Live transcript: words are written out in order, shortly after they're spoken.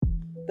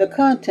The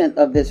content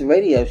of this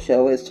radio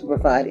show is to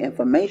provide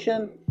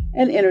information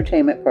and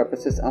entertainment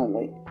purposes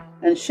only,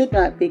 and should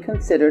not be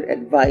considered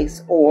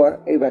advice or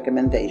a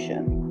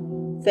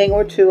recommendation. Thing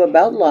or Two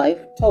About Life,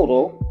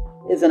 Total,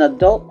 is an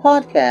adult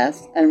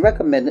podcast and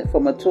recommended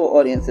for mature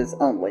audiences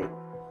only.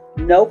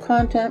 No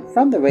content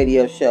from the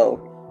radio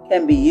show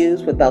can be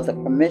used without the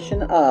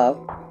permission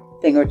of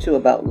Thing or Two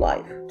About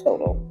Life,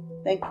 Total.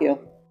 Thank you.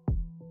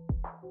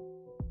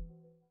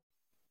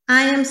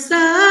 I am so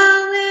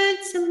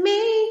into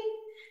me,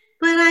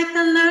 but I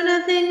can learn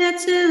a thing or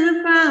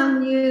two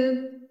from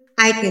you.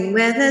 I can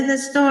weather the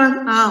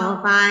storm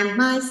all by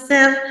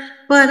myself,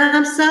 but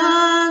I'm so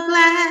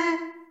glad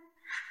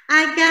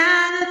I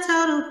got a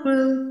total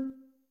crew.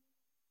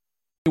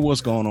 Hey,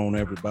 what's going on,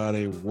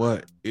 everybody?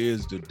 What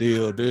is the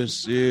deal?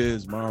 This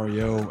is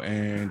Mario,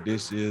 and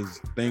this is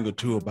Thing or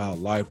Two About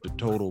Life, the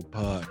Total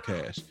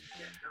Podcast.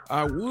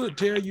 I would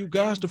tell you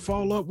guys to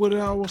follow up with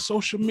our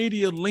social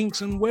media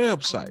links and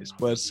websites,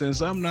 but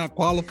since I'm not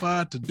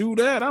qualified to do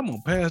that, I'm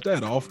going to pass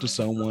that off to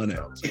someone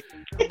else.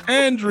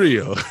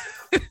 Andrea,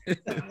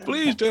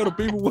 please tell the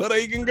people where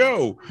they can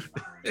go.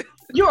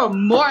 You're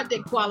more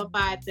than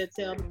qualified to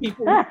tell the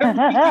people where we can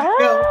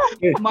go.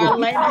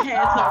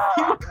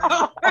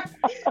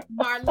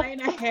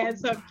 Marlena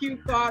has her cue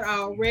card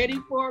already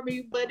for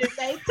me, but it's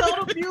a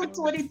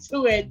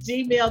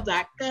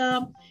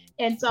totalview22@gmail.com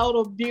and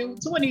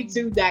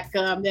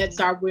totalview22.com. That's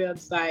our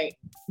website.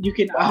 You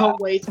can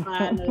always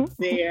find us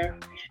there.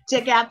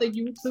 Check out the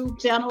YouTube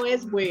channel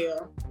as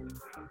well.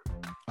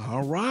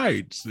 All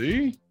right.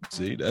 See,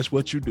 that's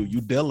what you do. You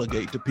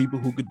delegate to people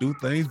who could do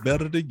things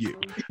better than you.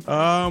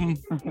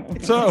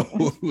 So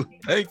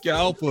thank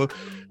y'all for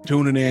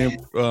tuning in.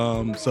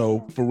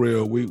 So for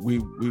real,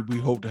 we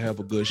hope to have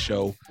a good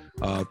show.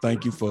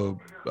 Thank you for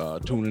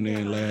tuning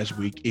in last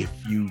week if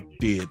you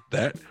did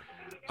that.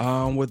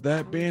 With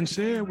that being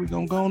said, we're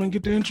gonna go on and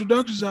get the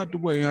introductions out the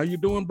way. How you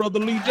doing, Brother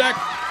Lee Jack?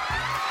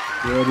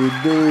 What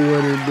it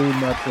do,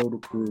 my total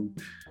crew.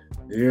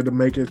 Here to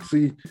make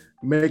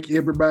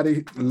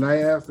everybody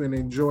laugh and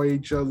enjoy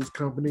each other's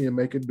company and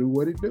make it do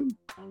what it do.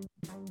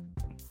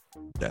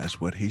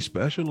 That's what he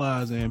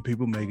specializes in,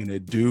 people making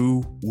it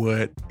do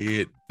what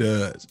it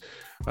does.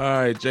 All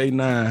right,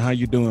 J9, how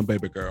you doing,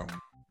 baby girl?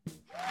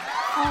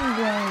 I'm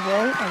doing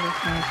great. I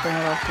just want to say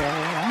hello to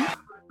everyone.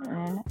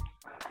 And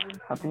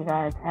hope you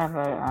guys have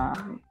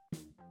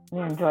you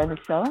enjoy the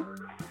show.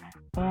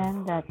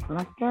 And that's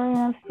my story, and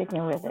I'm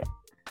sticking with it.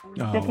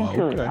 Sticking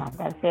to it. I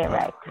gotta say it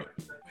right.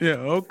 Yeah,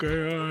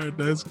 okay, all right,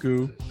 that's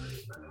cool.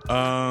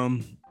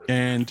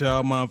 And to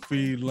all my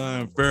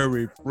feline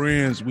furry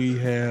friends, we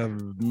have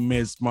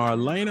Miss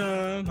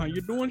Marlena. How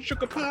you doing,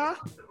 sugar pie?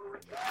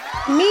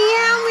 Meow,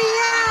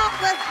 meow.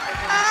 What's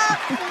up,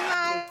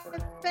 my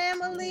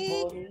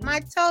family, my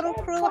total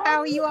crew? How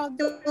are you all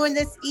doing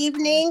this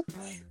evening?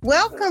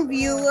 Welcome,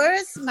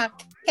 viewers, my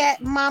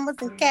cat mamas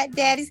and cat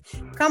daddies.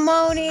 Come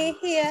on in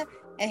here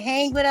and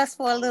hang with us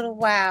for a little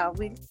while.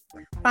 We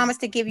promise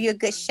to give you a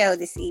good show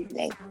this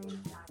evening.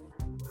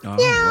 All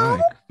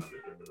right.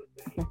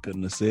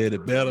 Couldn't have said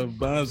it better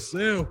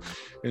myself.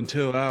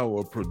 Until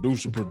our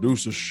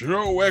producer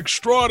show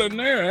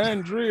extraordinaire,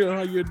 Andrea.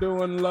 How you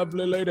doing,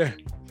 lovely lady?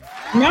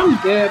 I'm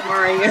good,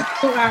 Mario.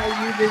 How are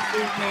you this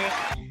evening?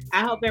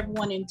 I hope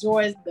everyone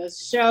enjoys the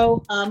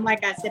show.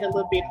 Like I said a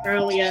little bit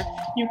earlier,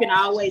 you can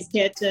always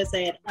catch us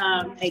at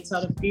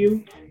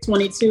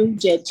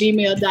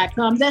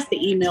totalview22@gmail.com. That's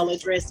the email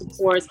address, of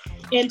course.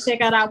 And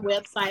check out our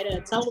website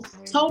at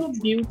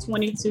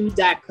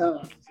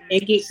totalview22.com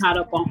and get caught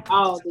up on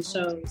all the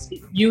shows,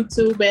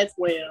 YouTube as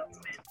well.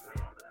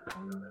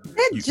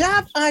 Good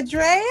job,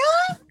 Andrea.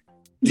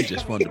 You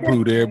just wanted to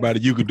prove to everybody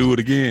you could do it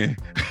again.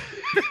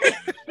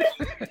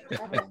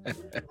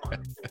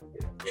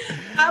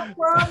 I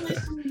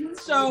promise you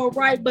showed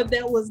right, but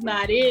that was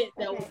not it.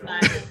 That was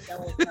not it.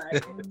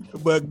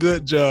 But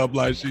good job,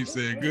 like she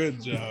said.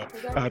 Good job.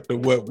 After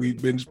what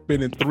we've been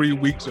spending 3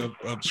 weeks of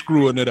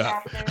screwing it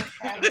up.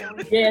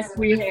 Yes,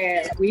 we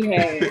have.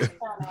 It's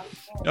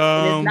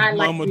not like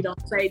Mama, we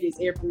don't say this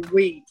every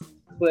week,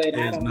 but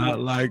it's not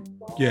like,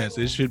 yes,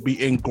 it should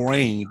be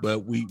ingrained,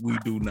 but we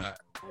do not.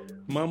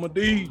 Mama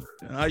D,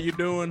 how you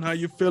doing? How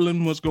you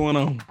feeling? What's going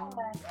on?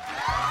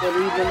 Good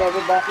evening,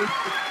 everybody.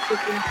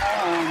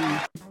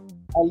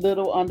 A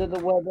little under the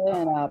weather,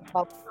 and I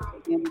popped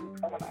in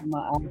my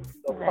eyes.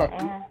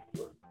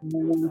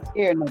 I'm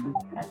scared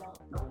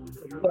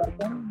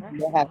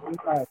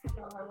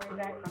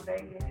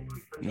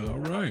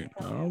nobody.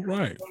 All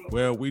right.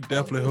 Well, we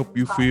definitely hope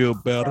you feel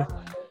better,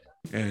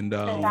 and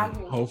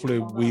hopefully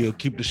we'll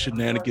keep the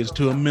shenanigans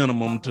to a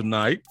minimum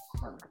tonight.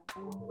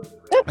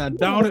 I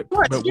doubt it,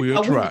 but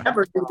we'll try. We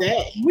never do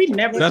that. We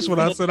never. That's what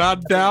I said. I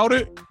doubt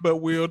it, but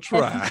we'll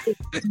try.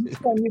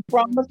 Can you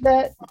promise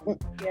that?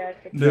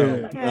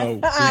 No.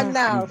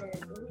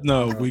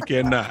 No, we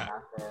cannot.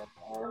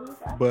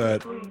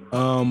 But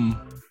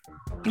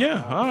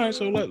yeah. All right.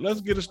 So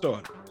let's get it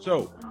started.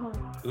 So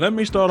let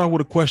me start off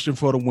with a question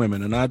for the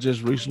women, and I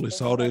just recently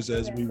saw this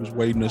as we was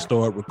waiting to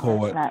start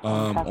record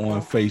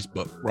on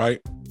Facebook.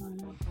 Right.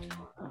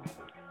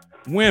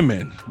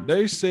 women,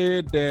 they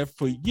said that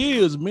for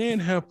years, men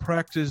have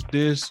practiced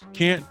this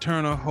can't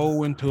turn a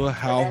hoe into a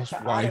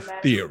housewife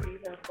theory.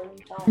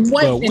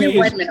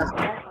 Wait a minute.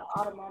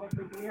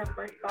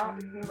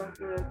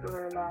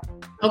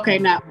 Okay,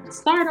 now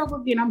start over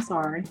again. I'm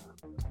sorry.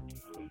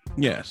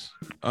 Yes.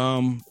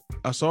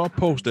 I saw a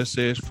post that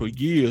says for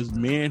years,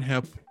 men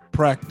have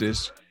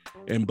practiced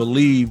and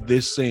believed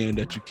this saying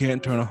that you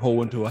can't turn a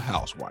hoe into a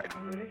housewife.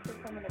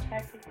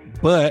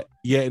 But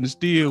yet and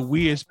still,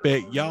 we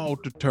expect y'all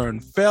to turn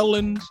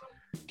felons,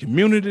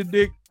 community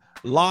dick,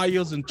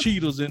 liars, and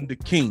cheaters into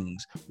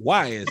kings.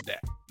 Why is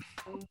that?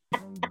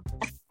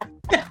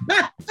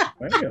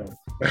 Damn.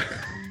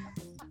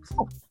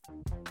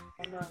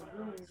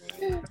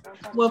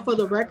 Well, for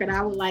the record,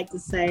 I would like to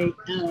say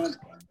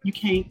you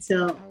can't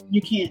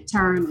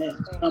turn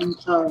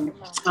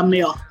a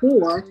male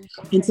whore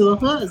into a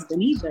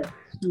husband either.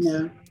 You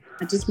know,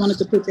 I just wanted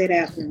to put that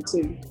out there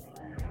too.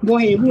 Go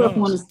ahead. Whoever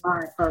want to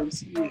start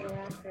first? Yeah.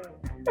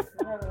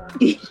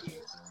 Okay,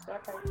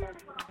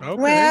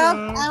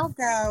 Well, I'll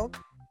go.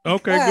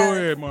 Okay, go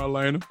ahead,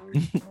 Marlena.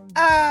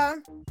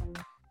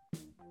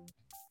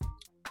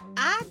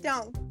 I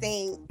don't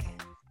think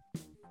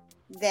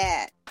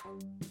that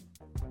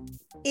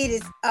it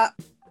is up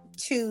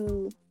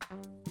to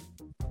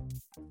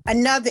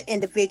another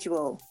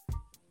individual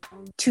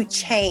to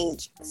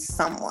change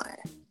someone,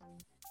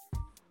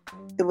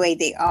 the way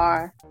they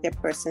are, their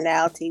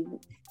personality,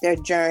 their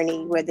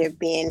journey, where they've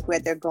been, where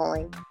they're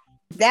going.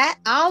 That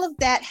all of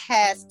that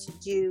has to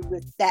do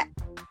with that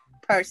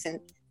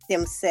person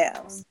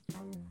themselves.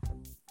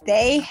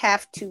 They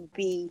have to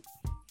be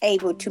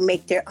able to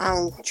make their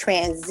own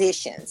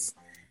transitions.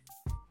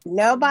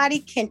 Nobody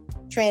can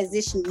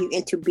transition you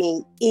into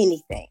being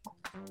anything.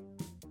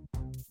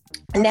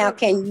 Now,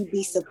 can you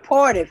be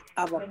supportive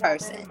of a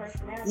person?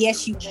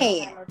 Yes, you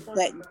can.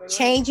 But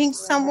changing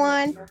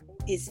someone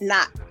is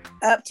not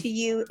up to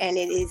you, and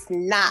it is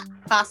not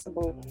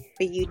possible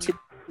for you to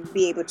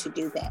be able to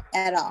do that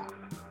at all.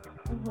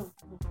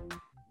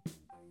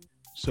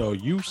 So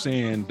you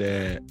saying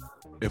that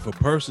if a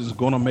person's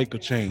gonna make a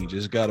change,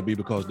 it's got to be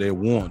because they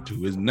want to.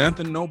 There's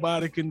nothing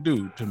nobody can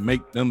do to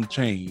make them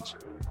change.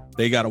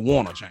 They gotta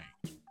want to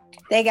change.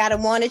 They gotta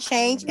want to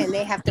change, and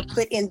they have to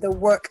put in the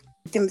work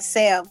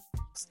themselves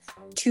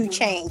to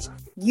change.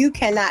 You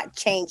cannot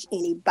change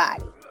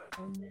anybody.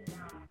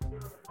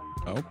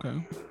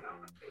 Okay.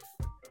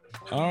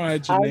 All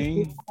right,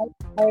 Janine.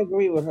 I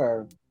agree with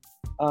her.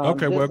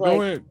 Okay, well,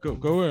 go ahead.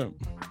 Go ahead.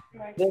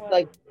 Just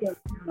like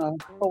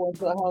go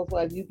into a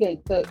housewife, you can't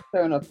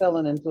turn a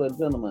felon into a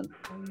gentleman.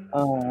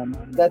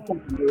 That's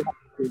something you have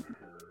to do.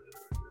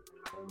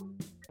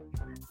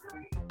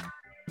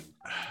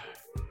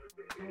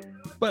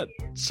 But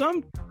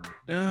some,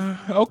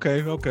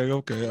 okay.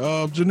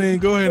 Janine,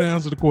 go ahead and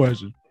answer the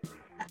question.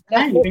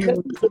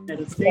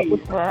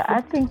 Well,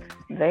 I think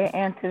they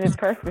answered it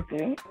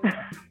perfectly.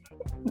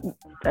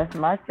 That's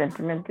my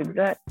sentiment to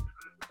that.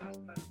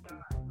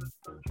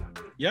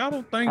 Y'all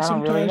don't think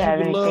sometimes you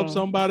can love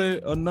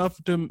somebody enough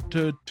to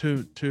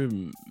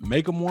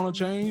make them want to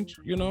change,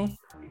 you know?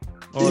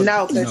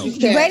 No, because you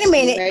can't. Wait a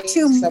minute.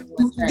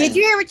 Did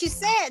you hear what you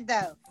said,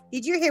 though?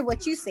 Did you hear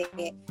what you said?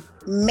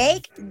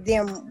 Make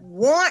them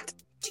want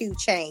to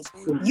change.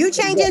 You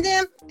changing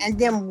them and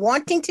them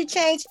wanting to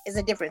change is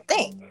a different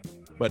thing.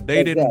 But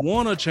they didn't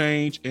want to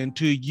change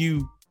until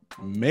you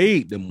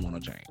made them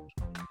want to change.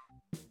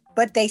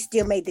 But they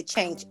still made the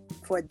change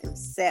for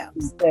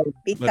themselves.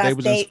 Because but they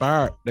was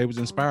inspired. They was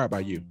inspired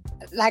by you.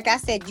 Like I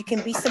said, you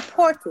can be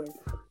supportive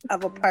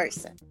of a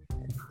person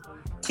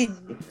to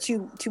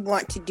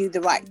want to do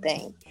the right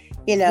thing,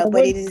 you know.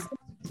 But it is.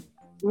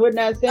 We're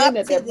not saying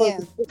that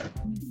person.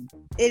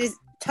 It is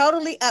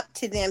totally up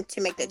to them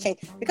to make that change.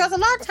 Because a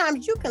lot of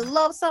times you can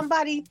love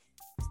somebody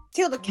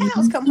till the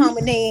cows come home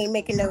and they ain't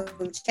making no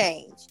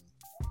change.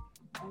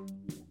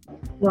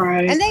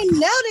 Right. And they know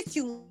that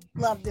you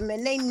love them,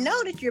 and they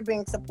know that you're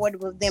being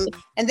supportive of them,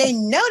 and they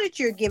know that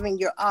you're giving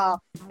your all.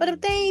 But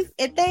if they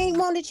ain't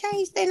want to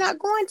change, they're not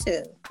going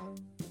to.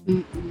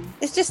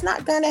 It's just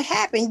not going to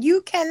happen.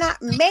 You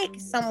cannot make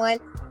someone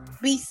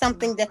be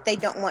something that they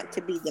don't want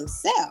to be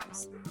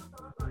themselves.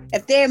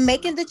 If they're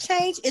making the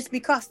change, it's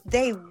because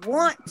they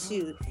want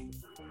to.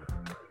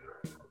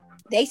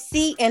 They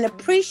see and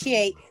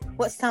appreciate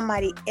what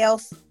somebody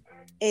else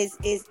is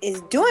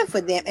doing for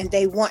them, and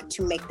they want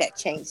to make that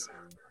change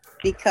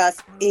because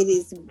it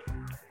is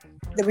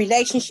the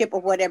relationship or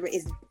whatever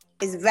is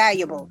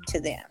valuable to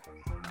them.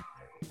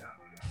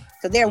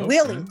 So they're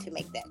willing to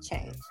make that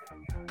change.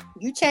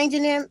 You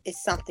changing them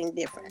is something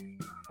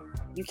different.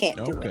 You can't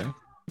do it.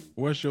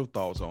 What's your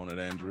thoughts on it,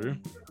 Andrea?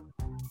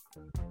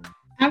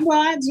 Well,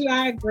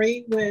 I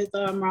agree with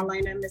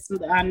Marlena and Miss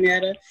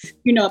Anetta.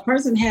 You know, a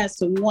person has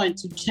to want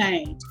to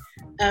change.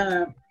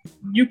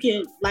 You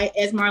can, like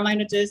as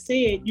Marlena just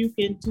said, you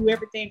can do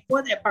everything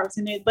for that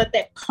person, but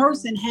that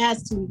person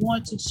has to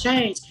want to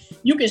change.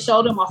 You can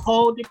show them a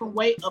whole different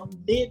way of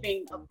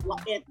living,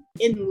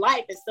 in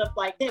life and stuff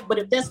like that. But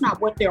if that's not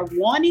what they're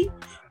wanting,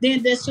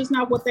 then that's just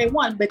not what they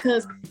want.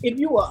 Because if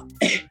you are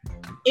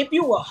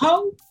a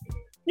hoe,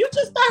 you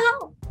just a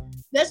hoe.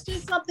 That's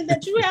just something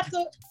that you have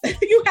to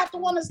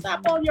want to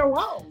stop on your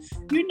own.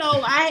 You know,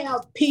 I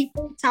have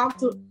people talk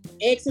to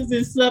exes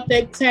and stuff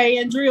that say,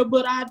 Andrea,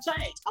 but I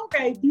changed.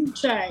 Okay, you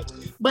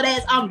changed. But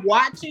as I'm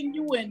watching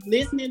you and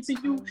listening to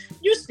you,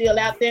 you still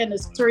out there in the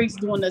streets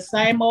doing the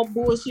same old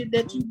bullshit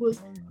that you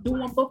was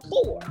doing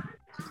before.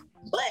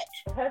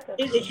 But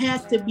it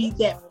has to be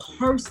that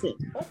person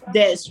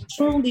that's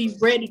truly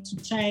ready to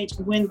change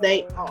when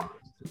they are.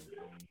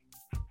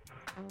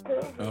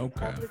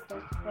 Okay.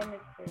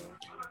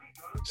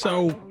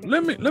 So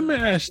let me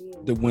ask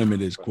the women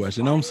this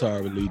question. I'm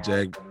sorry, Lee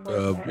Jack.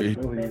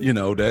 You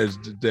know,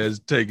 that's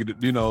taking it,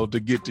 you know, to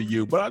get to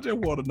you. But I just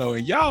want to know,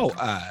 in y'all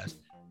eyes,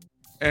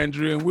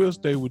 Andrea, and we'll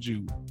stay with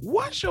you.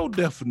 What's your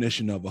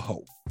definition of a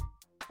hoe?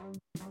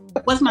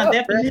 What's my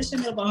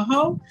definition of a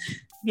hoe?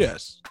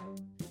 Yes.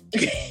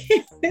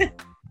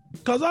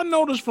 Because I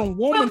noticed from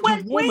woman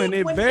to woman,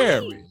 it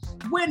varies.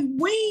 When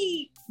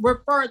we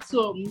refer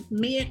to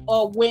men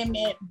or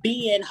women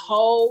being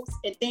hoes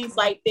and things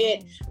like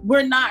that,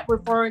 we're not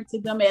referring to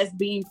them as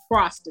being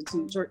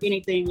prostitutes or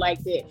anything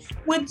like that.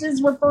 We're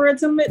just referring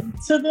to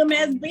them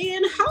as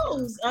being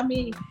hoes. I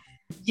mean,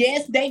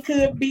 yes, they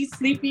could be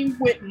sleeping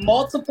with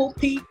multiple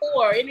people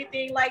or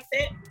anything like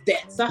that.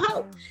 That's a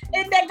hoe.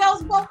 And that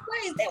goes both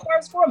ways. That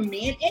works for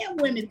men and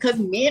women because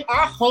men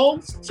are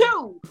hoes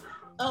too.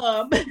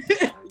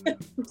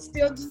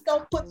 Still just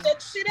don't put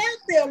that shit out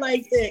there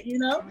like that, you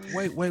know?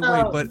 Wait.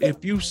 But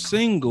if you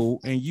single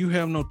and you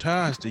have no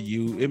ties to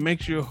you, it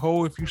makes you a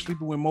hoe if you're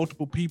sleeping with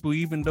multiple people,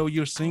 even though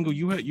you're single.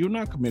 You're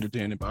not committed to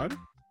anybody.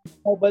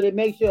 Oh, but it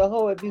makes you a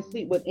hoe if you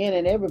sleep with any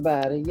and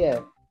everybody. Yeah.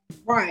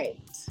 Right.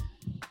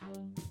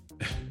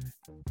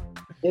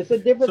 It's a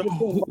difference.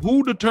 So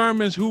who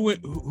determines who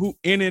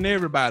in and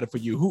everybody for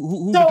you?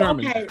 Who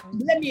determines? Okay,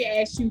 let me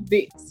ask you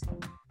this.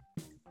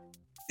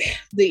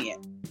 Then,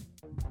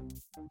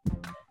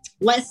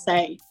 let's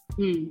say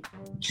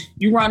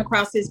you run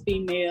across this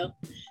female,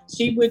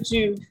 she with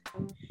you,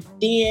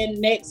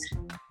 then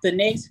the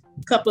next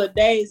couple of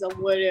days or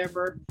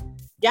whatever,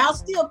 y'all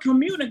still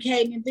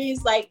communicating and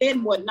things like that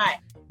and whatnot.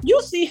 You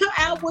see her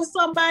out with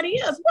somebody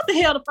else. What the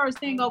hell the first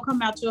thing gonna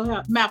come out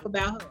your mouth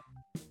about her?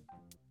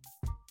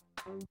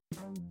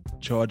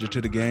 Charge it to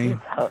the game.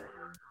 No,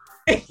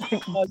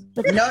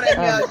 the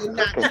hell you're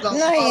not gonna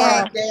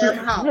call damn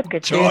hoe.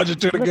 Charge it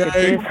to the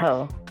game.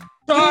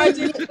 Charge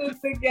it to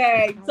the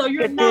game. So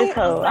you're not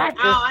gonna say,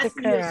 I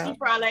see her. She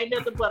probably ain't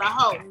nothing but a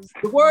hoe.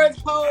 The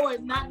words hoe is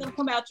not gonna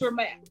come out your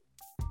mouth.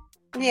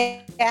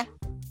 Yeah.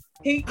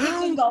 He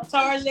just gonna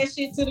charge that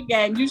shit to the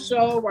game. You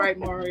sure right,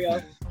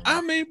 Mario.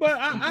 I mean, but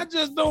I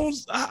just don't.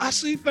 I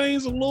see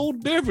things a little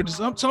different.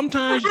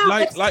 Sometimes,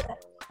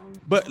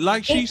 but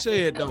like she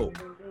said though,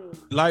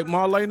 like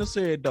Marlena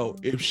said though,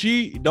 if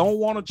she don't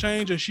want to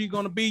change or she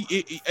gonna be,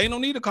 it ain't no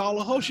need to call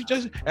her hoe. She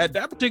just at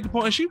that particular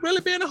point, she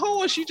really being a hoe,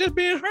 or she just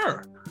being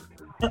her,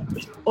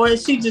 or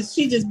is she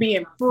just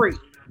being free?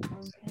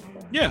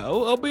 Yeah,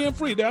 or being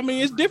free. I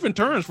mean, it's different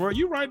terms for it.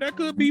 You right? That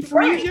could be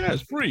free. Right.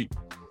 Yes, free.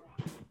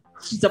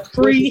 She's a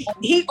free.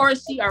 He or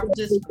she are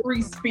just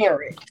free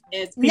spirit.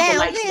 As people now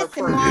like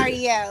listen,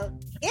 Mario.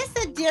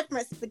 It's a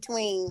difference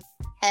between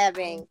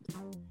having.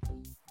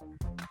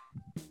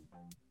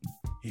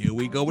 Here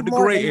we go with the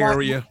gray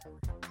area.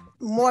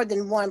 More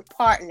than one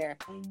partner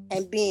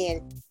and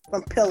being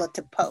from pillar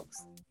to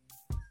post.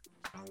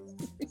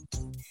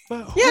 You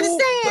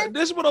understand?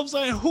 This is what I'm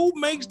saying. Who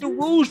makes the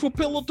rules for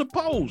pillar to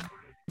post?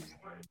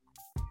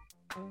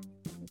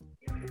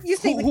 You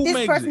see, with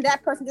this person,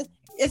 that person,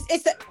 it's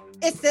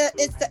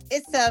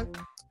a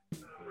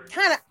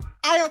kind of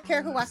I don't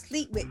care who I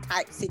sleep with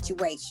type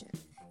situation.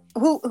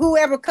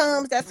 Whoever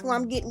comes, that's who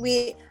I'm getting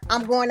with.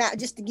 I'm going out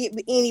just to get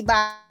with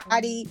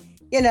anybody.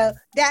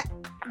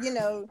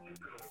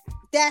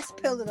 That's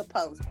pillar to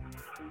post.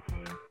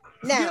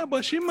 Now, yeah,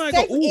 but she might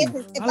go,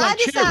 ooh, I like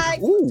cherry.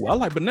 Ooh, I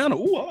like banana.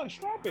 Ooh, I like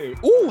strawberry.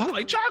 Ooh, I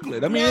like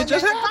chocolate. I mean, it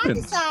just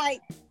happens. If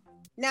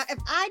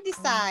I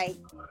decide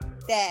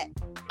that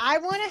I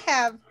want to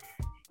have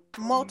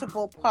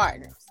multiple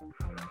partners,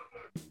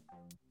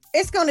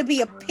 it's going to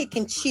be a pick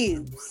and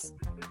choose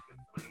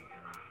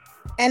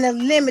and a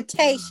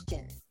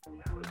limitation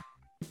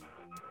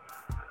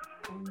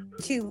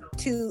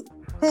to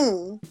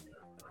whom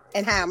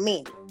and how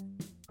many.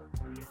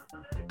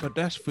 But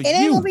that's for you. It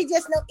ain't gonna be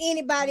just no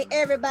anybody,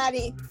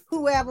 everybody,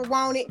 whoever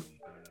want it,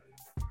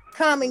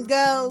 come and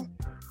go,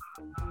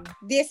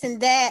 this and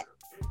that,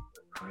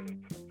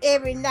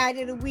 every night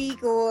of the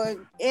week or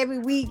every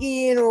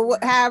weekend or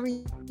however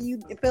you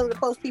feel the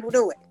post people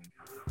do it.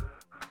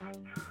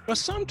 But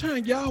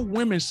sometimes y'all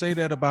women say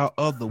that about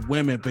other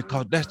women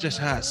because that's just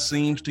how it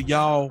seems to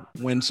y'all.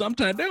 When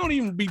sometimes they don't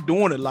even be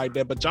doing it like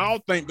that, but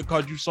y'all think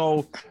because you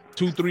saw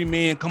 2-3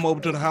 men come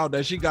over to the house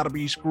that she got to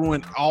be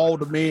screwing all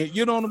the men.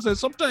 You know what I'm saying?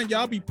 Sometimes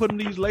y'all be putting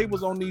these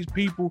labels on these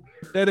people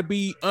that'll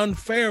be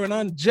unfair and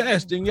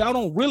unjust, and y'all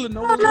don't really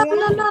know what's going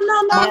on. Mario,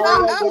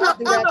 do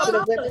that to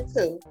the women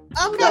too.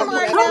 Okay,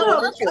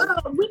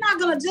 Mario. We're not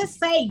gonna just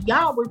say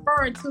y'all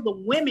referring to the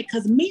women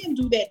because men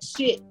do that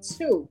shit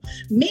too.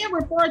 Men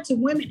refer to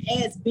women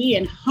as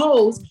being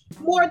hoes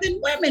more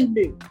than women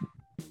do.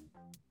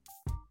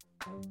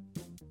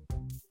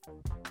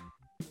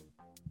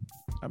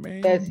 I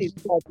mean, Yes, he's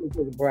talking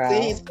to the brow.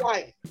 See, he's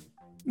quiet.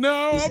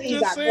 no, I'm He's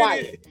just not saying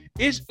quiet.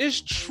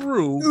 it's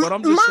true, but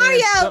I'm just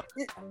Mario,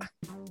 saying.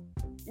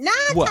 9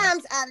 What?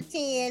 times out of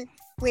 10,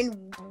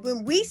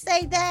 when we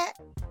say that,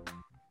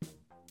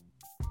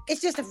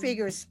 it's just a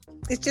figure. It's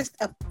just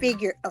a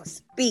figure of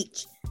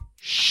speech.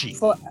 Shit.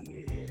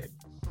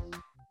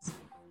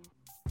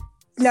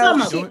 No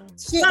Sometimes.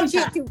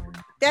 shit.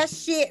 That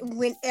shit.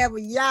 Whenever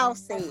y'all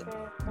say it,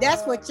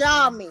 that's what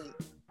y'all mean.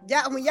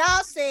 When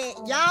y'all say it,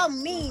 y'all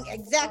mean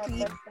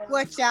exactly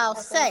what y'all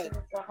say.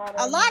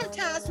 A lot of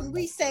times when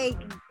we say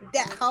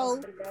that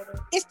hoe,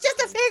 it's just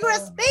a figure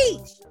of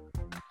speech.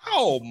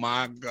 Oh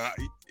my God.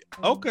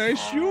 Okay,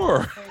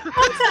 sure.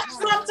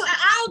 Sometimes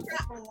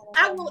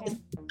I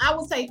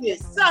will say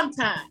this.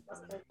 Sometimes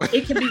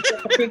it can be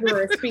just a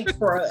figure of speech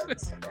for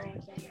us.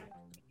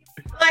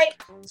 Like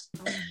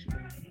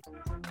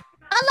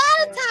A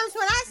lot of times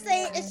when I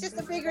say it, it's just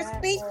a figure of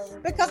speech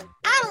because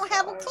I don't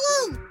have a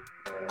clue.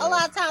 A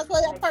lot of times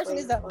whether that person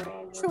is a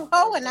true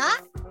hoe or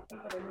not.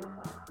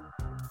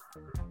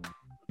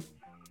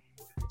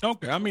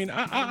 Okay, I mean,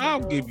 I'll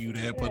give you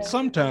that, but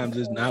sometimes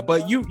it's not.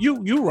 But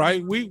you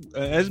right. We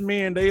as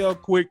men, they are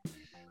quick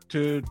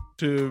to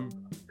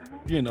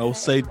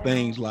say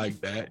things like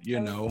that.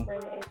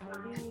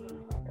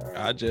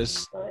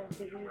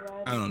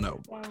 I don't know.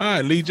 All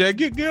right, Lee Jack,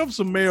 give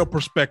some male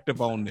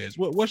perspective on this.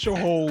 What's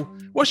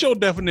your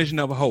definition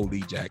of a hoe,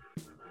 Lee Jack?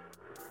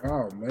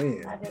 Oh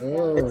man.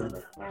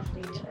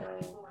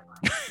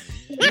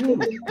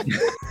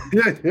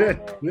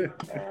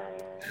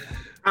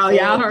 oh,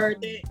 y'all heard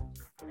that?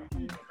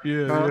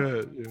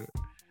 Yeah.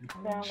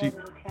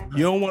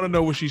 You don't want to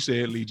know what she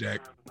said, Lee Jack.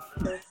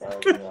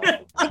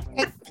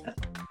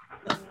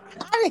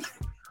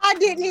 I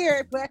didn't hear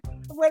it, but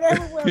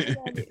whatever it was.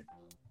 I did.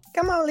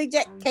 Come on, Lee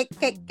Jack. Cake.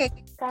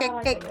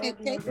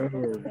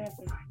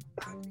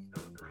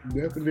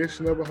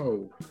 Definition of a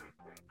hoe.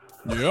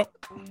 Yep.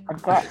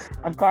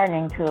 A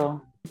gardening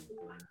tool.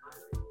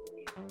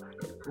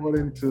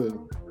 According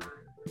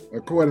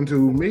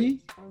to me,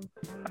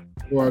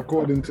 or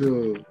according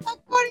to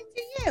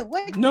you.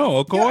 What? No,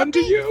 according to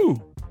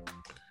you.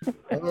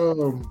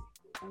 a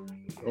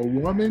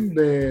woman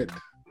that,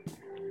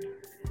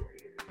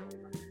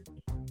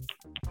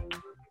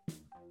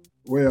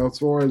 well, as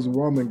far as a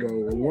woman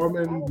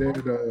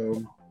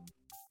that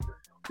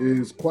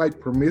is quite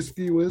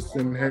promiscuous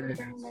and has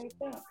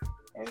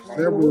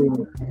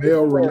several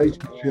male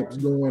relationships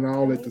going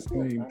all at the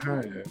same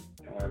time.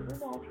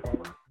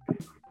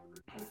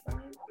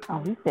 Oh,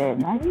 he said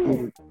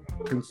nice.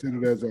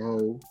 Considered as a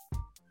whole.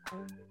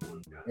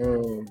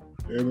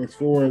 And as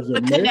far as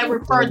Couldn't that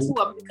refer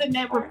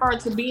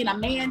to being a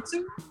man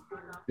too?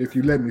 if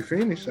you let me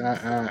finish,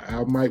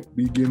 I might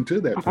be getting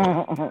to that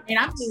point. And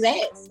I'm just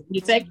asking.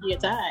 You take your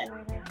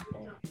time.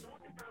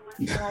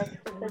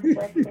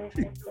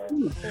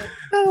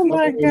 Oh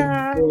my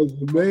God. As far as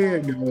the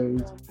man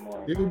goes,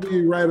 it'll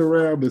be right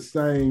around the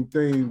same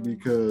thing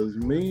because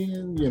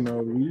men,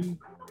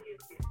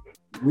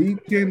 we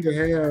tend to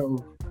have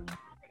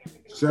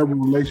several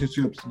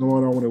relationships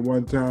going on at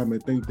one time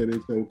and think that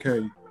it's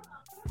okay,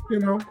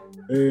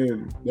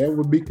 and that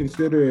would be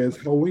considered as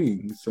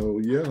hoeing.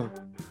 So yeah.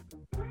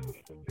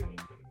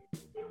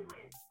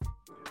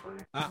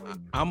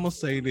 I'm gonna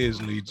say this,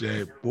 Lee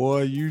J.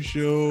 Boy, you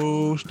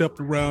sure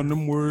stepped around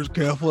them words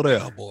careful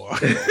there, boy.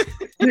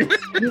 He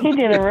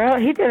did a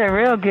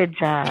real good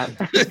job.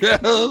 I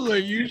was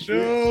like, you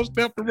sure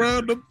stepped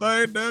around them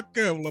things that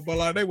careful, but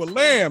like they were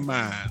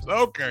landmines.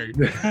 Okay.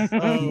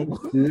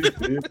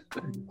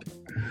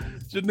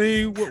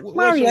 Janine,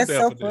 what's your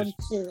definition?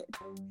 So shit.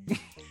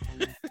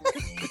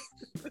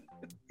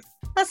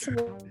 I swear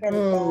to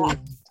God.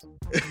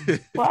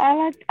 Well,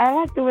 I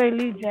like the way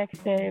Lee Jack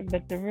said,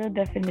 but the real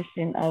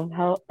definition of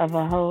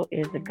a hoe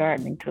is a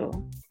gardening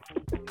tool.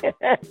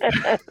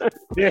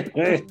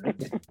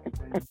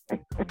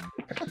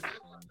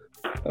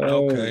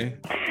 Okay.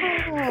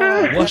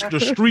 What's the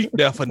street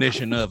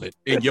definition of it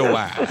in your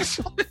eyes?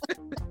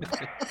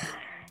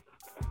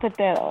 Put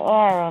that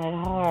R on it,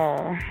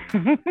 hard.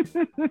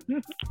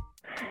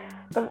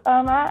 But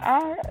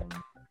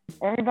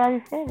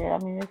everybody said it. I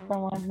mean, it's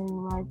someone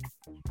who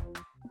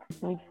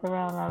sleeps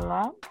around a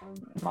lot,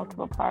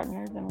 multiple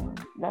partners. I mean,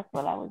 that's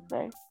what I would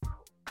say.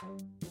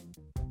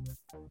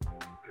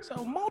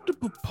 So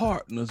multiple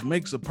partners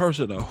makes a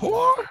person a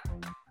whore?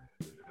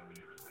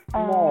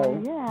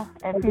 No. Yeah.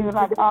 If you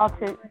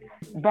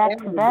back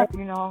to back,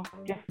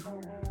 just,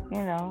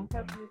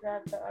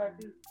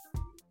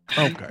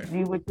 Okay.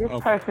 you with this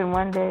person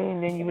one day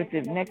and then you with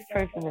the next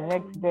person the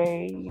next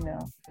day,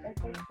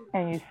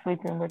 and you're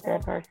sleeping with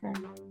that person.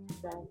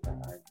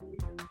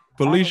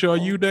 Felicia, are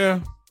you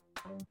there?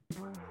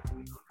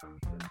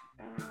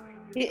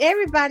 Did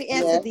everybody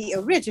answer the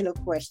original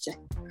question?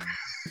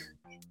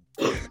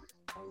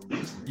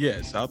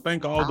 Yes, I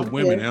think all the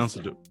women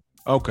answered it.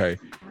 Okay.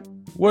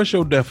 What's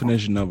your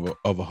definition of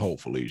a hoe,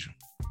 Felicia?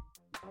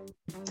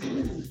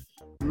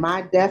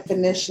 My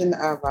definition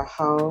of a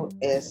hoe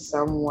is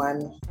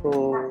someone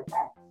who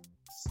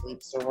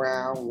sleeps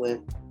around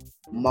with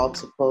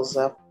multiples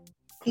of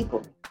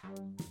people.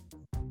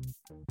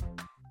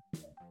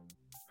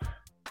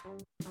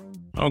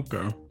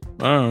 Okay.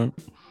 All right.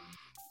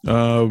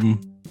 All right.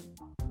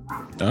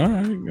 I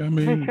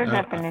mean, what's your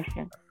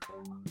definition?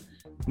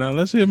 Now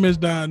let's hear Miss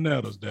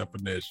Dianetta's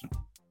definition.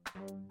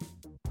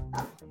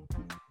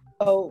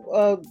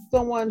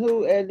 Someone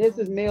who, and this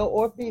is male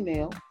or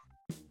female,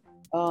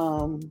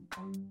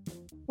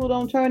 who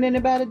don't turn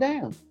anybody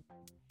down.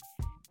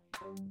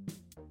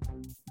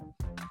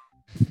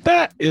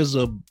 That is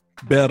a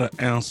better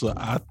answer,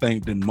 I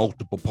think, than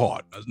multiple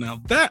partners.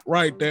 Now that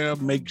right there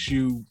makes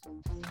you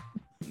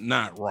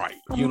not right.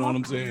 You know what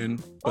I'm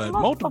saying? But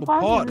multiple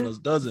partners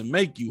doesn't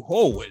make you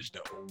hoish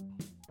though.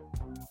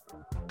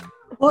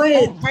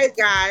 Hey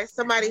guys,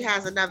 somebody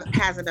has an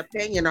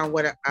opinion on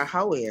what a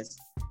hoe is.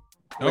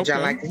 Would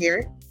y'all like to hear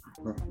it?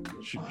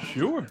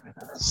 Sure.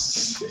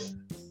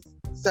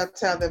 So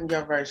tell them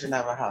your version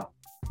of a hoe.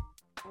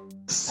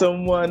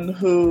 Someone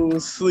who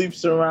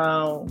sleeps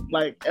around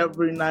like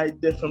every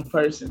night, different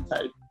person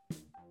type.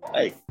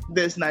 Like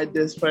this night,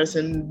 this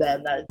person,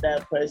 that night,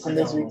 that person,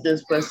 this week,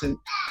 this person,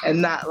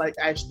 and not like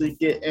actually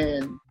get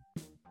in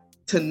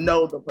to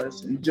know the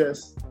person,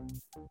 just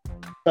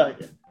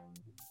fucking.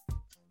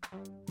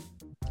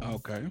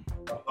 Okay.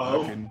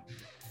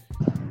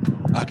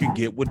 I can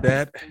get with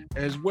that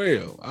as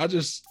well. I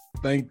just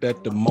think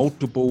that the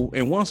multiple,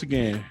 and once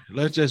again,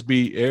 let's just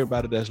be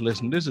everybody that's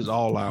listening, this is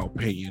all our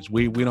opinions.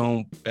 We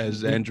don't,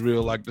 as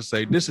Andrea like to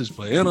say, this is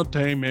for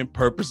entertainment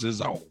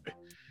purposes only.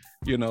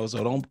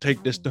 So don't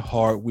take this to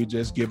heart. We're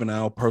just giving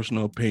our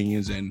personal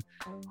opinions, and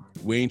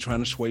we ain't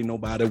trying to sway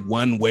nobody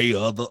one way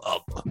or the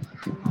other.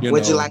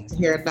 Would you like to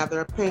hear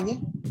another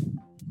opinion?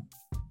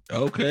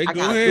 Okay,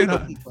 go ahead.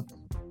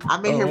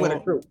 I'm in here with a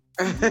group.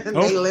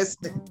 They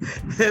listening.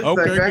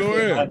 Okay, go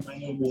ahead.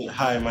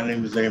 Hi, my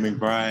name is Larry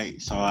McBride.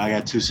 So I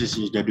got two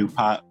sisters that do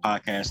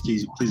podcasts.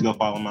 Please go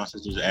follow my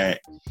sisters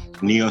at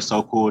Neo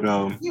So Cool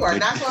Though. You are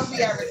not supposed to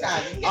be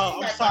advertising.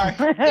 Oh, I'm sorry.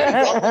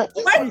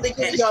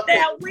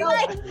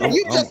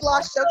 You just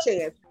lost your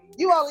chance.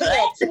 You only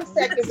had 2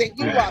 seconds and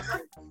you lost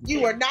it.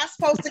 You were not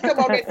supposed to come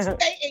on there.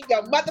 Stay in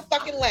your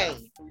motherfucking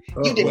lane.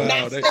 You did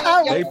not stay in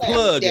your lane. They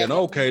plugging.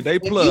 Okay, they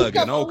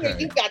plugging. Okay.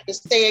 You got to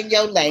stay in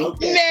your lane.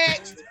 Okay.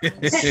 Next.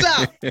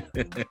 So,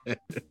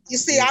 you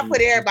see, I put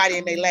everybody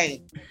in their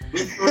lane.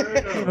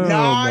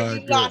 No,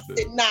 you lost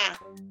it. Nah.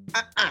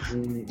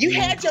 You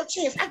had your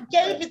chance. I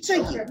gave it to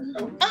you.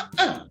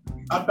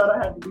 I thought I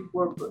had to be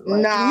corporate.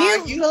 Right?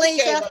 Nah, you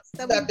gave up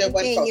stuff that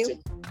wasn't supposed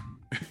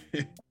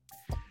to.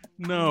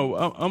 No,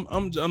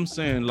 I'm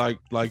saying like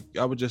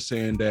I was just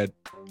saying that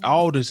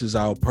all this is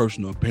our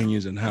personal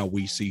opinions and how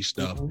we see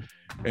stuff.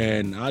 Mm-hmm.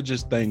 And I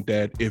just think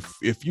that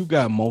if you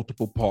got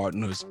multiple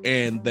partners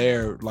and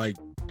they're like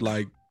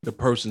the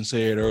person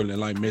said earlier,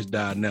 like Miss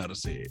Dianetta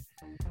said,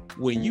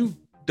 when you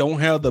don't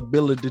have the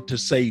ability to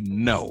say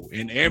no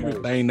and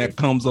everything that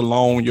comes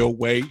along your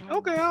way,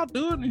 okay, I'll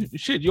do it.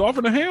 Shit, you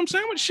offering a ham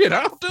sandwich? Shit,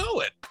 I'll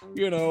do it.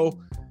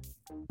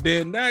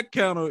 Then that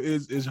kind of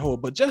is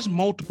horrible. But just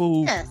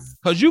multiple,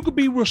 because you could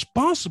be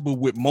responsible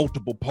with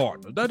multiple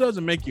partners. That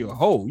doesn't make you a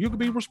hoe. You could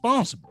be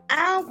responsible. I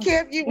don't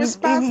care if you're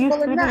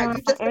responsible or not.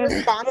 You're just a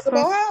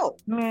responsible hoe.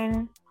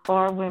 Men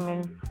or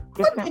women,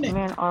 different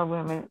men or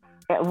women.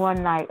 At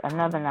one night,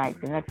 another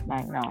night, the next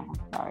night. No, I'm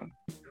sorry.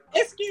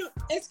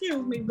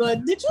 Excuse me,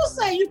 but did you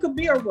say you could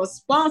be a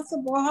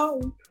responsible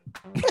hoe?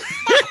 That's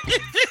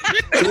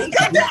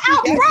what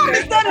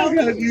it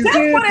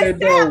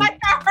sounded like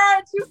I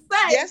heard you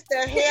say. Yes, the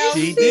hell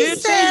she did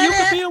say you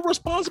could be a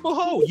responsible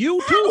hoe.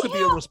 You too could be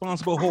a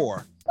responsible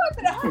whore.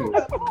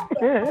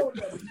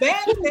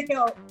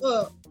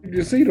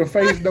 You see the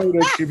face though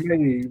that she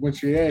made when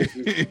she asked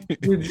you,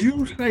 did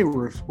you say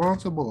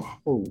responsible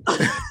hoe?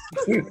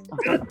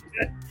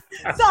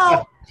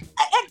 So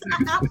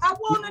I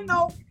want to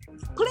know,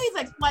 please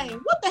explain,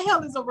 what the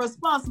hell is a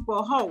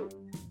responsible hoe?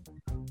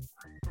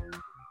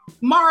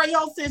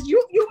 Mario says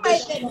you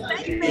made that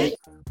statement.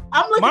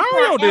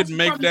 Mario didn't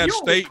make that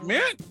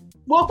statement.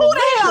 Well, who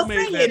the hell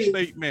made that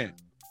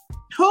statement?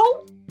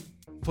 Who?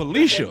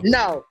 Felicia.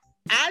 No,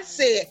 I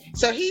said,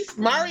 so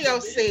Mario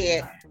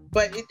said,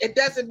 but it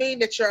doesn't mean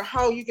that you're a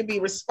hoe. You can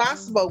be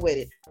responsible with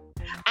it.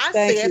 I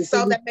said,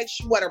 so that makes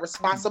you what, a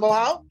responsible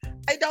hoe?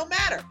 It don't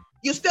matter.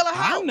 You're still a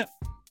hoe.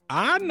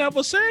 I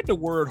never said the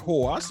word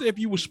whore. I said if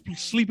you were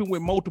sleeping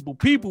with multiple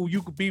people,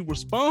 you could be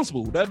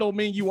responsible. That don't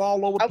mean you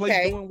all over the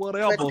place doing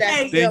whatever.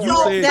 Okay, Then you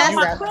said that's you.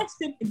 my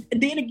question.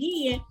 Then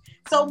again,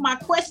 so my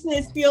question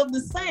is still the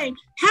same.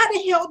 How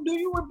the hell do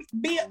you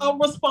be a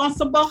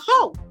responsible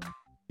hoe?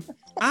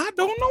 I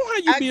don't know how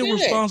you be a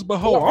responsible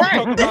hoe. Right.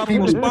 I'm talking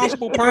about a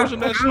responsible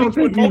person that I don't sleeps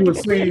with think he was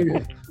multiple saying.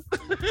 people.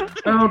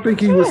 I don't think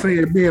he was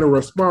saying being a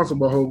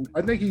responsible hoe.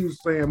 I think he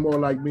was saying more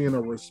like being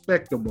a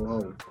respectable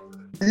hoe.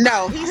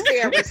 No, he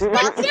said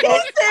responsible.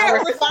 A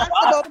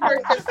responsible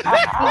person. He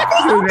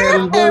had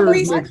his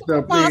words mixed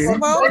up there. He's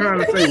trying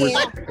to say He's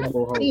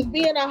respectable hoe. He's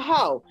being a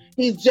hoe.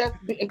 He's just,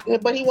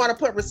 but he want to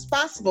put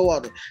responsible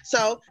on it.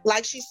 So,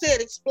 like she said,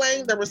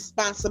 explain the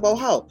responsible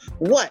hoe.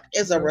 What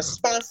is a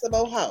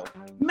responsible hoe?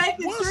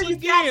 Once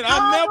again,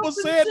 I never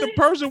said the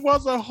person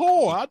was a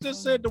whore. I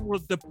just said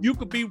you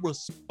could be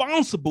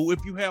responsible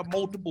if you have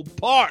multiple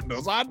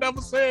partners. I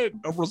never said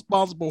a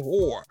responsible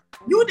whore.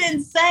 You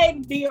didn't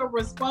say be a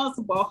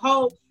responsible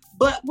hoe,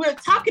 but we're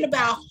talking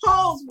about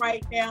hoes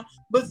right now.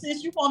 But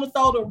since you want to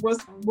throw the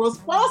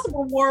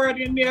responsible word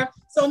in there,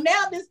 so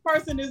now this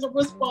person is a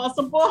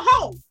responsible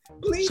hoe.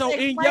 Please. So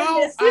in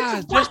y'all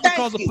eyes, just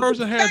because a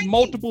person has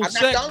multiple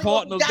sex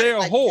partners, they're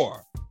a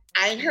whore.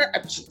 I ain't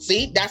heard.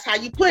 See, that's how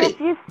you put it.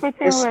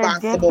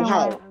 Responsible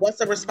hoe.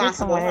 What's a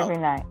responsible hoe? Every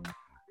night.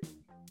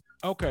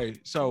 Okay,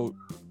 so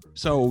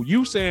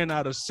you saying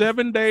out of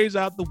 7 days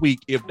out the week,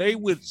 if they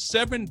with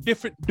 7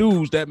 different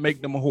dudes, that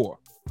make them a whore?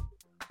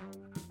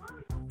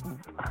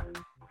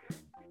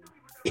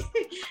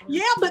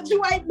 Yeah, but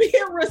you ain't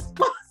being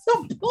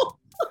responsible.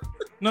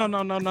 No.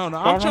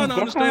 I'm trying to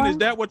understand, is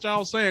that what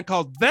y'all saying?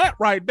 Because that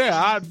right there,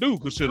 I do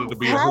consider to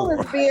be a whore. How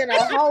is being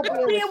a hoe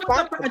being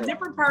with a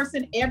different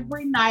person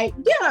every night?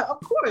 Yeah, of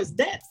course.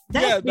 That's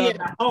being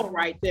a hoe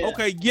right there.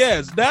 Okay,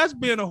 yes, that's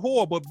being a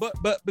whore,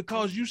 but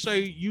because you say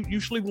you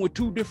sleeping with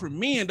 2 different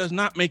men does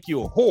not make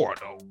you a whore,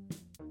 though.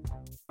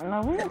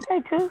 No, we didn't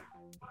say 2.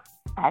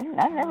 I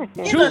never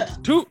said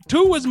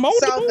two is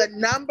multiple.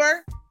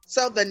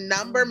 So the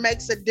number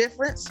makes a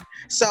difference.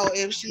 So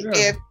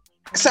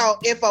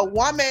if a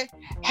woman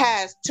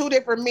has 2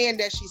 different men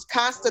that she's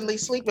constantly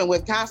sleeping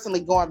with, constantly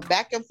going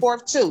back and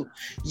forth to,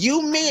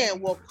 you men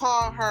will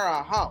call her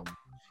a hoe.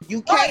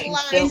 You can't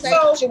lie and say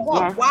what you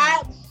want.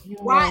 Why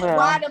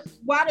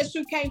the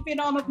shoe can't fit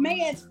on a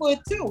man's foot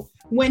too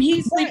when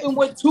he's sleeping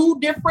with 2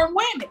 different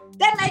women?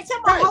 That makes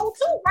him a hoe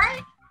too,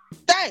 right?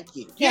 Thank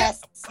you.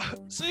 Yes.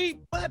 See,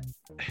 but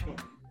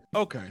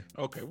okay.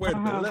 Wait a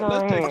minute.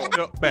 Let's take a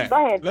step back.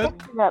 Go ahead. Let's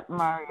it up,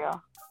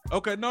 Mario.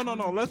 Okay, no.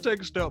 Let's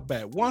take a step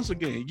back. Once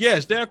again,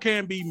 yes, there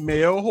can be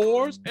male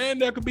whores and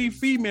there can be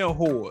female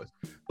whores.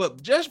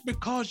 But just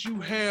because you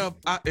have,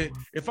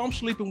 if I'm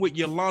sleeping with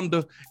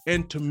Yolanda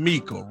and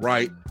Tamika,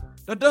 right?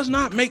 That does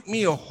not make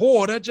me a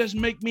whore. That just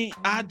make me,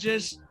 I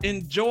just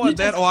enjoy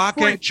that, or I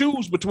can't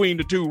choose between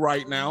the 2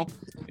 right now.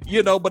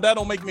 But that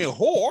don't make me a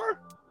whore.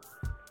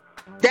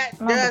 That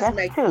does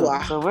make you a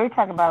whore. So we're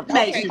talking about.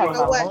 Okay, you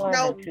know what?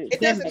 No, it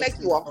doesn't make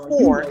you a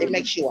whore. It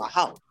makes you a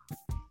hoe.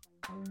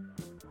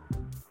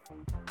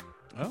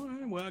 All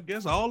right, well, I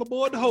guess all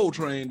aboard the whole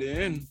train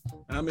then.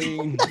 I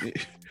mean,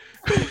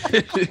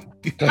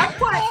 I'm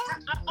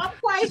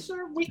quite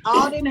sure we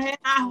all didn't have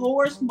our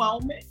horse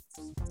moments.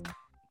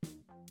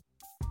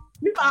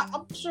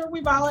 I'm sure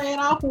we've all had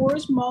our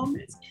horse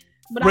moments.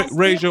 But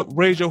raise your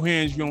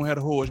hands if you don't have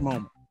a horse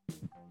moment.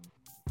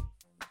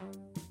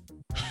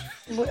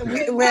 Well,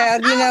 you know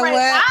what?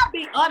 I'll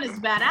be honest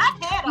about it.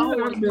 I've had a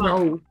horse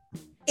moment.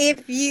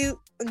 If you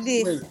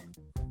this.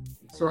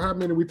 So how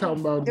many are we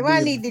talking about? Do I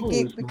need to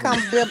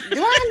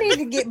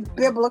get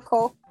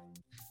biblical?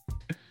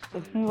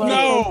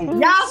 No.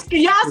 Y'all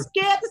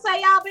scared to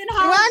say y'all been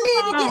home?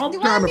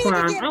 I'm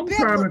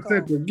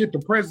trying to get the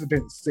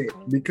president set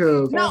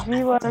because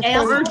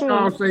first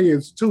y'all say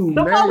it's 2.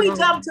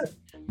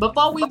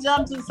 Before we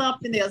jump to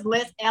something else,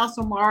 let's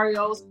answer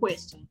Mario's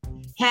question.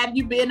 Have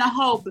you been a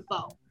hoe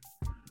before?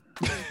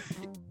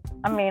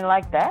 I mean,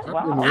 like that.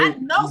 Wow. I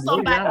know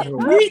somebody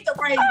that needs to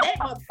raise that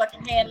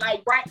motherfucking hand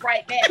like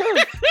right now.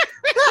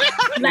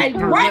 Like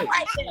right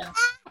there.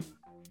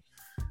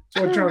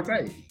 So what y'all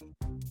say?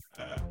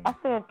 I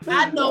said 2.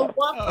 I know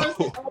one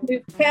person on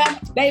this panel,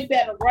 they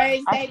better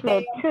raise their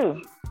hand. I said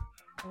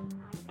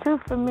 2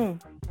 for me.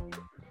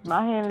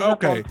 My hand is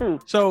up on 2.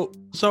 So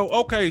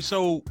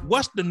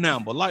what's the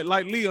number?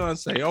 Like Leon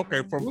say,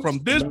 okay, from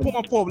this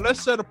point forward,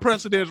 let's set a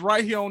precedent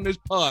right here on this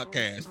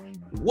podcast.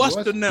 What's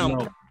the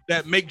number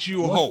that makes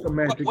you a hoe?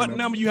 What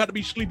number you have to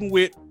be sleeping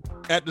with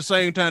at the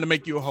same time to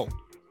make you a hoe?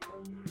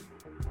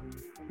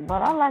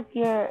 But I like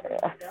your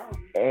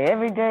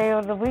every day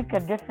of the week a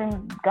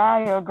different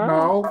guy or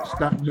girl.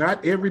 No,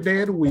 not every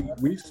day of the week.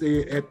 We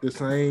said at the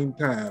same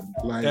time.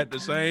 Like at the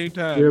same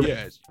time,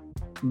 yes.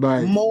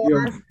 Like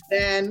more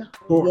than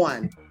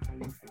one.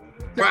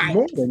 Right.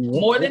 More than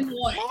one. More than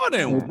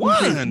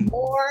one.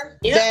 More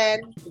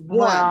than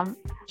one.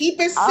 Keep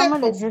it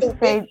simple,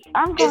 stupid.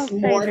 It's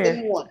more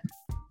than one.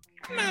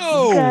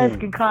 No.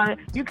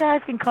 You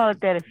guys can call it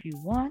that if you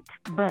want,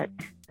 but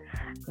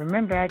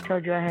remember I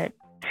told you I had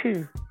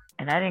 2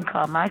 And I didn't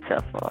call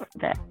myself for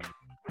that.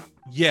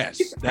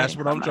 Yes, that's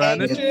what I'm trying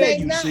to You tell may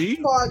you. not See,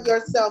 call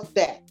yourself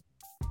that,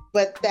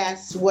 but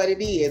that's what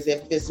it is.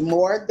 If it's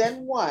more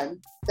than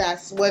one,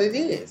 that's what it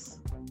is.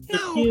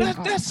 no,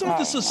 that's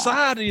something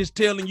society is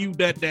telling you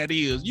that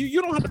is.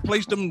 You don't have to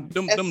place them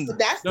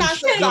That's not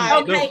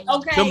society.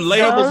 them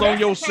labels on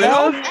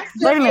yourself. That's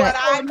Wait a just minute. what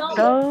I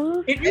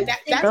feel.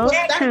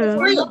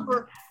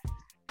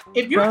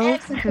 If you're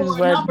asking for a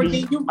number,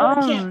 then you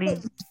really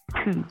can't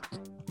put.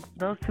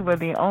 Those two were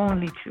the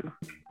only two.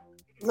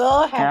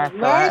 Lord have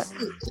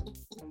mercy.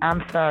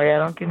 I'm sorry, I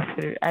don't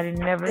consider. I didn't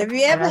never. Have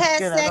you ever had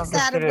sex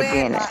out of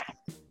wedlock?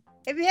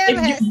 Have you ever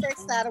had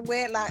sex out of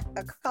wedlock?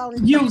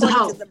 According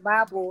to the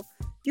Bible,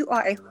 you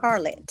are a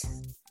harlot.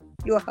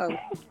 You're a hoe.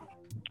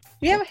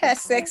 You ever had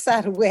sex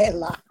out of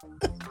wedlock?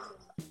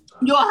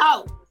 You're a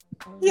hoe.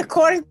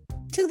 According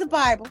to the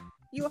Bible,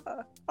 you're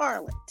a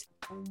harlot.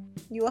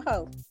 You're a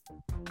hoe.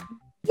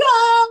 You're a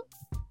hoe.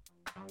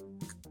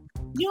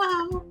 You're a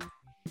hoe.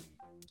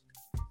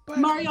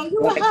 Mario, you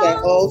like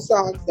that old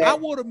song. I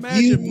would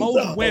imagine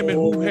most women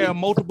who have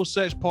multiple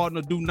sex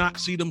partners do not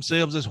see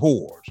themselves as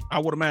whores. I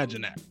would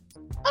imagine that.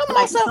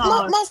 Most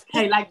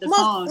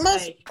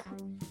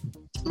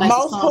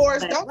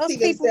whores don't see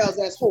themselves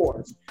as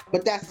whores,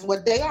 but that's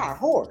what they are,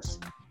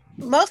 whores.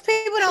 Most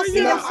people don't see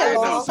themselves as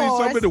whores. I see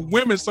some of the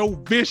women so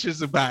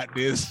vicious about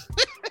this.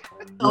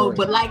 Oh,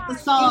 but like the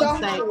song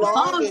says, the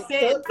song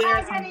says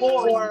there's some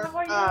whores.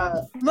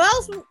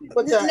 Most women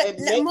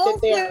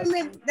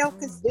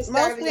don't.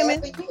 Most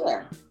women.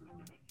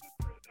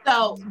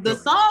 So the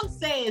song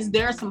says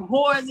there's some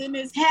whores in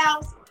this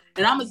house,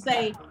 and I'm gonna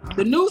say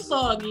the new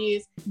song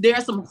is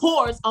there's some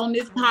whores on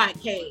this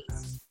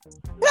podcast.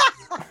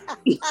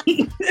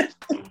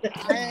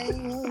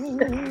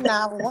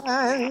 Not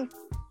one.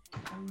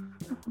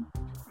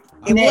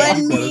 It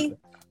wasn't me.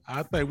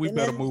 I think we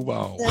better move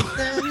on.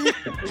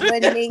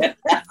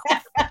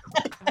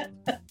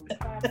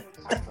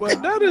 Well,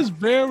 that is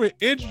very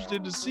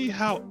interesting to see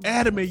how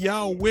adamant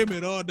y'all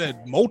women are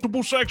that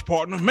multiple sex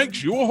partner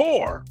makes you a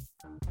whore.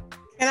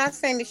 Can I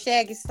sing the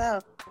Shaggy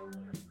song?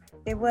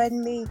 It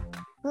wasn't me.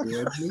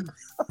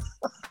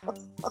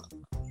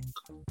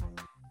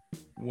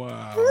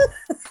 Wow.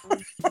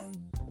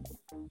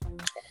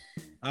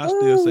 I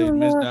still say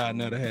Miss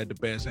Dinetta had the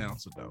best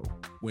answer though,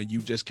 when you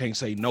just can't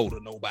say no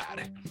to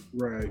nobody.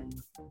 Right.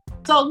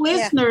 So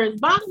listeners,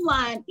 bottom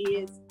line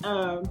is,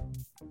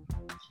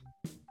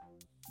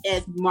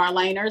 as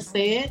Marlena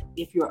said,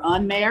 if you're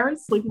unmarried,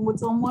 sleeping with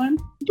someone,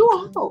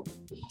 you're a hoe.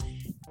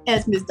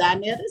 As Miss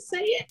Dinetta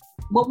said,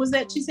 what was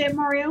that she said,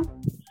 Mario?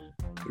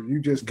 If you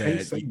just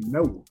can't say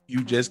no.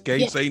 You just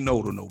can't say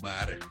no to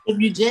nobody.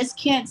 If you just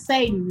can't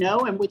say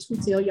no, and which we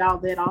tell y'all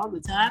that all the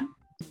time,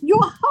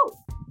 you're a hoe.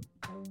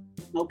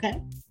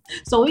 Okay?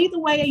 So either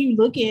way you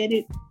look at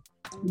it,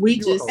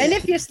 and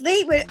if you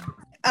sleep with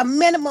a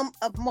minimum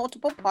of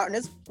multiple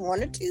partners,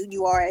 one or two,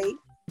 you are a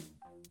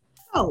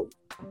hoe.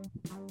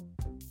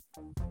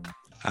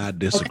 I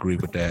disagree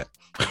with that.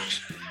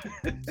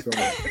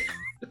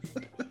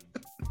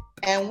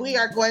 And we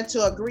are going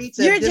to agree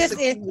to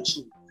disagree with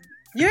you.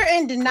 You're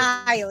in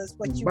denial is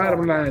what you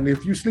Bottom line,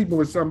 if you sleeping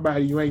with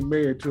somebody you ain't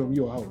married to them,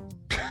 you're a hoe.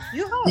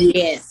 You're a hoe.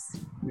 Yes.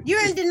 You're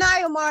in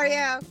denial,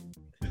 Mario.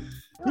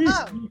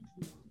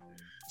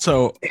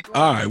 So,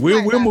 all right,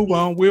 we'll move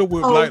on. We'll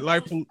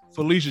like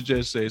Felicia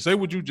just said. Say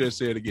what you just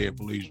said again,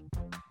 Felicia.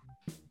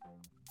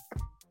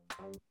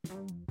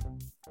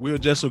 We'll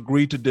just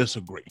agree to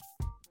disagree.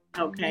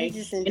 Okay. And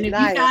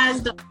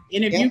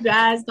if you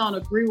guys don't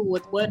agree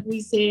with what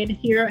we said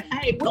here,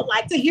 hey, we'd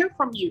like to hear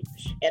from you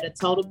at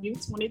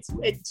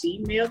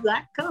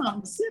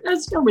atotalview22@gmail.com. Send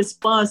us your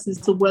responses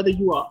to whether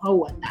you are a hoe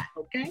or not,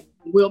 okay?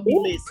 We'll be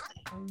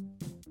listening.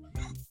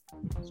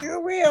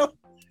 Sure will.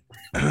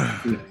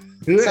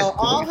 So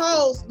all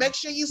hoes, make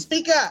sure you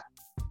speak up.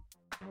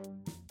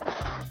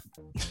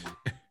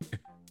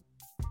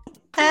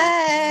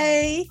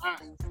 Hey.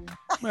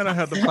 Man, I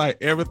have to fight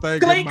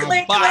everything in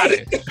my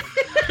body.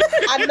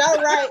 I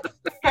know, right?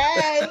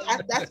 Hey,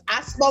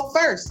 I spoke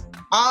first.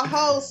 All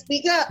hoes,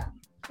 speak up.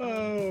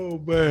 Oh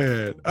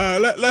man.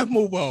 Let's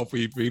move on,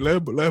 Fifi.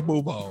 Let's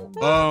move on.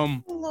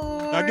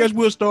 I guess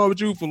we'll start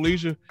with you,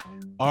 Felicia.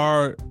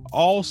 Are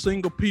all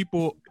single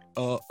people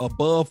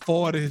above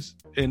 40s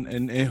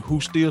and who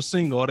still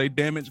single, are they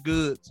damaged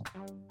goods?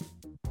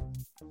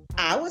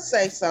 I would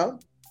say so.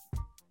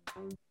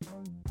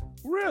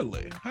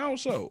 Really? How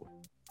so?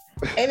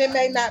 And it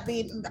may not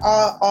be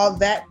all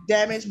that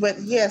damaged, but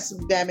yes,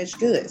 some damaged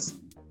goods.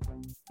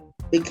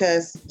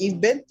 Because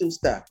you've been through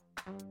stuff.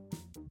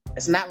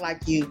 It's not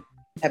like you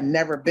have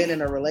never been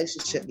in a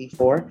relationship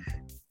before.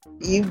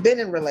 You've been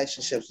in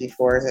relationships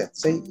before,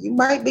 so you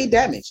might be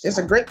damaged. There's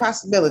a great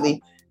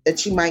possibility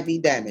that you might be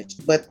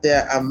damaged, but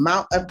the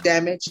amount of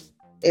damage,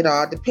 it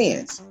all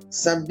depends.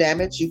 Some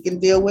damage you can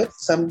deal with,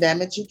 some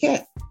damage you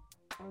can't.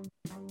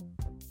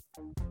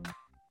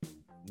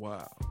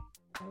 Wow.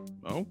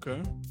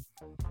 Okay.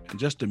 And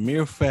just the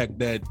mere fact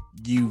that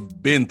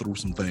you've been through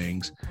some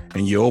things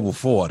and you're over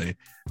 40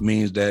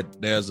 means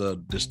that there's a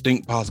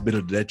distinct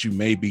possibility that you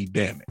may be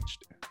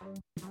damaged.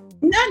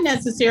 Not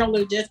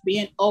necessarily just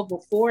being over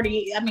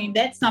 40. I mean,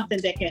 that's something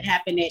that can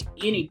happen at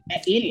any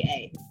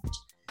age.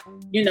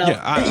 You know.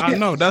 Yeah, I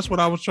know. That's what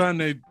I was trying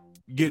to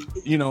get,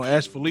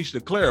 ask Felicia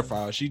to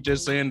clarify. She's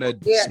just saying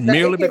that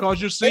merely because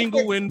you're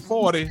single and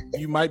 40,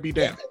 you might be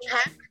damaged.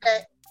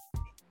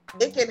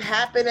 It can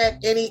happen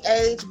at any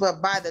age,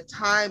 but by the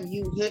time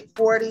you hit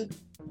 40,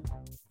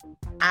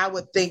 I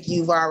would think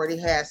you've already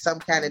had some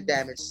kind of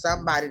damage.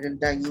 Somebody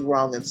done you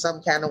wrong in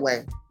some kind of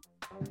way.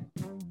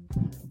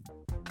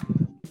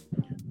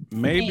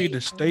 Maybe the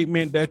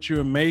statement that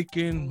you're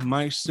making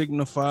might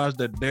signify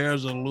that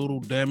there's a little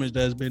damage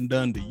that's been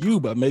done to you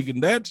by making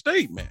that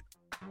statement.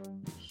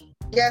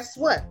 Guess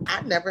what?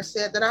 I never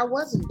said that I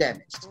wasn't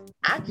damaged.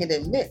 I can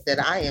admit that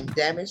I am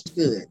damaged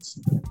goods,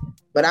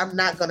 but I'm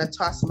not going to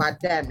toss my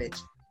damage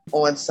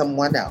on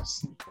someone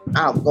else.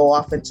 I'll go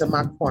off into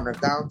my corner,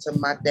 go into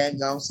my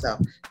dang on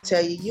self,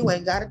 tell you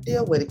ain't got to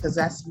deal with it because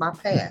that's my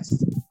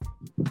past.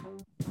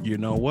 You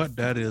know what?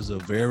 That is a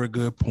very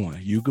good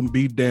point. You can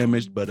be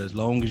damaged, but as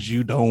long as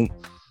you don't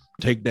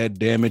take that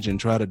damage and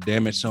try to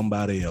damage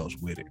somebody else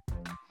with it.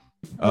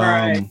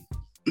 Right.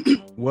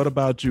 What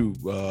about you,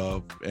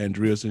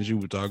 Andrea, since you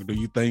were talking? Do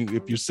you think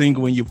if you're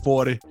single and you're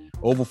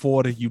over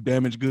 40, you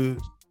damage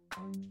goods?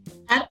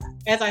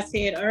 As I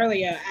said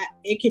earlier,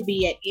 it could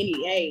be at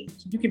any age.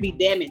 You could be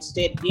damaged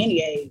at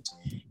any age.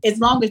 As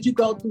long as you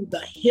go through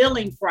the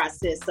healing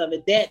process of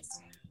it,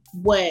 that's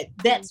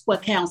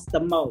what counts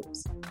the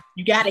most.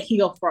 You got to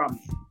heal from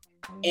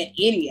it at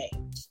any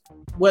age,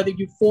 whether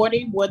you're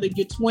 40, whether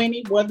you're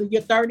 20, whether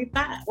you're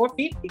 35 or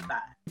 55.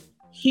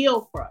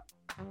 Heal from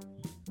it.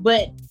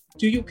 But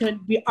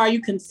are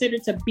you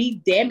considered to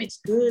be damaged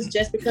goods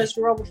just because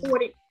you're over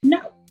 40?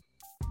 No.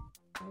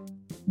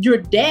 You're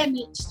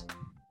damaged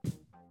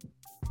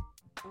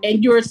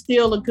and you're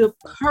still a good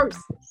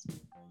person.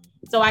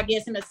 So I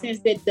guess in a sense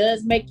that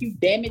does make you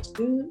damaged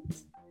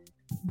goods.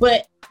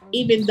 But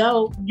even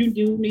though you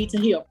do need to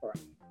heal from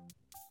it.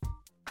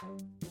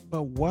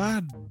 But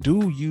why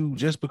do you,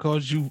 just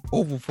because you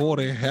over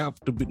 40, have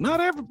to be? Not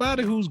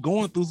everybody who's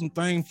going through some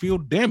things feel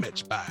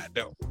damaged by it,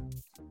 though.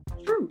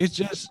 True. It's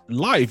just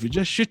life. It's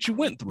just shit you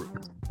went through.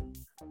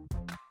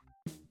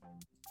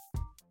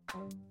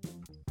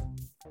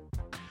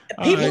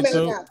 People may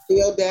not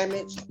feel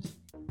damaged.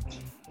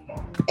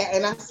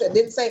 And I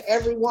didn't say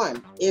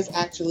everyone is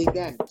actually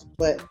damaged,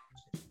 but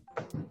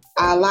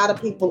a lot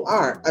of people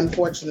are,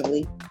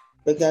 unfortunately,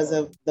 because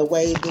of the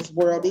way this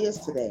world is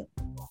today.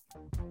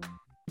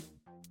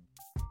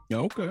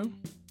 Okay.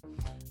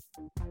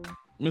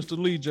 Mr.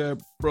 Lee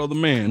Jab, brother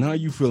man, how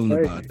you feeling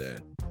about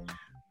that?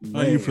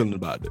 How you feeling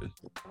about this?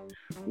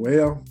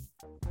 Well,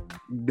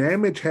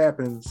 damage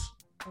happens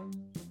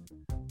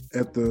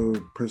at the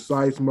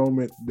precise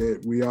moment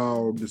that we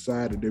all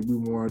decided that we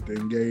wanted to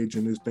engage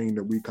in this thing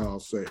that we call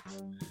sex.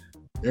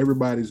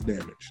 Everybody's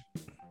damaged.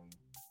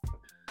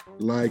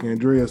 Like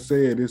Andrea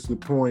said, it's the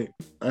point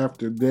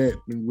after that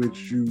in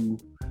which you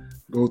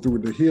go through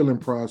the healing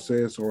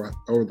process or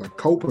the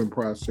coping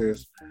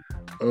process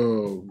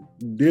of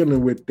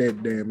dealing with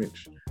that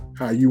damage,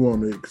 how you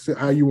want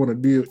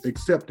to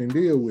accept and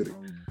deal with it.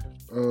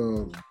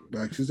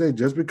 Like she said,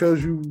 just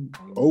because you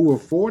over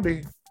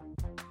 40,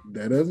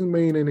 that doesn't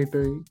mean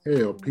anything.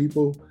 Hell,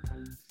 people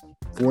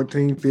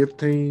 14,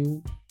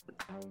 15,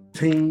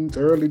 teens,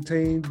 early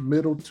teens,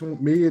 mid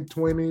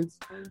 20s,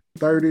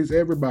 30s,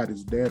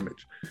 everybody's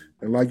damaged.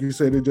 And like you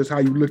said, it's just how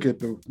you look at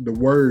the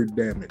word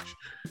damage.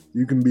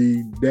 You can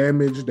be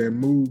damaged and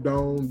moved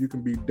on. You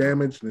can be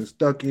damaged and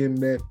stuck in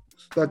that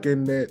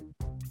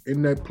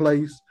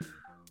place,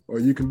 or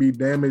you can be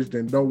damaged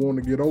and don't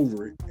want to get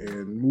over it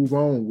and move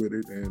on with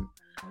it and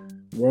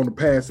want to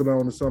pass it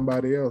on to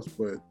somebody else.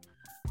 But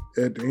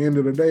at the end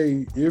of the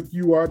day, if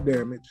you are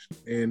damaged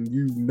and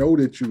you know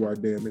that you are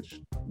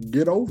damaged,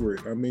 get over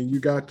it. I mean, you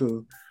got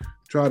to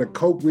try to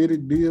cope with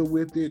it, deal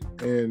with it,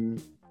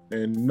 and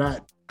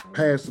not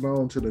pass it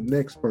on to the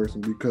next person,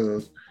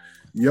 because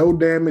your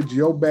damage,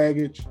 your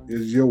baggage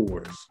is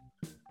yours.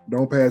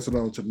 Don't pass it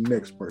on to the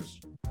next person.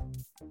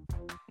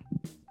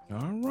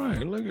 All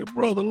right, look at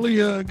Brother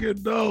Leon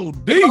getting all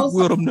deep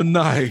with him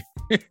tonight.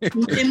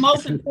 and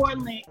most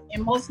importantly,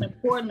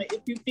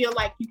 if you feel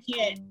like you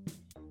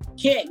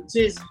can't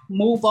just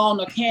move on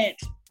or can't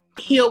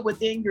heal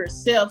within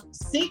yourself,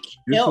 seek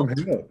help. Get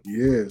some help.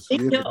 Yes,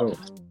 seek help.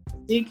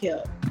 Seek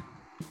help.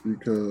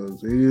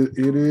 Because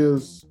it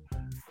is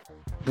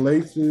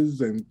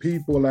places and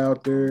people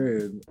out there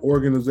and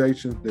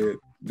organizations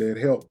that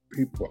help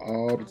people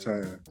all the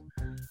time.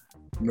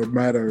 No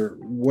matter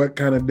what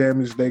kind of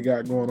damage they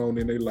got going on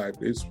in their life,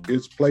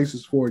 it's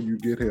places for you.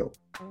 Get help.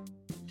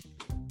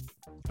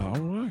 All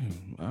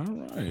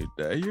right,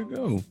 there you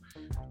go.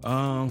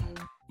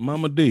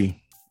 Mama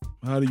D,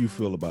 how do you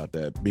feel about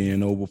that?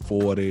 Being over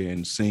 40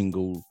 and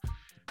single,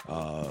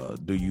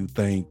 do you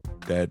think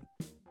that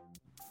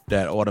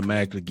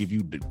automatically give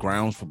you the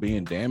grounds for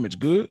being damaged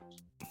goods?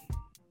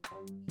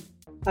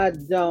 I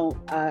don't.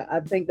 I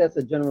think that's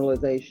a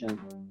generalization.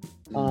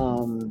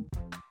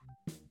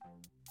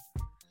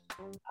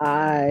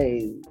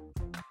 I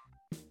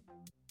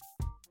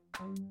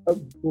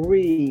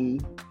agree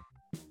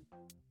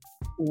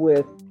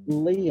with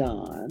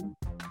Leon.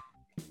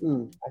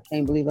 I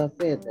can't believe I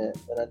said that,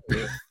 but I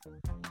did.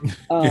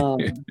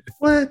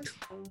 What?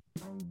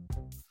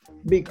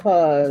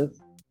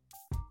 Because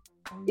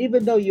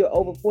even though you're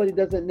over 40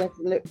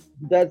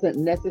 doesn't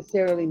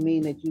necessarily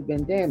mean that you've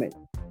been damaged.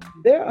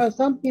 There are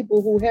some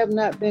people who have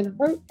not been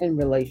hurt in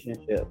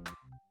relationships.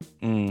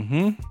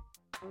 Mm-hmm.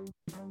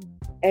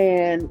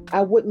 And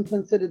I wouldn't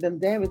consider them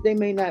damaged. They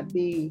may not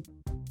be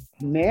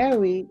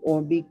married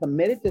or be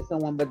committed to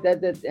someone, but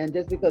and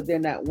just because they're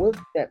not with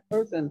that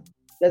person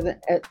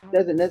doesn't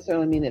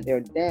necessarily mean that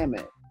they're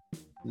damaged.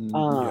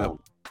 Yep.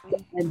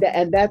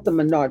 And that's a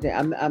minority.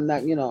 I'm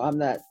not, I'm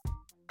not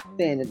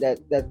saying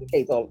that's the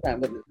case all the time,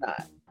 but it's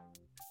not.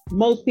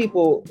 Most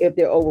people, if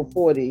they're over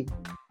 40,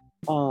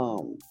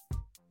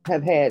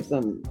 have had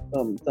some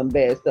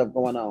bad stuff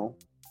going on,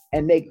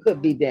 and they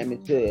could be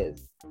damaged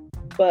goods.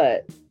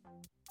 But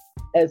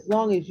as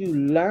long as you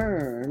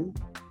learn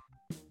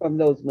from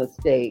those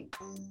mistakes,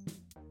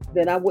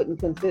 then I wouldn't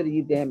consider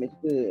you damaged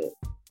goods.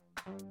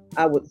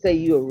 I would say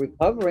you are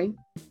recovering,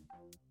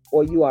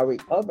 or you are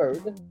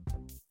recovered,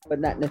 but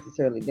not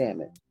necessarily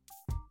damaged.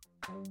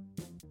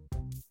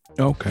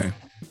 Okay.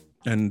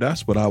 And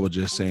that's what I was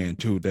just saying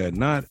too, that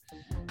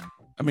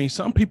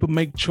some people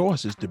make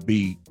choices to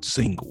be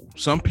single.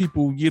 Some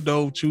people,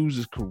 choose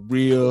a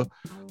career,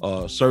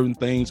 certain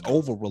things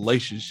over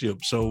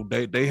relationships. So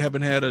they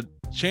haven't had a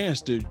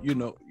chance to,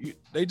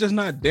 they just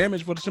not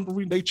damaged for the simple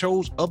reason they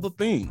chose other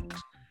things.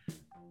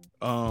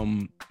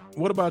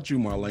 What about you,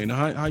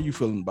 Marlena? How you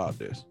feeling about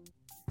this?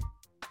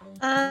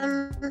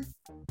 I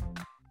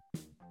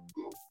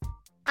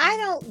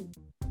don't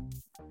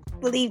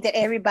believe that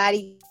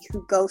everybody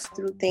who goes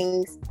through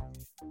things,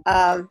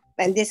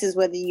 and this is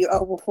whether you're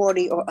over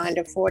 40 or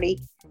under 40,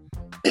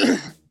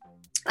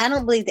 I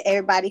don't believe that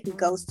everybody who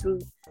goes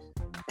through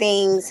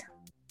things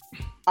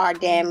are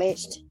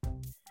damaged.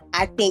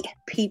 I think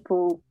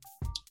people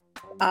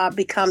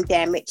become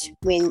damaged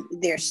when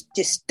they're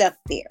just stuck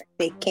there.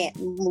 They can't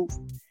move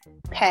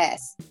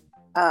past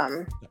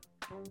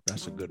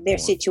that's a good their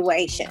point.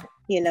 Situation,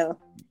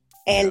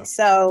 and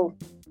so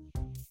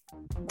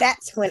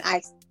that's when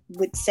I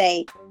would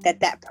say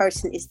that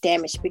person is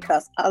damaged,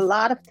 because a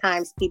lot of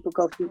times people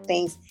go through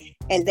things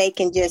and they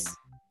can just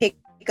pick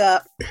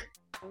up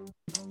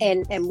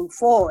and move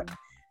forward.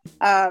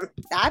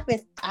 I've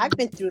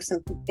been through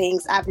some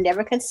things. I've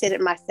never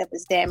considered myself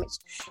as damaged.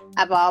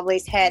 I've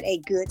always had a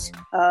good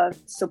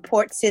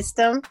support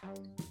system.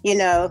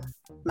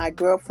 My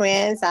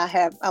girlfriends. I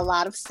have a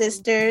lot of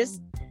sisters.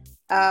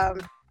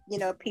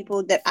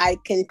 People that I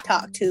can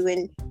talk to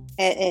and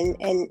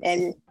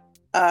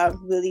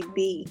really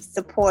be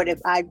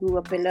supportive. I grew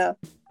up in a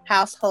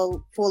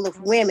household full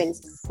of women,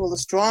 full of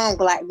strong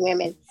Black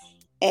women,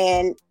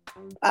 and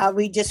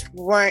we just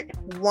weren't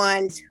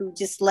ones who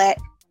just let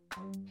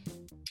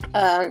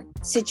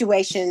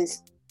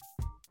situations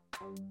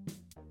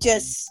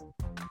just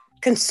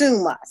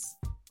consume us.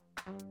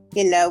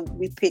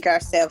 We pick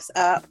ourselves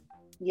up,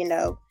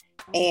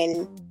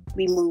 and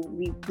we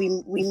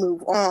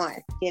move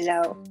on.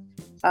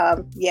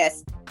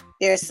 Yes,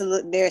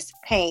 there's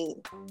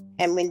pain,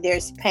 and when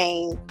there's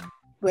pain,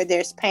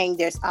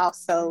 there's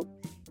also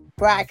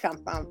where I come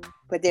from.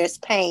 Where there's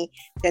pain,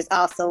 there's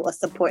also a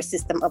support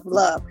system of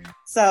love.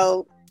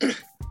 So,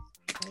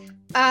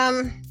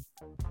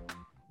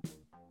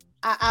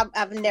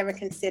 I've never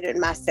considered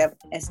myself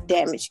as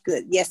damaged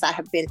goods. Yes, I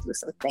have been through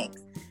some things,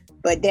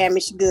 but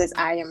damaged goods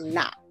I am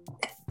not.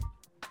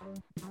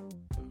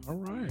 All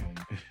right.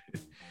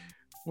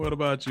 What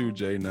about you,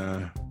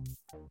 J9?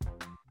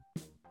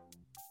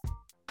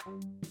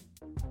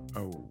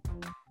 Oh,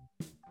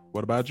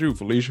 what about you,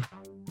 Felicia?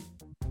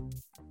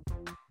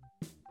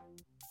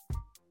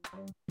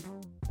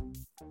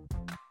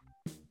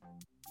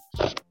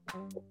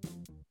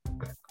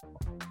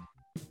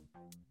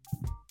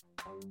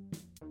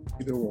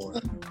 Either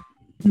one.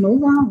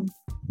 Move on.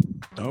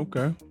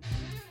 Okay.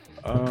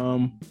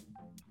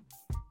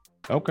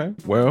 Okay.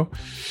 Well,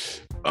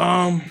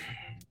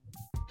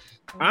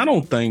 I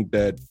don't think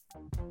that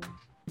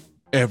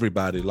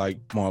everybody,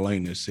 like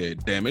Marlena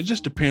said, damn, it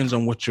just depends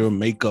on what your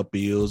makeup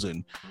is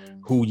and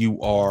who you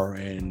are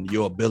and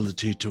your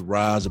ability to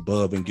rise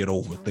above and get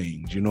over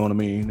things. You know what I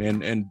mean?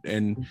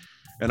 And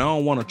I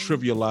don't want to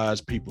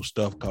trivialize people's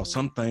stuff, because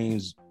some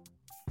things,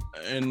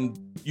 and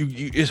you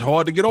it's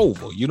hard to get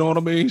over. You know what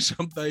I mean?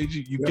 Some things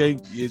you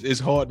can't. It's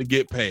hard to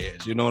get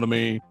past. You know what I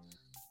mean?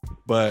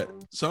 But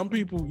some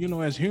people,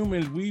 as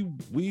humans, we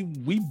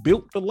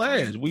built to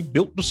last. We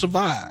built to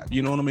survive.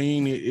 You know what I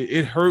mean?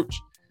 It hurts,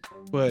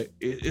 but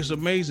it's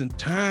amazing.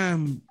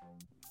 Time,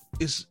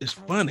 it's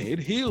funny. It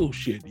heals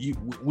shit.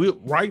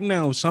 Right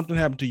now, if something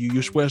happened to you,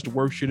 you swear it's the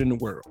worst shit in the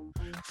world.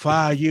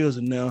 5 years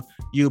and now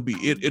it'll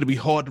be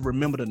hard to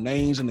remember the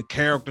names and the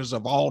characters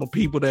of all the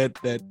people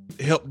that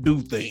help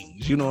do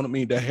things. You know what I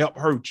mean? That help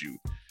hurt you.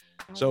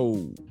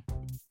 So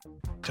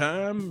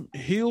time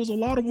heals a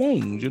lot of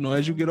wounds.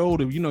 As you get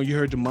older, you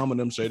heard your mama and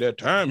them say that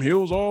time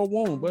heals all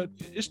wounds, but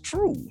it's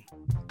true.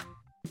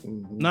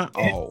 Not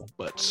all,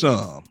 but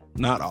some.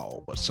 Not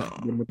all, but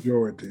some. The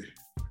majority.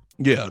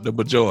 Yeah, the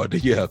majority.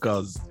 Yeah,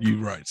 because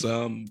you're right.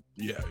 Some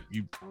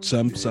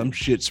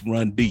shits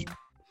run deep.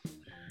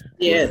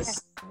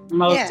 Yes,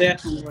 most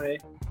definitely.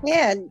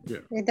 Yeah,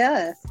 it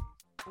does.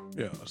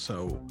 Yeah,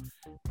 so,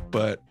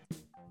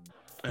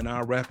 and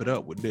I'll wrap it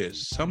up with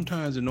this.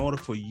 Sometimes in order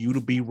for you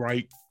to be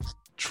right,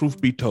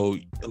 truth be told,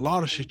 a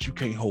lot of shit you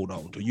can't hold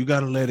on to. You got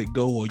to let it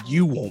go or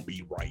you won't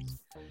be right.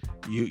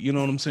 You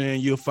know what I'm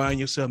saying? You'll find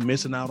yourself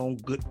missing out on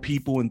good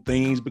people and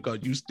things because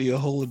you still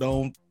hold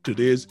on to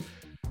this.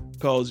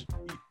 Because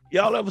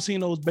y'all ever seen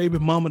those baby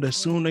mama that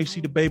soon they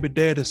see the baby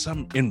dad or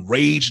something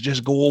enraged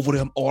just go over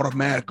them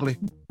automatically?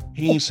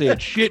 He ain't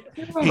said shit.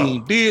 He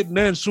ain't did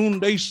nothing. Soon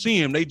they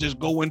see him, they just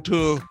go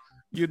into,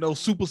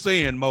 Super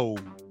Saiyan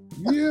mode.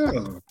 Yeah.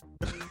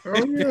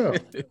 Oh, yeah.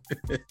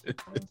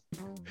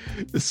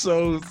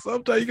 So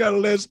sometimes you got to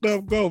let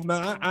stuff go.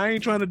 Now, I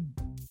ain't trying to,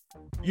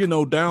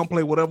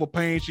 downplay whatever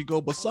pain she go,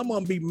 but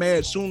someone be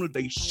mad sooner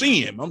they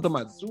see him. I'm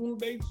talking about sooner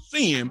they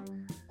see him,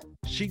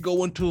 she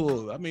go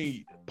into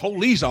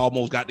police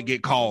almost got to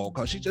get called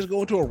because she just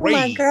go into a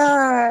rage.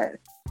 Oh,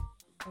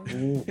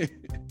 my God.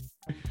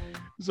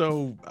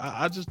 So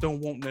I just don't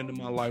want nothing in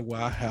my life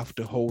where I have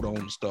to hold on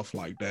to stuff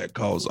like that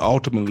because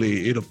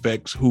ultimately it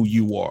affects who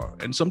you are.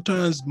 And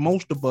sometimes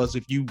most of us,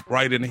 if you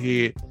right in the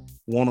head,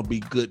 want to be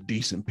good,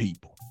 decent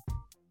people.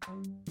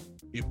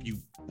 If you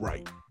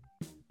right.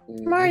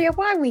 Mario,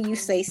 why when you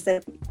say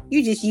stuff,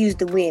 you just use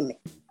the women?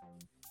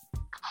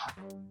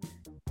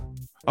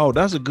 Oh,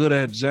 that's a good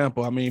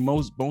example.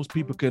 Most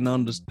people can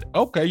understand.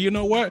 Okay, you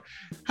know what?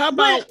 How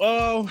about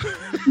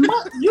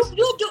you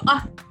do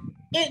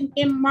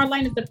in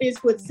Marlena's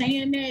defense with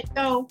saying that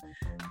though,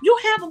 you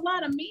have a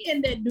lot of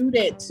men that do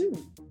that too.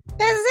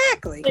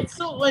 Exactly. And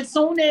so as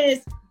soon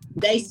as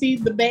they see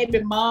the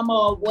baby mama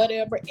or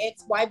whatever,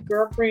 ex-wife,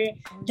 girlfriend,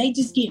 they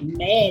just get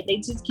mad. They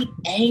just get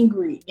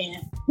angry and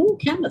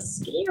kind of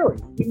scary,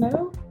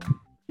 No,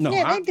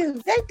 yeah, they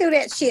do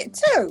that shit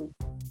too.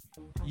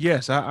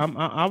 Yes,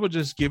 I was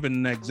just giving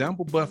an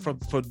example, but for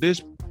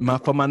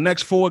my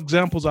next 4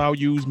 examples, I'll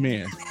use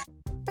men.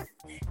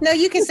 No,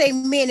 you can say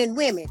men and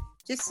women.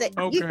 Just say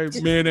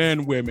men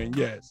and women.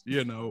 Yes,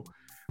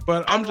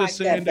 but I'm just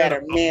saying that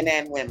better, men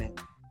and women.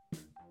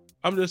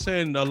 I'm just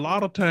saying a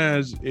lot of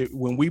times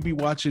when we be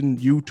watching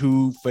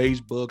YouTube,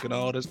 Facebook, and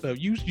all that stuff,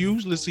 you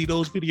usually see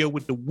those videos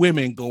with the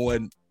women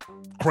going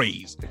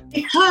crazy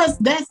because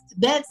that's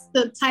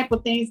the type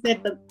of things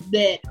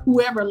that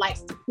whoever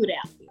likes to put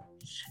out there.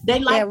 They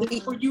like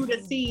for you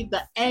to see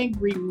the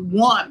angry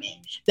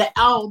woman. Let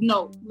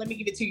me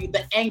give it to you,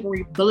 the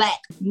angry Black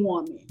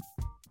woman.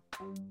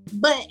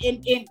 But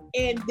and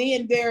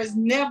then there's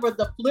never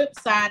the flip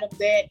side of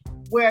that,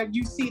 where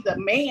you see the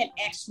man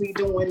actually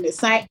doing the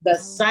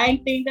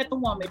same thing that the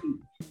woman did.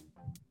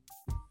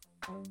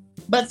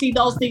 But see,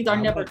 those things are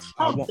never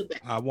talked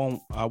about. I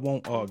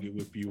won't argue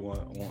with you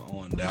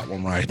on that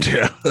one right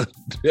there.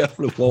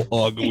 Definitely won't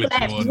argue with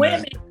you on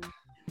women, that.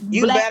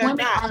 You better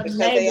not, because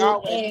they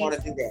always want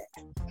to do that.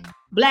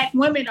 Black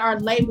women are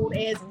labeled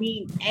as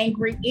being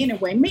angry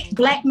anyway.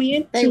 Black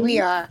men, we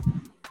are.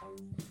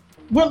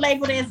 We're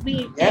labeled as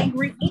being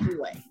angry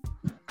anyway.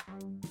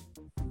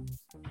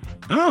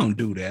 I don't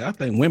do that. I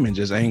think women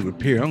just angry,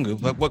 period. I don't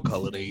give a fuck what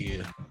color they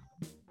is.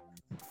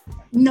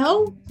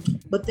 No,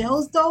 but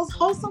those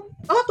wholesome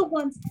other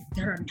ones,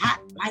 they're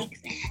not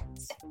like that.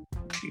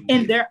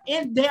 And they're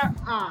in their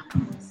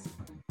eyes.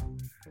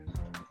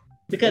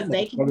 Because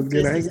they can be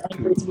just as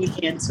angry as we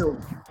can too.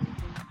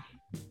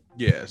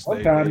 Yes.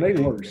 Sometimes they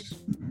worse.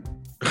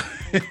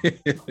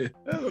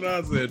 That's what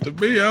I said. To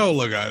me, I don't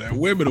look at that.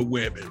 Women are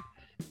women.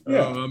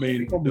 Yeah, they'll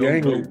be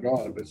angry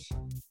regardless.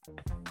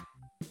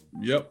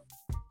 Yep.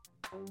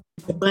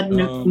 But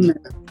no.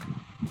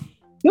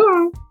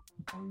 Yeah.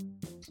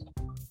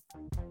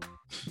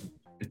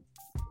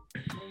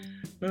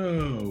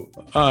 Oh,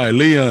 all right,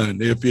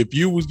 Leon. If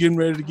you was getting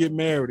ready to get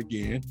married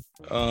again,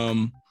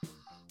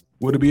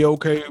 would it be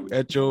okay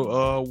at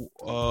your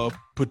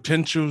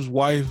potential's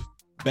wife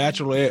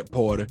bachelorette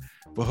party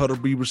for her to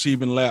be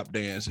receiving lap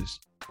dances?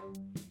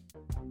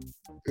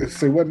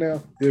 Say what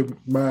now? If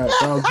I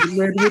was getting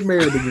ready to get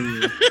married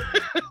again.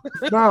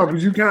 No,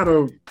 because you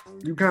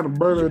kind of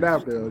blurted it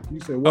out there. You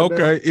said what?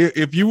 Okay,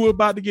 if you were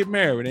about to get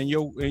married and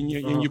your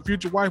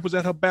future wife was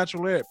at her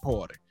bachelorette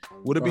party,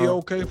 would it be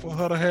okay for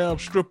her to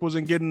have strippers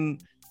and getting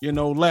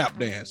lap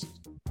dances?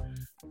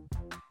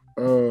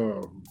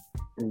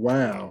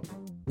 Wow.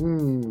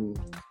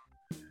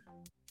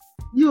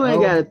 You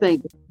ain't got to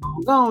think.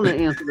 Go on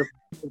and answer the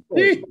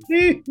question.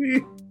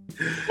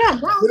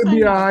 It'd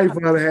be all right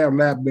for her to have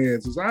lap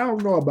dances. I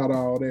don't know about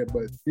all that,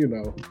 but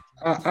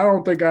I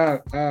don't think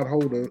I'd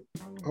hold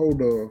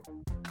a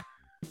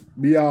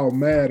be all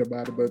mad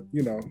about it. But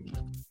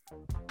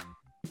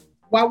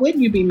why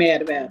wouldn't you be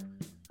mad about it?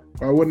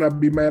 Why wouldn't I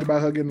be mad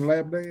about her getting a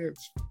lap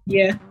dance?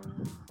 Yeah.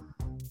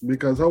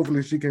 because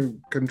hopefully she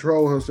can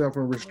control herself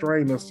and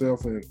restrain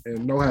herself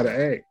and know how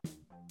to act.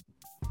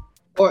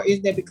 Or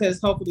is that because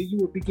hopefully you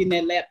will be getting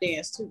that lap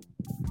dance too?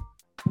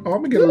 Oh,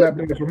 I'm gonna get a lap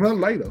dance from her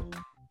later.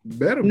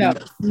 Better No. be.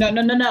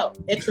 No.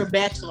 It's your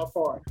bachelor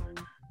party.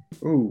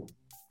 Ooh.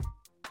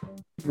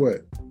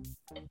 What?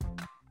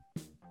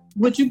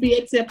 Would you be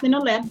accepting a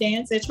lap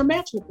dance at your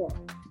bachelor party?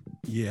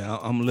 Yeah,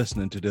 I'm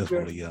listening to this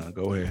one, Leon.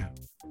 Go ahead.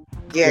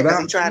 Yeah, because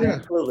he's trying to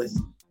be clueless.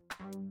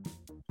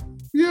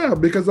 Yeah,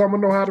 because I'm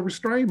gonna know how to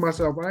restrain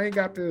myself. I ain't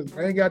got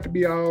to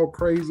be all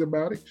crazy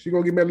about it. She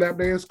gonna give me a lap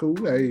dance, cool.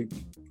 Hey,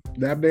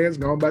 lap dance,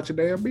 go about your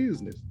damn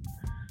business.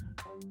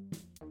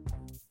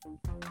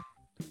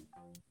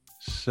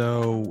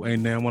 So,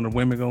 ain't now one of the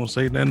women gonna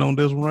say nothing on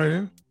this one right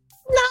here?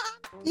 No,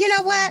 you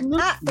know what?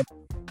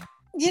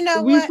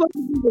 We supposed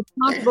to be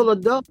responsible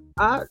adults.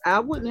 I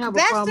wouldn't have a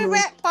problem.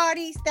 Bachelorette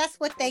parties, that's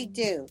what they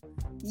do.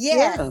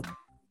 Yes.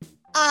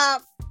 Yeah.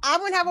 I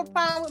wouldn't have a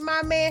problem with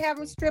my man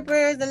having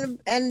strippers and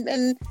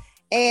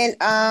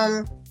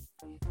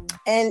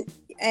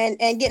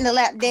getting a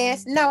lap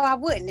dance. No, I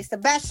wouldn't. It's a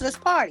bachelor's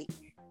party.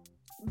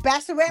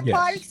 Bachelorette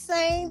party,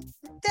 same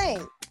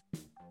thing.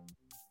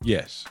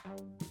 Yes.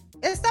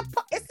 It's a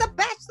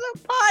bachelor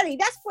party.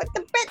 That's what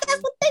they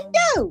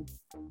do.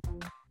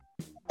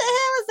 What the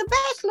hell is a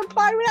bachelor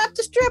party without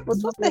the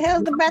strippers? What the hell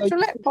is the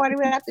bachelorette party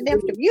without the damn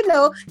strippers?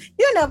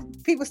 You know,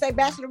 people say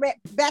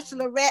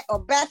bachelorette or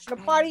bachelor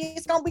party.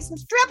 It's gonna be some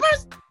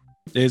strippers.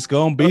 It's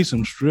gonna be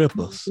some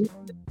strippers.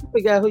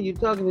 Figure out who you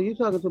talking to. You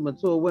talking to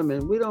mature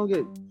women. We don't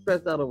get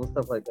stressed out over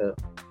stuff like that.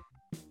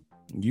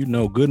 You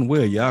know good and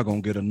well y'all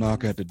gonna get a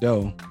knock at the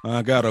door.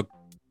 I got a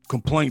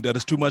complaint that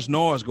there's too much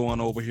noise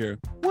going over here.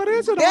 What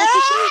is it,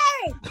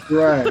 officer?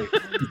 Right.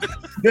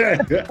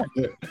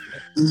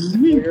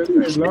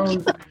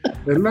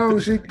 as long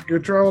as she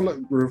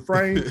can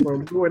refrain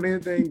from doing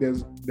anything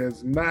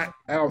that's not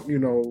out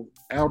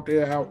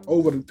there, out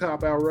over the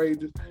top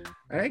outrageous,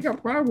 I ain't got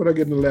a problem with her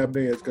getting a lap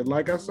dance. Because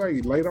like I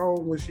say, later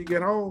on when she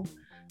get home,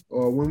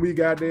 or when we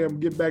goddamn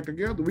get back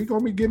together, we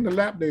gonna be getting a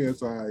lap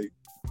dance, all right.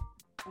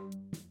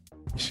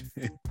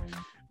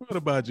 What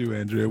about you,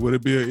 Andrea? Would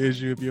it be an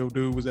issue if your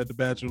dude was at the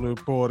bachelor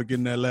party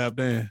getting that lap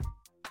dance?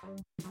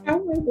 No,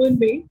 it wouldn't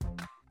be.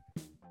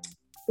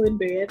 Wouldn't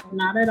be it.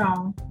 Not at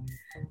all.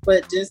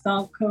 But just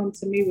don't come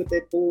to me with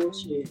that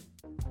bullshit.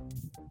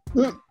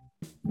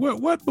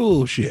 What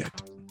bullshit?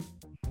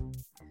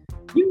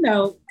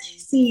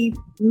 See,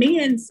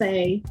 men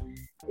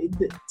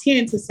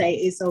tend to say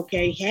it's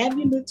okay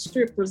having the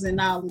strippers and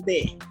all of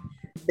that.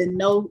 But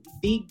no,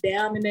 deep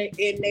down in their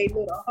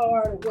little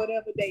heart or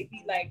whatever, they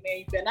be like, man,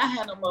 you better not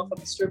have no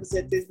motherfucking strippers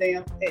at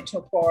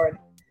your party.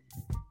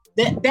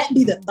 That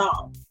be the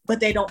thought, but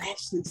they don't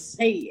actually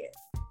say it.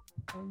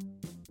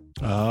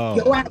 Oh,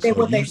 go out there. So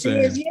what they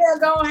say is,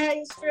 go on, have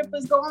your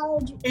strippers, go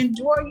on,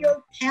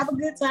 have a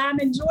good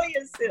time, enjoy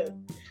yourself.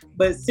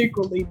 But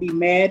secretly be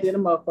mad at a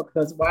motherfucker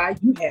because why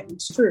you having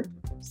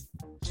strippers?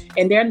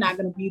 And they're not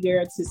going to be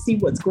there to see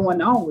what's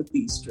going on with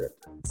these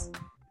strippers.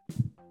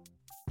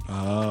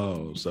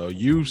 Oh, so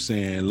you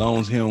saying, long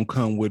as he don't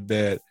come with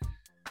that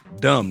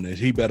dumbness,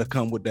 he better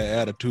come with that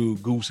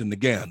attitude, goose in the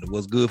gander.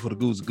 What's good for the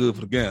goose is good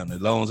for the gander.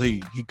 As long as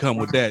he come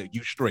with that,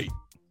 you straight.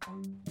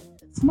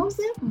 It's most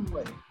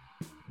definitely.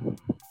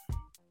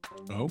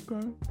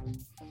 Okay.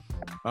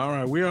 All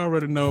right, we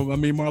already know. I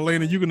mean,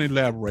 Marlena, you can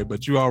elaborate,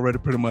 but you already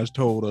pretty much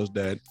told us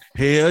that,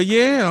 hell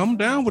yeah, I'm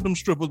down with them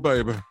strippers,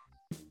 baby.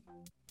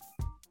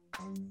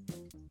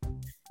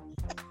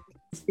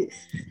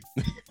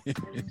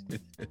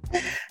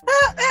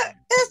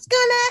 It's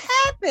gonna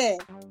happen.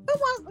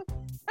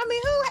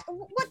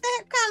 What the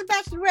heck kind of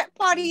bachelorette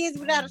party is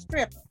without a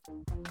stripper?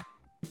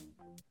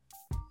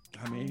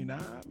 I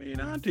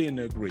tend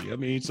to agree. I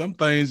mean, some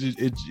things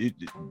it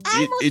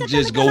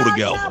just go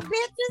together.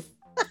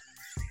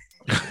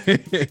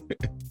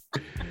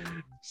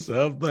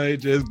 Some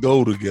things just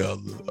go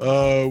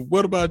together.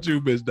 What about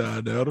you, Miss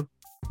Donetta?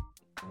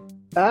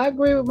 I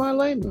agree with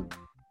Marlena.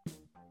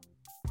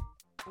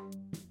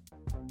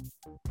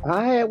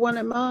 I had one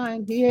at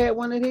mine. He had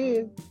one at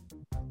his.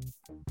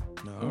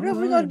 What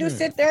we're gonna do?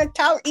 Sit there and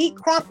talk, eat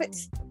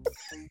crumpets,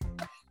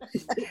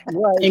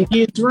 right, and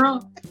get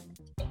drunk.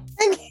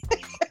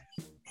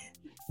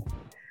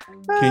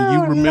 Can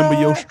you remember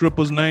your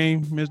stripper's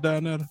name, Miss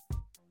Donetta?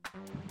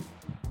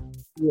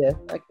 Yes,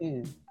 I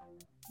can.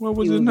 What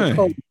was his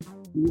name?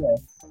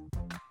 Yes.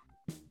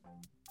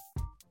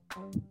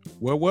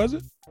 What was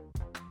it?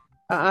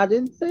 I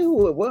didn't say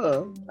who it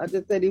was. I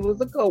just said he was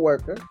a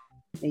coworker.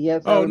 And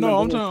yes. Oh no,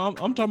 I'm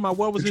talking about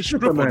what was his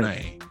stripper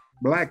name?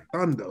 Black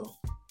Thunder.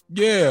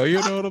 Yeah, you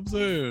know what I'm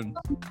saying.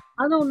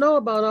 I don't know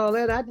about all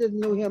that. I just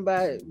knew him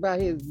by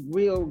his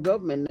real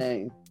government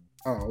name.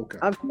 Oh, okay.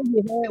 I'm sure he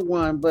had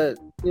one, but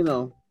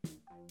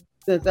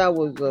since I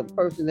was a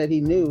person that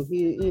he knew,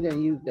 he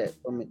didn't use that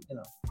for me.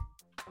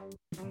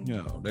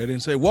 No, they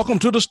didn't say, "Welcome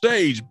to the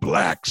stage,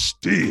 Black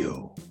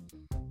Steel."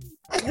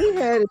 We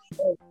had it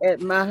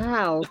at my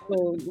house,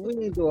 so we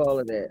didn't do all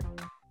of that.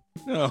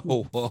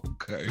 Oh,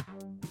 okay.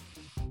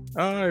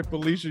 All right,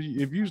 Felicia,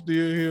 if you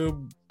still here,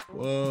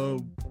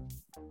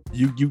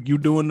 You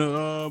doing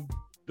the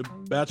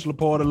bachelor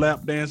party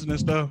lap dancing and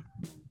stuff?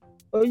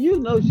 Oh, you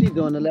know she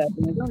doing the lap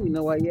dance. Don't even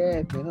know why you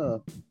asking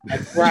her.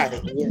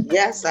 Right.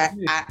 Yes, I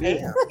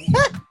am.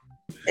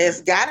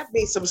 It's got to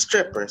be some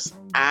strippers.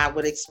 I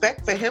would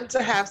expect for him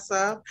to have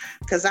some,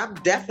 because I'm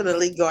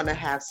definitely going to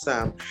have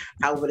some.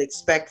 I would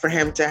expect for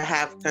him to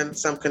have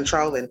some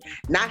control and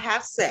not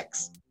have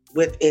sex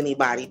with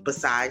anybody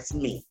besides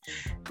me.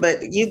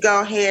 But you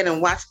go ahead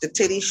and watch the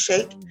titties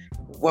shake,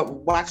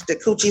 watch the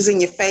coochies in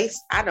your face.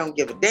 I don't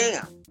give a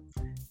damn.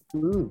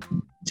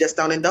 Just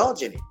don't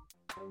indulge in it.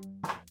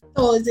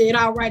 So is it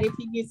all right if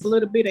he gets a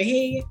little bit of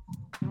head?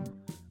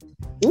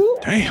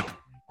 Damn.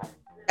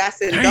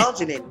 That's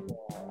indulging in it.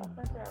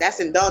 That's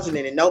indulging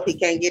in it. Nope, he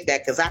can't get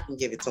that because I can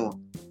give it to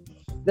him.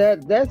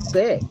 That's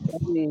sex.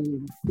 I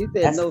mean, he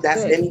said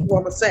That's sex. any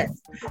form of sex.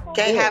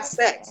 Can't have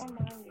sex.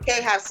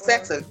 Can't have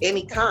sex of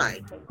any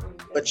kind,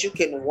 but you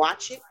can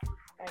watch it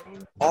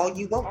all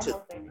you want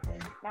to.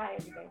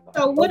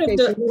 So what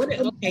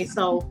if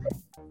so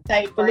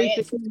say for Felicia,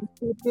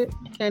 instance,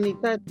 can he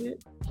touch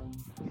it?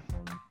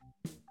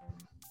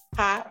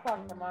 Huh?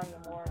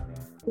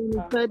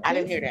 I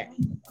didn't hear that.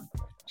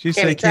 She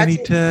said, "Can he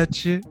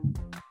touch it?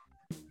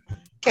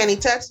 Can he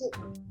touch it?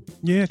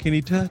 Yeah, can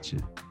he touch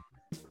it?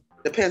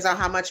 Depends on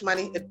how much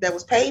money that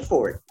was paid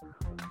for it.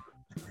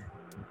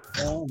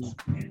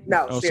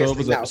 No,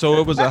 seriously, so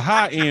it was a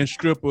high-end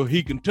stripper.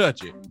 He can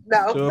touch it.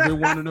 No. So if it's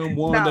one of them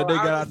ones that they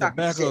got out the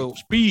back of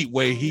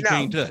Speedway, he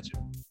can't touch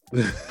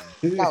it.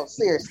 No,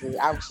 seriously,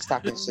 I was just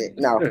talking shit.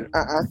 No,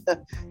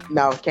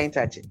 no, can't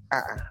touch it.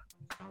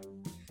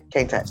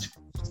 Can't touch it.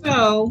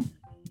 So,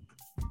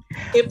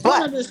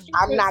 but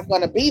I'm not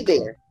going to be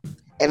there,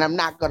 and I'm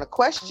not going to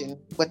question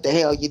what the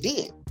hell you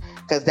did,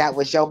 because that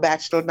was your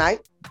bachelor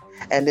night,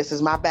 and this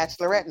is my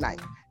bachelorette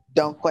night.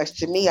 Don't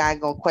question me. I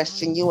ain't going to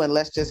question you, and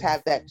let's just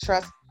have that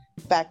trust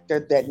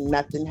factor that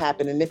nothing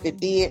happened. And if it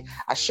did,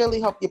 I surely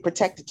hope you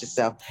protected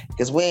yourself,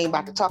 because we ain't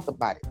about to talk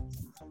about it.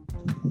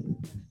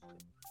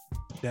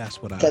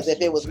 That's what I. Because if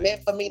it was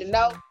meant for me to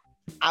know,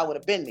 I would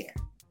have been there.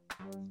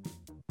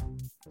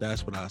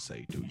 That's what I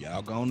say. Do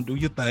y'all gonna do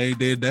your thing?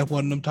 That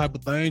wasn't them type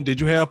of thing. Did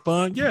you have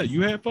fun? Yeah,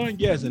 you had fun.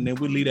 Yes, and then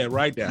we leave that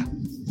right there.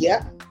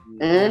 Yeah,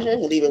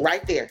 leave it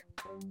right there.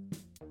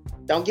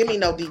 Don't give me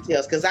no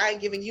details, because I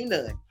ain't giving you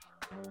none.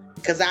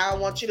 Because I don't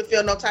want you to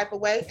feel no type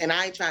of way, and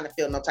I ain't trying to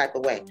feel no type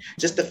of way.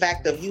 Just the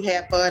fact of you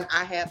had fun,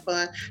 I had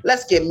fun.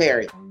 Let's get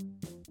married.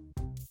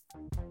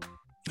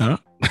 Huh?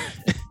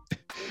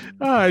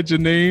 All right,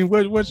 Janine,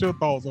 what's your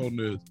thoughts on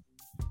this?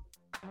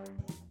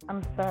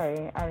 I'm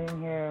sorry, I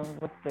didn't hear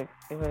what it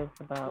was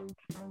about.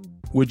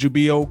 Would you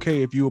be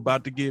okay if you were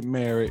about to get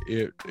married,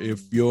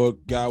 if your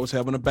guy was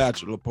having a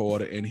bachelor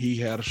party and he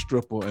had a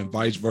stripper and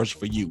vice versa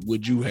for you?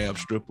 Would you have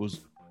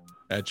strippers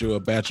at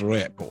your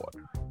bachelorette party?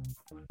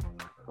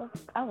 Well,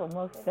 I would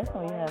most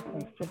definitely have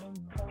some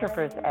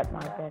strippers at my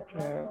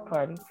bachelor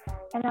party,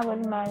 and I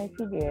wouldn't mind if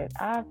he did.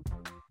 I've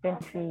been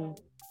to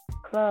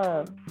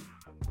clubs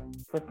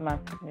with my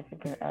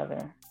significant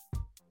other,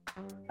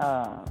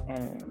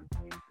 and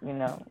you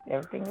know,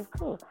 everything is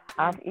cool.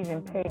 I've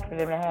even paid for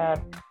them to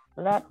have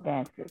lap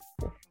dances.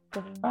 It's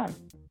just fun.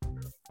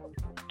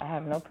 I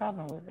have no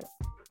problem with it.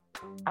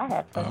 I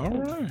have fun too.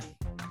 Right.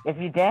 If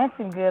you're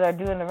dancing good or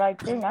doing the right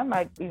thing, I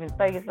might even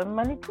pay you some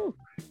money too.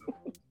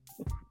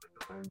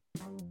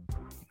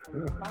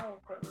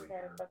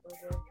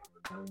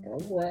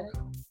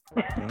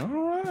 All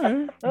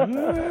right.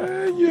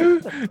 Yeah.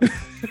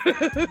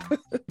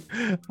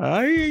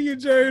 I hear you,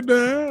 J.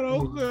 Dad.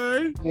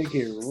 Okay. See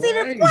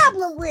the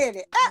problem with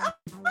it. I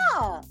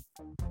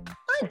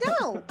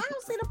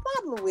don't see the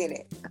problem with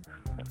it.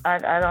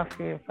 I don't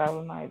see a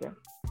problem either.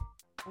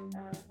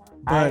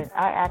 I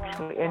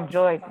actually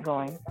enjoyed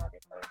going.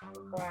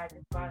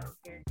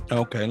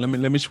 Okay,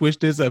 let me switch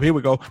this up. Here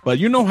we go. But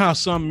you know how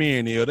some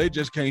men here, they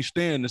just can't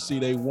stand to see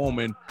their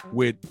woman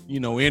with,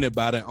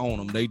 anybody on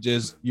them. They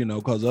just,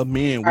 because of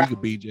men, we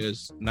could be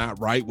just not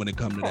right when it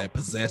comes to that,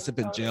 possessive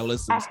and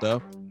jealous and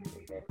stuff.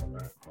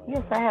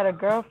 Yes, I had a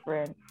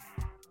girlfriend.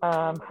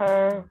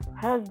 Her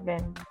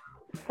husband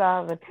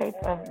saw the tape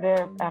of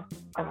a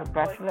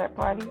bachelorette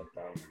party.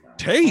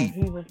 Tape?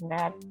 He was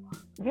mad.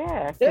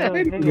 Yeah. They had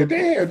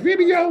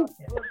video.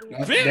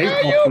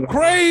 You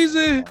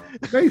crazy?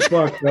 They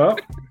fucked up.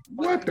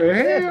 What the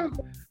hell?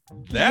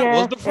 That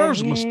was the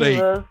first mistake.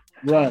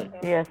 Right.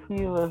 Yes,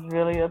 he was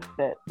really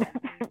upset.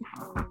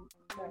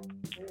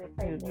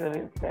 He was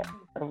really upset.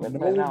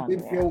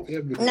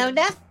 No,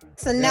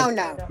 that's a no.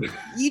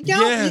 You don't.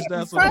 Yes,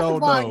 that's a no.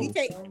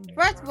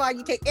 First of all,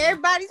 you take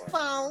everybody's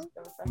phone.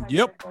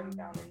 Yep.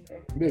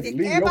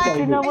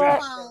 Everybody's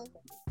phone.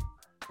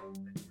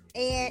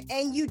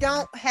 And you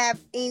don't have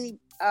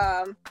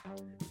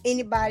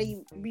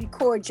anybody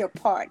record your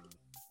party.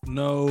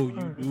 No,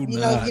 you do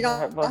not. You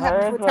don't Well, have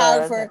a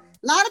photographer.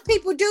 A lot of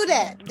people do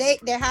that. They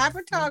hire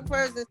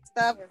photographers and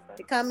stuff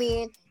to come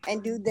in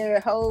and do their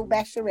whole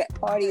bachelorette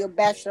party or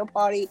bachelor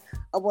party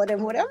or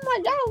whatever. I'm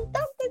like,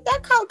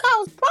 that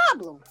cause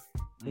problems.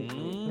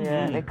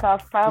 Yeah, they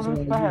cause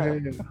problems for her.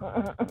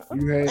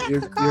 You had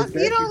if Because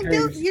that's you don't the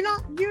do case, you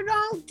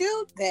don't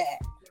do that.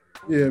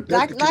 yeah, if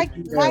that's the case,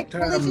 you have Like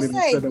time Felicia limit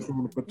say, set up on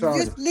the you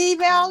photography. just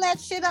leave all that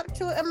shit up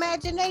to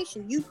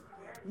imagination.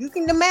 You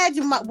can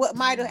imagine what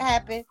might have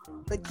happened,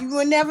 but you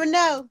will never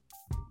know.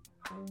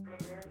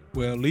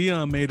 Well,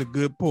 Leon made a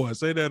good point.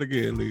 Say that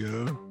again,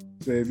 Leon.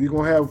 So if you're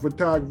gonna have a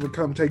photographer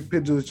come take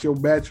pictures at your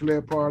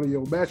bachelor party,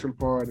 your bachelor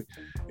party,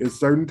 it's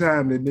certain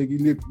time that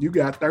nigga you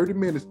got 30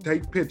 minutes to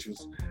take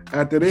pictures.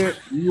 After that,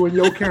 you and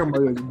your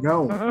camera is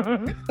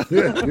gone.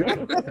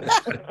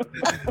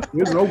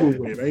 It's over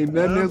with. Ain't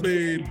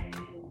nothing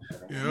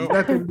else.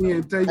 Nothing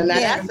being taken. And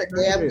that's a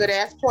damn good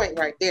ass point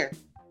right there.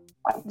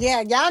 Yeah,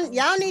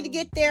 y'all need to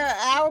get there an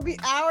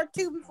hour or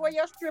two before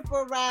your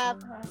stripper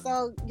arrives,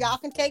 so y'all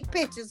can take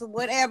pictures or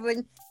whatever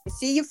and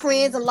see your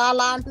friends and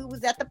la who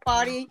was at the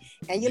party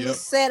and your little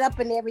setup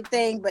and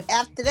everything. But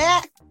after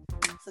that,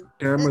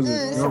 Cameras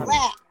it's is a gone.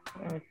 wrap.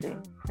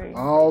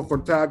 All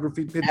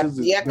photography pictures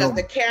is Yeah, because gone.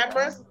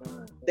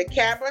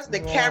 the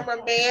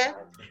cameraman,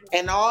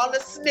 and all the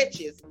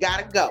snitches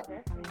gotta go.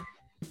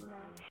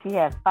 She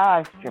had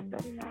 5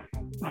 strippers.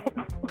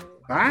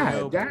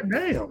 5,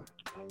 goddamn.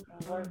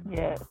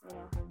 Yeah.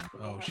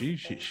 Oh, she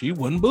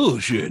wasn't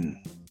bullshitting.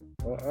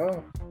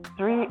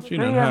 Three She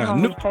done of hired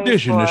them new we paid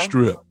condition to for.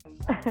 strip.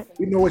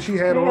 You know what she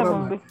had Three on of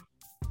her?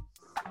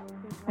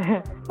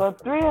 them well,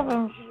 3 of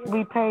them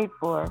we paid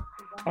for,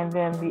 and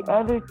then the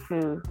other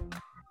 2,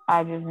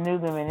 I just knew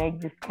them, and they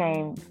just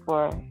came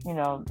for,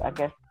 I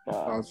guess.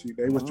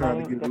 They was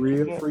trying to get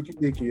real freaky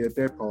dicky at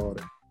that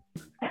party.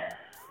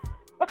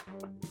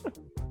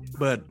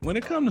 But when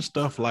it comes to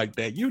stuff like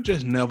that, you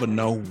just never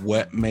know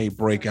what may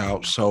break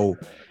out. So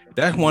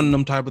that's one of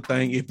them type of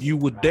thing. If you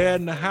were there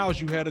in the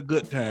house, you had a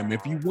good time.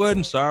 If you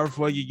wasn't, sorry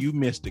for you, you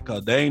missed it,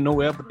 because there ain't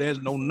no evidence,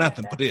 no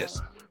nothing for this.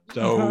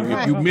 So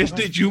if you missed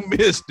it, you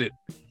missed it.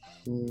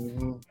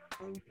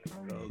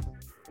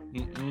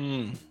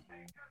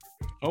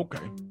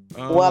 Okay.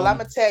 Well, I'm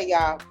gonna tell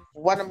y'all,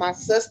 one of my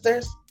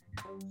sisters,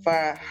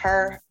 for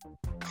her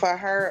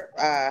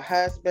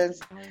husband's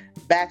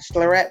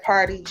bachelorette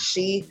party,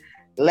 she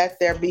let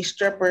there be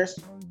strippers,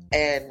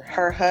 and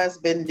her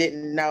husband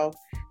didn't know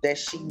that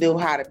she knew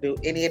how to do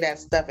any of that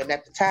stuff. And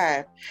at the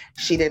time,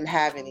 she didn't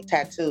have any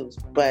tattoos,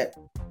 but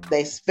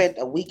they spent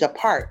a week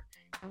apart.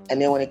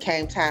 And then when it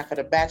came time for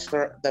the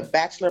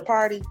bachelor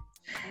party,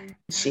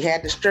 she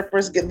had the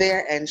strippers get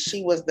there, and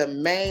she was the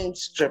main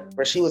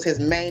stripper. She was his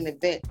main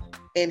event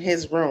in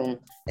his room,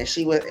 and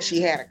she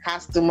had a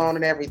costume on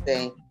and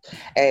everything,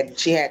 and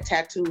she had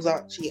tattoos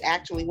on. She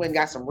actually went and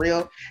got some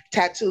real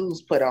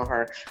tattoos put on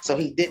her, so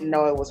he didn't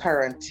know it was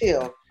her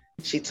until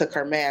she took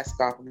her mask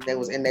off and they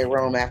was in their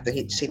room after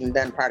she'd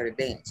done part of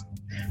the dance.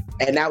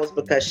 And that was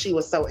because she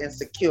was so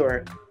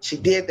insecure. She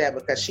did that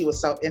because she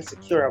was so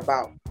insecure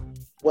about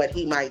what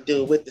he might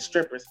do with the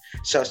strippers.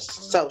 So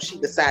she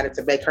decided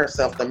to make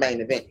herself the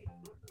main event.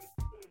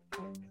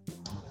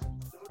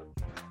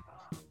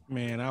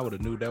 Man, I would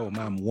have knew that was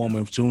my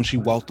woman as soon as she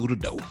walked through the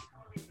door.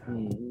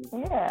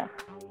 Yeah.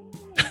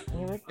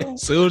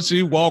 As soon as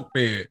she walked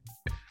in.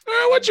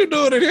 What you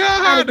doing in here?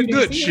 I had the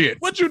good shit.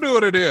 What you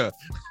doing in here?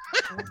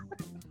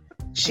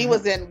 She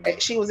was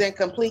in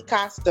complete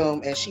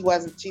costume, and she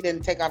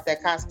didn't take off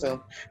that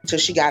costume till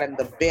she got in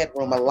the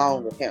bedroom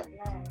alone with him.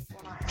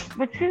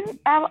 But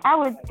I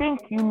would think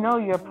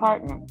your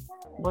partner,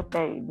 what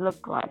they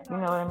look like. You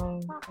know what I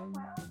mean?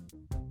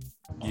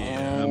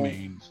 Yeah, I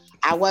mean,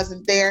 I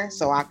wasn't there,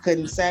 so I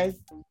couldn't say.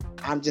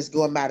 I'm just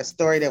going by the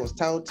story that was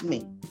told to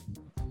me.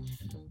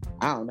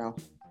 I don't know.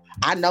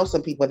 I know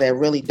some people that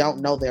really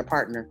don't know their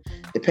partner.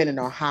 Depending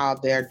on how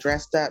they're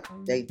dressed up,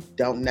 they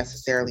don't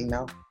necessarily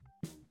know.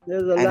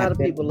 There's a lot of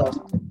people like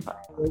that.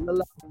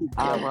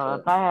 Well,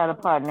 if I had a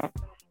partner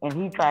and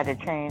he tried to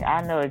change,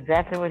 I know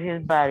exactly what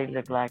his body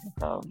looked like.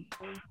 So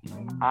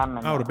I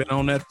would have been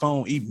on that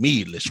phone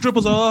immediately.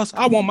 Strippers are us.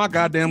 I want my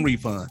goddamn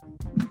refund.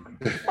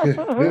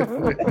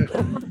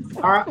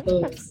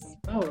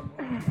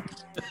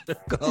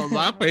 Cause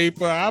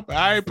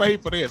I ain't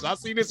paid for this. I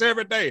see this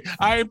every day.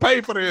 I ain't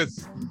paid for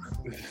this.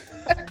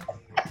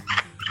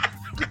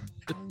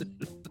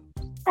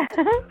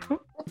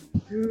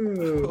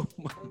 Oh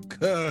my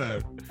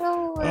god.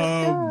 Oh my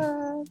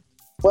god.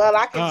 Well,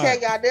 I can tell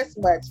y'all this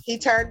much. He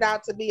turned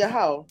out to be a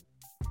hoe.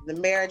 The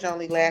marriage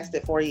only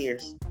lasted 4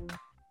 years.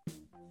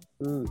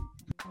 Well,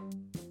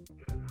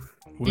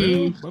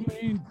 I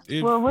mean,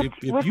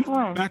 if you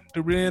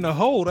factor in a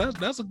hoe,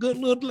 that's a good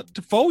little.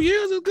 4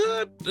 years is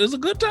good. It's a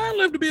good time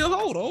left to be a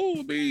hoe. Oh,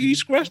 I mean, he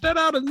scratched that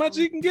out as much as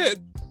he can get.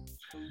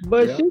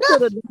 But she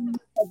could have done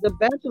at the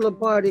bachelor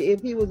party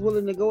if he was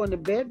willing to go in the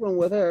bedroom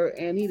with her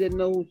and he didn't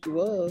know who she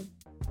was.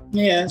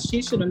 Yeah,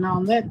 she should have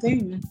known that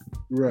thing.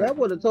 Right. That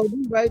would have told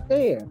you right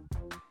there.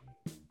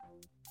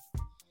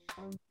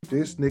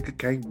 This nigga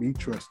can't be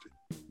trusted.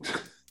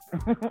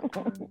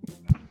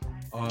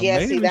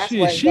 Maybe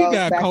she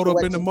got caught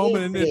up in the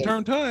moment and then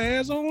turned her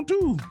ass on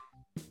too.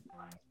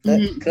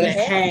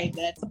 Hey,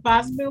 that's a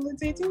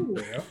possibility too.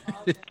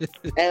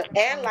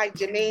 And like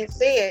Janine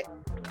said,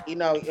 You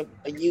know,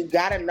 you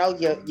gotta know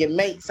your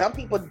mate. Some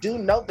people do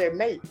know their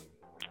mate,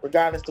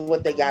 regardless of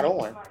what they got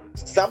on.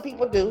 Some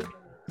people do,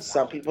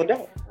 some people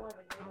don't.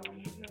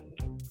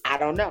 I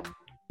don't know.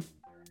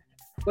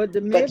 But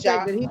the But mere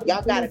fact that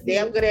y'all got a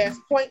damn good ass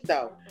point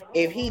though.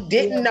 If he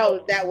didn't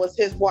know that was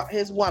his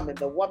woman,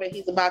 the woman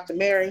he's about to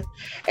marry,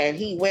 and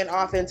he went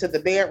off into the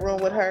bedroom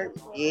with her,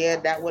 yeah,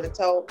 that would have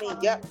told me,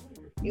 yep,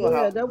 you a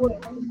hoe. that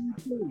would.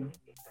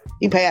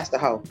 You passed the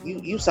hoe.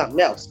 You something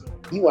else.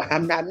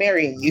 I'm not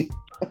marrying you.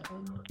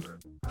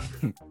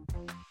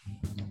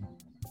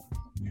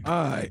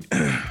 All right,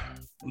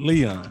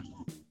 Leon.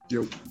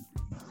 Yo.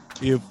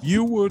 If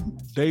you were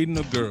dating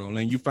a girl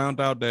and you found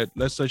out that,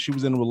 let's say she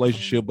was in a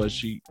relationship, but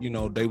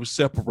they were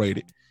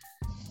separated,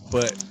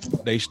 but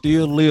they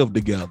still live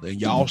together and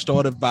y'all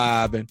started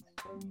vibing,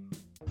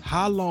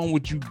 how long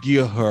would you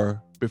give her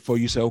before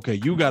you say, okay,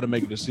 you got to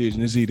make a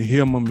decision. It's either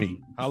him or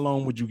me. How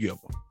long would you give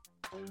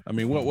her? I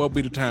mean, what would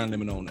be the time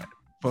limit on that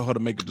for her to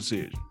make a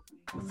decision?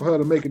 For her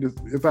to make it,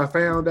 if I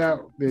found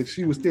out that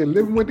she was still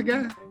living with the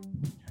guy?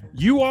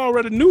 You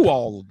already knew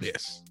all of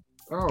this.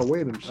 Oh,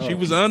 wait a minute. She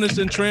was honest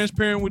and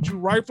transparent with you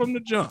right from the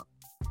jump.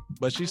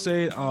 But she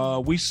said,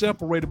 we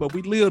separated, but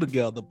we live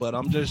together. But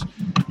I'm just,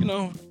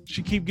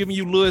 she keep giving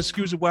you little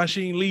excuses why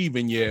she ain't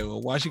leaving yet or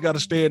why she got to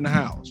stay in the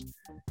house.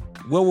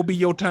 What will be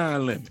your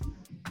time limit?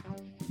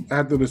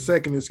 After the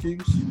second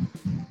excuse?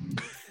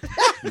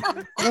 Shit.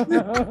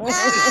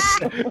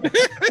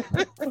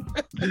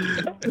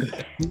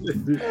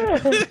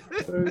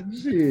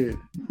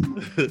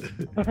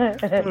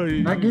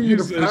 I give you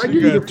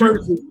the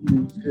first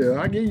excuse.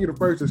 Yeah, I give you the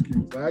first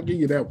excuse. I give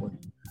you that one.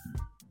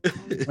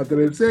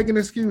 After the second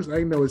excuse,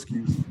 ain't no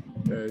excuse.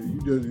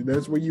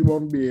 That's where you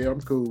want to be.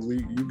 I'm cool.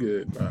 You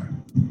good. Bye.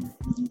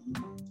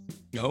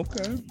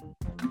 Okay.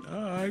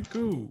 All right,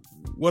 cool.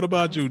 What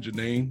about you,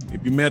 Janine?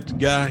 If you met the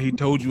guy, he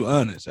told you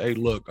honest, hey,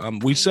 look,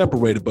 we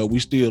separated, but we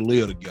still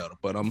live together.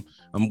 But I'm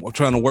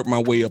trying to work my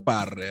way up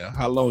out of there.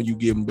 How long you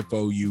give him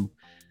before you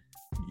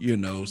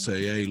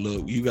say, hey,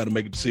 look, you got to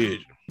make a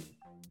decision?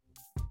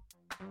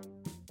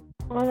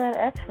 Well, that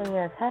actually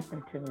has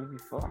happened to me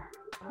before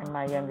in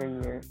my younger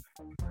years.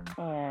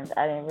 And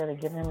I didn't really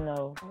give him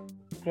no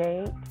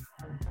date.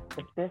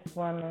 But this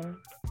woman,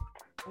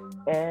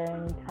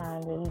 every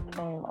time that he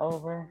came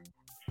over,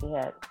 she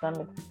had some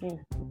excuse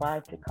why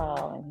to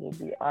call, and he'd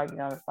be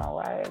arguing on the phone.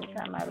 Why every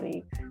time I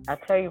leave, I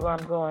tell you where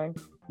I'm going,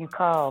 you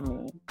call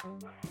me.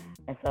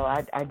 And so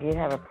I did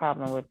have a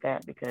problem with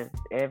that because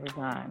every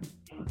time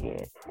she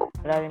did.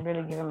 But I didn't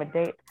really give him a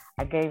date.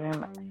 I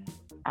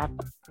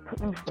put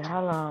him for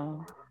how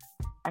long?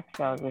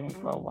 Actually, I was with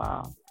him for a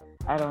while.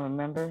 I don't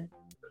remember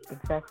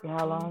exactly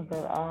how long,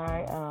 but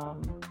I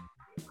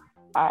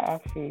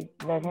actually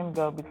let him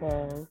go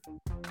because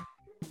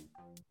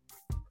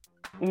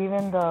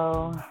even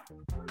though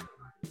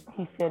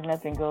he said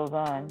nothing goes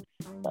on,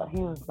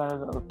 he was one of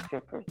those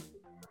strippers.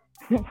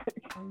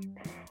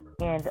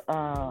 And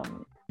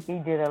he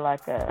did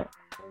a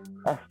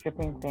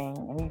stripping thing.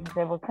 And he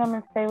said, well, come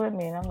and stay with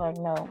me. And I'm like,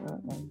 no.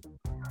 Mm-mm.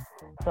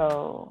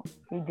 So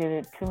he did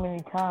it too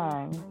many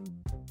times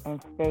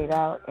and stayed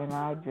out. And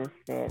I just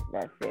said,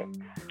 that's it.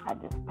 I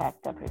just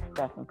packed up his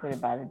stuff and put it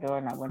by the door.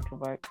 And I went to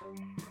work,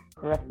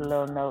 left a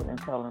little note and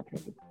told him to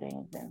take his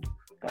things and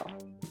go.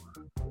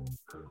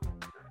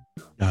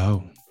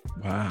 Oh,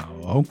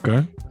 wow.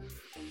 Okay.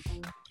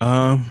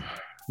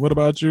 What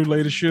about you,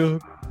 Lady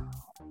Suge?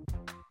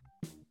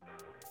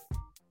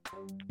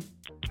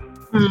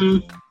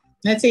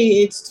 Let's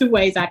see, it's two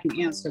ways I can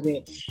answer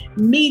that.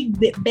 Me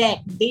back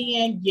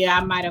then, yeah,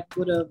 I might have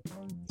would have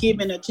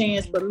given a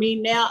chance, but me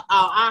now,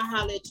 I'll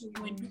holler at you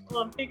when you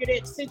figure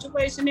that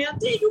situation out.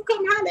 Then you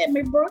come holler at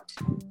me, bro.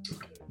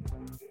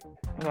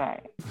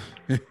 Right.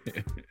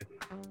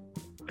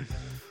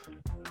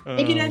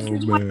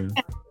 Man.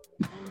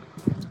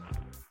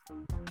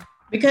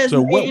 Because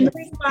and the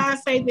reason why I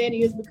say that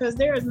is because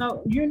there is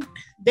no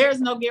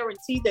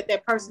guarantee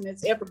that person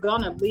is ever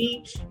gonna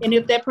leave, and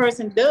if that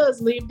person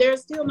does leave,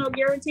 there's still no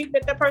guarantee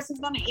that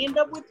person's gonna end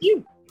up with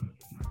you.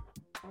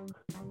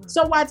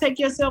 So why take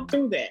yourself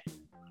through that?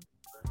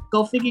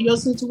 Go figure your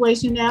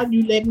situation out.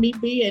 You let me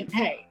be, and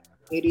hey,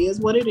 it is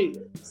what it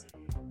is.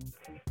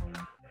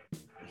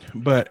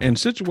 But in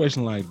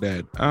situations like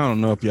that, I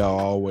don't know if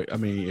y'all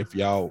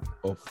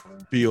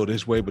feel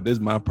this way, but this is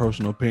my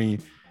personal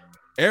opinion.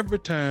 Every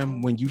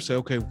time when you say,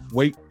 okay,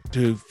 wait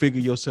to figure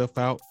yourself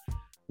out,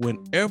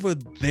 whenever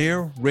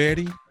they're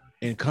ready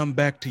and come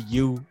back to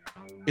you,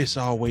 it's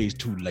always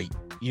too late.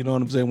 You know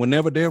what I'm saying?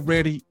 Whenever they're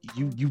ready,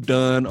 you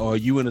done, or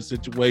you in a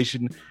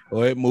situation,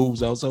 or it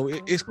moves on. So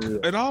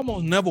it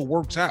almost never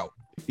works out.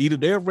 Either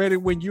they're ready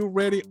when you're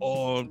ready,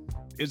 or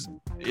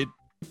it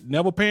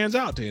never pans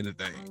out to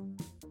anything.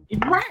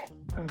 Right.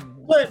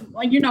 But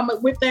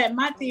with that,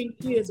 my thing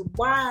is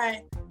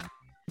why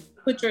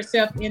put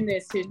yourself in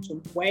that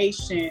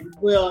situation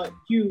where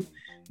you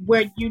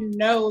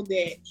know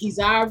that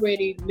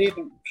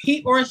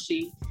he or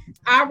she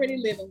already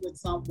living with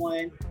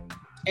someone,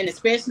 and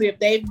especially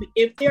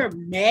if they're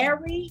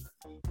married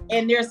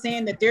and they're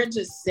saying that they're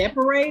just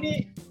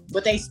separated,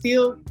 but they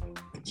still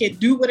can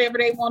do whatever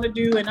they want to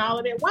do and all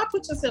of that. Why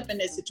put yourself in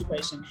that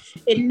situation?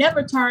 It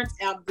never turns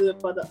out good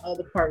for the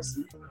other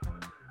person.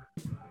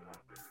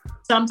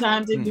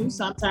 Sometimes it do,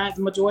 sometimes,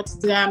 majority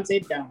of the times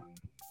it don't.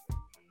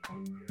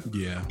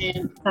 Yeah.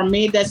 And for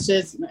me, that's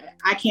just,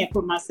 I can't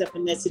put myself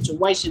in that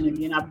situation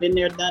again. I've been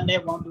there, done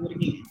that, won't do it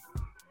again.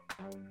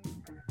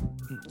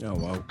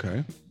 Oh,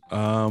 okay.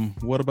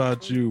 What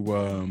about you,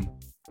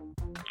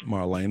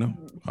 Marlena?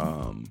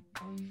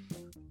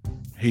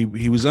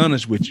 He was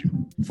honest with you,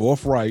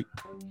 forthright,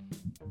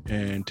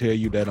 and tell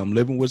you that I'm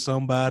living with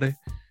somebody,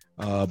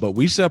 but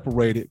we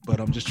separated, but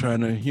I'm just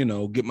trying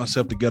to, get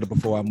myself together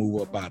before I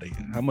move up out of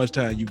here. How much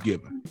time you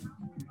give him?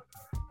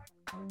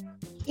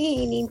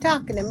 He ain't even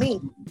talking to me.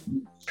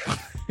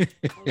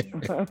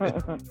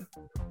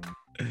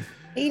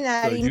 He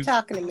not even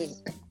talking to me.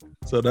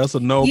 So that's a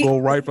no-go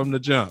right from the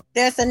jump.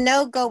 There's a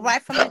no-go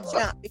right from the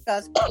jump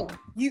because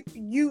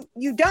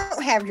you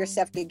don't have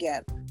yourself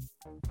together.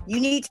 You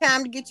need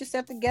time to get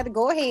yourself together.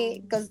 Go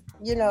ahead, because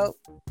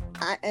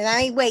I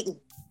ain't waiting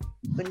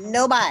for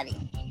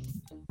nobody.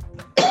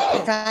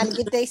 I'm trying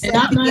to get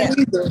themselves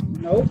together.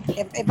 Nope.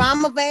 If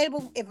I'm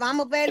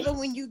available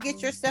when you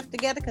get yourself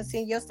together,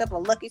 consider yourself a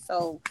lucky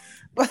soul.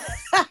 But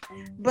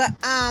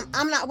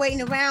I'm not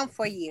waiting around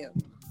for you.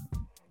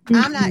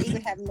 I'm not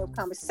even having no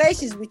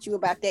conversations with you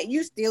about that.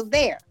 You still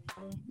there,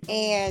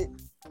 and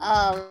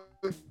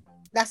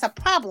that's a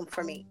problem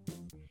for me.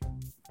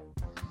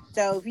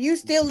 So if you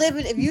still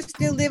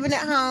living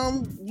at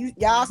home,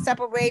 y'all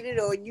separated,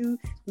 or you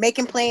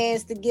making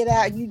plans to get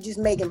out, you just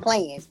making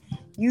plans.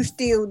 You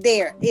still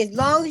there. As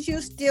long as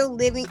you're still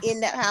living in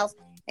that house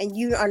and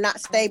you are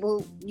not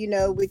stable,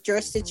 with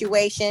your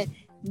situation,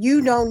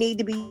 you don't need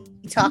to be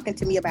talking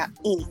to me about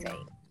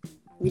anything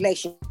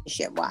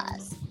relationship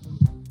wise.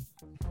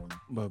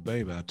 But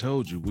baby, I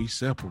told you we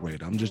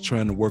separate. I'm just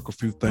trying to work a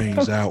few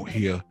things out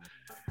here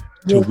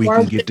till we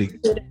can get to.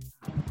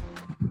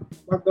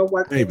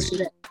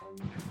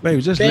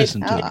 Baby, just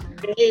listen to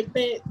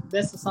me.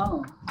 That's a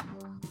song.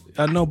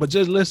 I know, but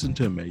just listen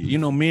to me.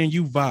 Me and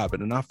you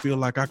vibing, and I feel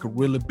like I could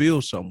really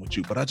build something with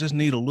you. But I just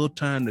need a little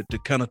time to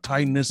kind of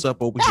tighten this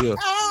up over here.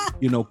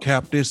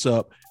 Cap this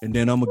up, and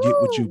then I'm gonna get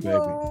with you,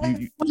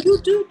 baby.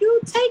 You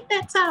do take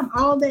that time,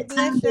 all that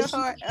time. Bless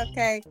your heart.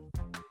 Okay.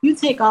 You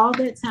take all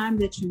that time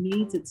that you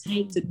need to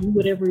take to do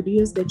whatever it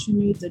is that you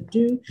need to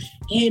do,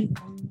 and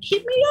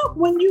hit me up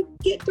when you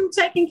get through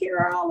taking care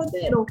of all of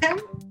that, okay?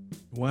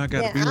 Well, I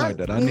gotta be like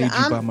that. I need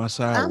you by my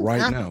side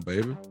right now,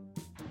 baby.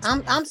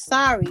 I'm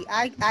sorry.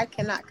 I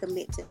cannot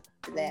commit to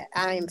that.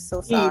 I am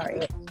so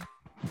sorry.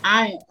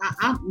 I'm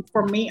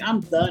for me, I'm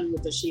done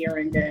with the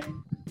sharing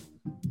game.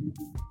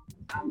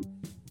 I'm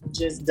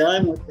just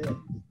done with it.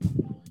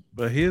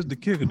 But here's the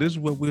kicker. This is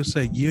what we'll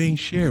say. You ain't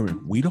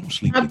sharing. We don't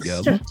sleep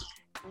together.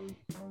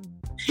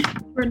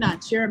 We're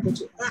not sharing, but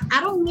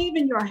I don't live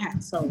in your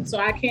household, so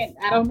I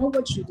don't know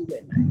what you do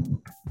at night.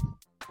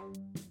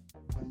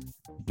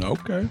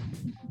 Okay.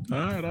 All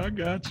right, I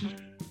got you.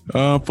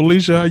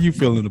 Felicia, how you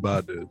feeling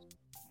about this?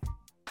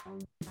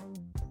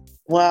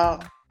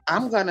 Well,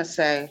 I'm going to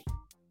say,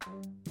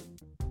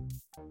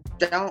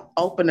 don't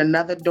open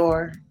another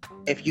door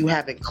if you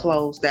haven't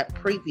closed that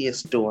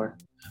previous door,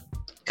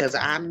 because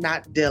I'm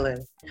not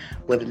dealing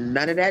with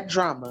none of that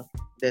drama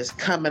that's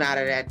coming out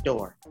of that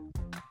door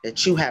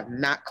that you have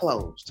not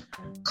closed.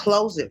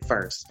 Close it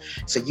first.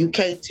 So you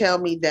can't tell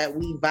me that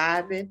we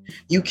vibing.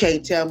 You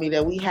can't tell me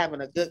that we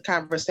having a good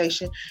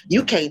conversation.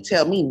 You can't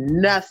tell me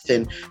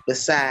nothing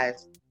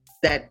besides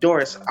that door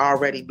has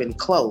already been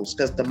closed.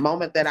 Because the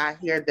moment that I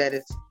hear that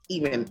it's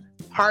even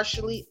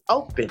partially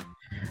open,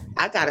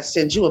 I got to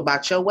send you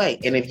about your way.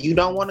 And if you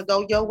don't want to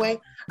go your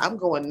way, I'm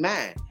going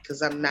mine,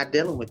 because I'm not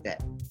dealing with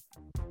that.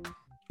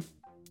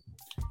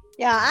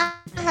 Yeah,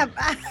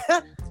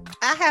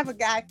 I have a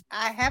guy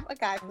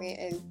friend,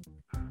 and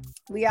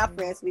we are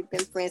friends. We've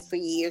been friends for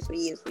years.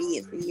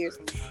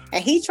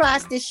 And he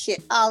tries this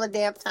shit all the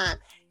damn time.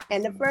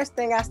 And the first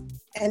thing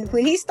and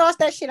when he starts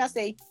that shit, I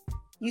say,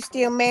 "You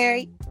still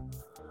married?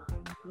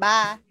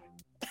 Bye."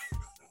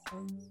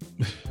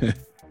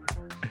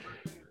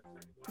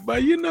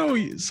 But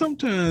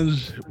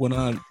sometimes when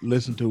I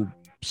listen to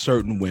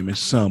certain women,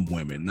 some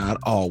women, not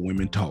all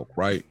women, talk,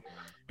 right?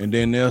 And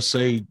then they'll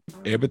say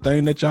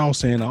everything that y'all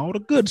saying, all the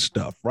good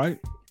stuff, right?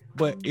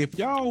 But if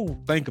y'all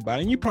think about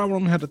it, and you probably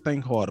don't have to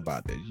think hard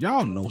about this,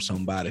 y'all know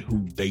somebody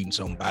who's dating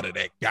somebody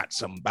that got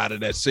somebody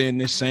that's saying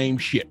this same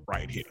shit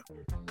right here.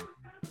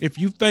 If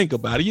you think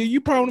about it,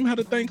 you probably don't have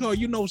to think hard.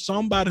 You know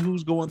somebody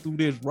who's going through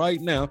this right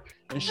now,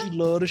 and she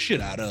love the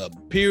shit out of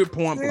him, period,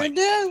 point blank.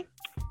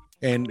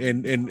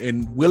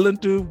 And willing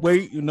to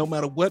wait, no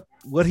matter what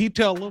he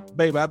tell her,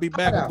 baby, I'll be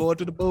back. I'm going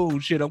to the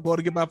booze. Shit, I'm going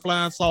to get my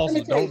flying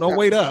saucers. Don't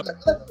wait up.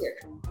 Look here.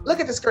 Look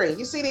at the screen.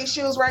 You see these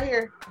shoes right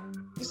here?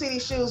 You see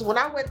these shoes? When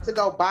I went to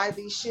go buy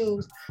these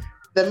shoes,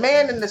 the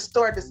man in the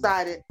store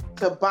decided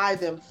to buy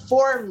them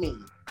for me.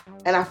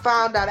 And I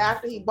found out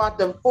after he bought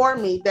them for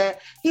me that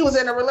he was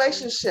in a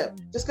relationship.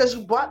 Just because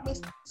you bought me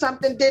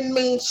something didn't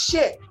mean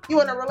shit. You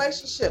in a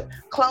relationship.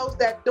 Close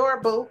that door,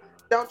 boo.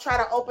 Don't try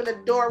to open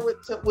the door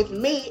with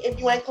me if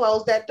you ain't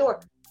closed that door.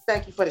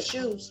 Thank you for the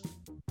shoes.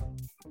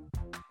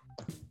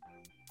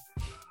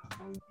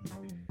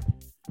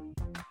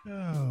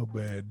 Oh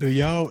man, do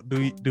y'all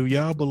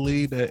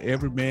believe that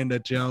every man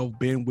that y'all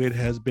been with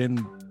has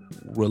been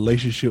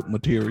relationship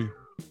material?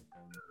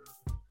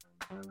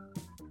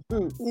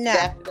 No.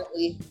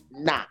 Definitely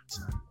not.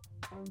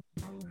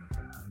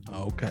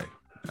 Okay,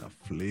 now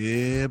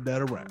flip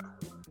that around.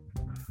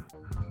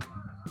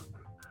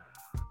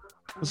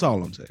 That's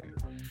all I'm saying.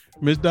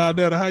 Miss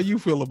Donetta, how you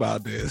feel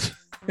about this?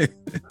 Well,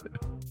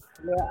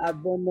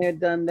 I've been there,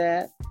 done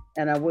that,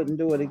 and I wouldn't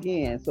do it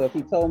again. So if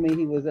he told me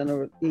he was in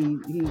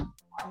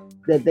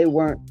that they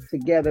weren't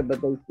together,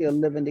 but they still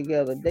living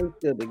together, they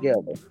still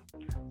together.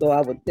 So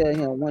I would tell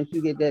him, once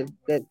you get that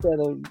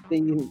settled,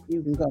 then you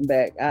can come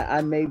back.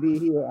 I may be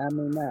here, I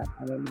may not.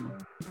 I don't know.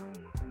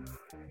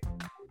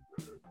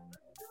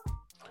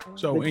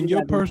 So But in you your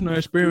got to- personal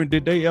experience,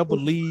 did they ever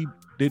leave?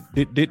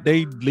 Did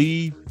they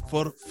leave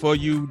for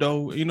you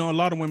though? You know, a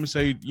lot of women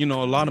say, you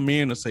know, a lot of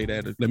men will say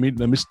that. Let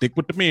me stick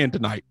with the men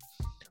tonight.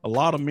 A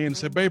lot of men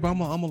say, babe, I'm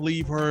gonna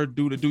leave her.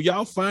 Do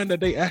y'all find that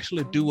they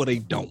actually do or they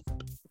don't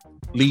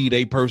lead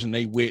a person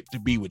they with to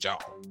be with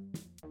y'all?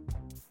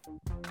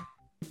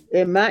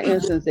 In my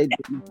instance, they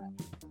didn't.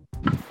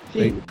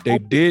 They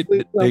did.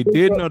 They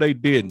didn't or they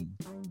didn't.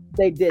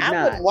 They did I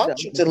not. wouldn't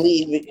want you to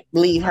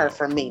leave her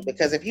for me,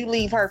 because if you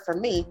leave her for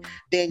me,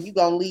 then you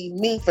gonna leave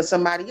me for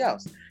somebody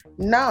else.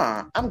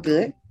 Nah, I'm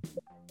good.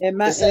 In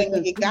my The same way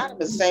instance, you got him,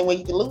 the same way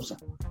you can lose him.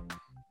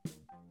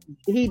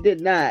 he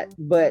did not.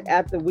 But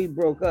after we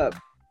broke up,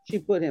 she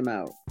put him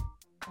out,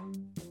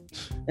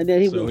 and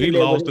then he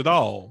lost it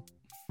all.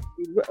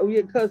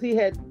 Yeah, because he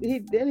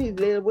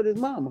lived with his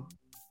mama.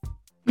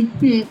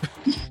 And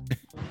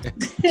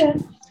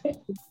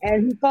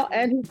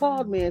he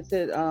called me and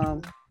said,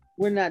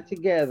 we're not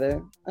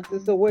together. I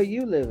said, so where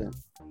you living?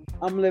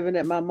 I'm living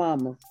at my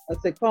mama's. I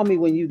said, call me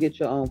when you get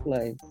your own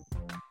place.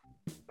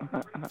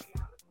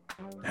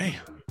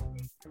 Damn.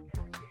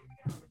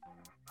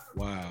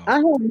 Wow. I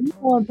had my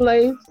own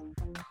place.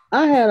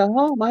 I had a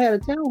home. I had a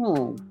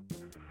townhome.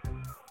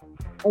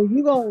 And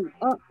you gonna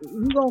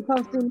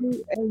come see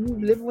me and you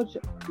living with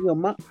your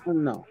mom?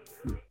 No.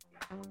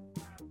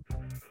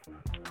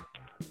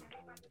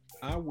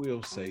 I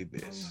will say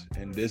this,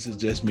 and this is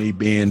just me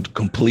being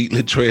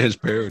completely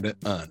transparent and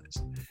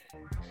honest.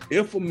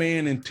 If a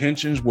man's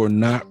intentions were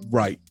not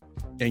right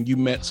and you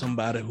met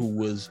somebody who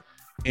was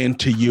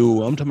into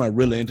you, I'm talking about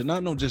really into,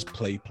 not no just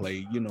play,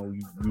 you know,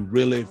 you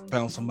really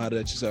found somebody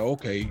that you say,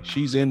 okay,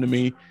 she's into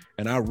me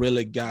and I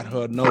really got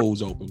her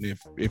nose open.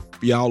 If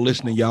y'all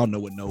listening, y'all know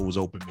what nose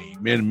open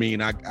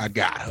mean. I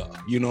got her,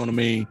 you know what I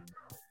mean?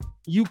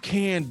 You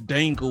can't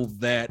dangle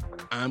that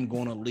I'm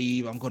gonna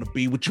leave, I'm gonna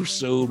be with you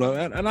soon.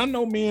 And I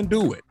know men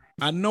do it.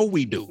 I know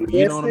we do.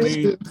 You know what I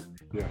mean?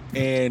 Yeah.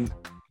 And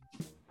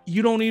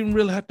you don't even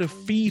really have to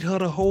feed her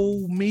the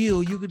whole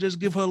meal. You could just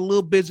give her a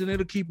little bits and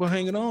it'll keep her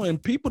hanging on.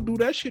 And people do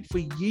that shit for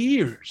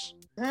years.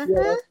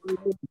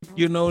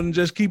 You know, and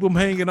just keep them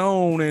hanging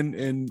on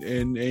and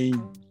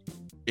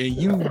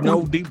you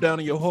know deep down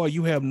in your heart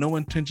you have no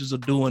intentions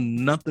of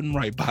doing nothing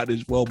right by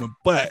this woman,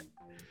 but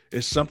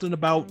it's something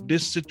about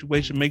this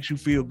situation makes you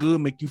feel good,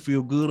 make you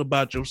feel good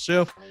about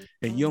yourself,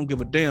 and you don't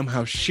give a damn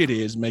how shit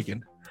is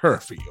making her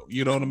feel.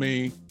 You know what I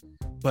mean?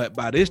 But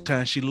by this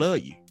time, she love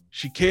you.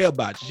 She care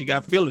about you. She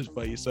got feelings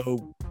for you.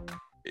 So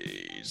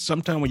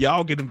sometimes when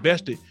y'all get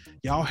invested,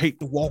 y'all hate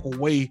to walk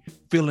away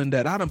feeling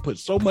that I done put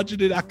so much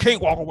into it. I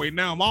can't walk away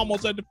now. I'm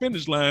almost at the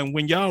finish line.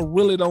 When y'all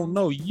really don't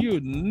know, you're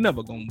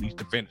never going to reach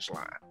the finish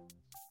line.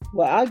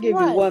 Well, I'll give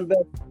you one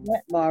better than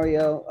that,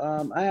 Mario.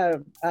 I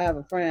have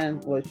a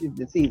friend, well, she's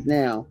deceased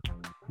now,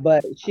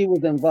 but she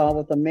was involved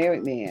with a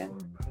married man.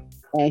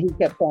 And he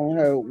kept telling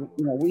her, you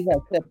know, we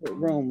have separate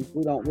rooms.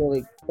 We don't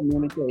really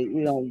communicate.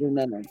 We don't do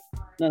none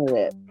of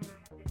that.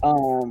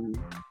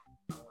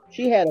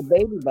 She had a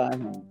baby by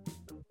him.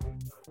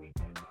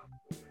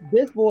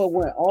 This boy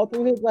went all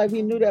through his life.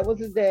 He knew that was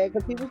his dad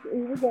because he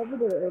was over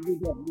there every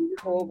day. He was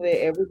over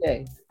there every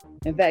day.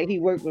 In fact, he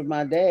worked with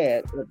my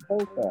dad at the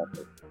post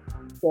office.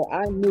 So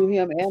I knew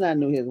him and I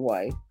knew his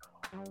wife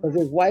because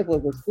his wife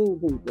was a school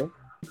teacher.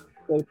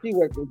 So she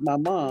worked with my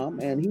mom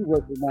and he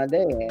worked with my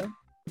dad.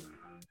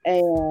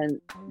 And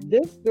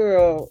this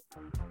girl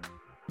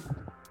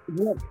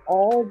went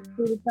all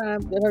through the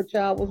time that her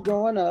child was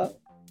growing up.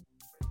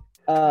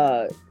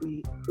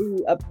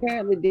 He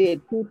apparently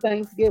did 2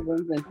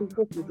 Thanksgivings and 2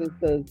 Christmases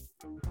because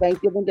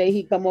Thanksgiving Day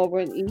he come over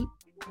and eat.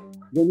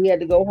 Then he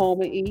had to go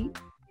home and eat.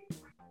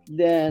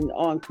 Then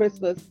on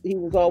Christmas, he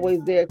was always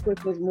there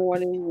Christmas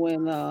morning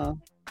when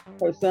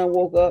her son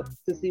woke up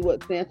to see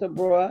what Santa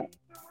brought.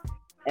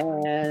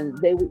 And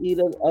they would eat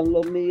a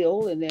little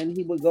meal and then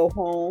he would go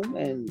home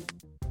and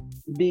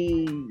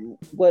be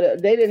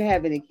they didn't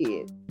have any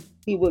kids.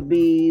 He would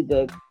be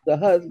the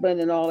husband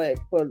and all that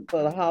for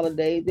the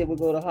holidays. They would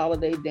go to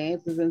holiday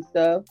dances and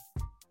stuff.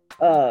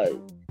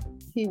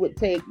 He would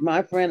take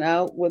my friend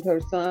out with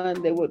her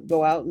son. They would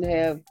go out and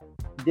have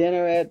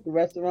dinner at the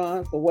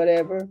restaurants or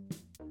whatever.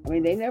 I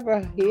mean, they never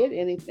hid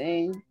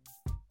anything.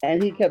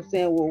 And he kept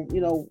saying,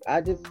 well,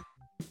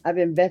 I've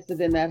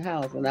invested in that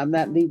house and I'm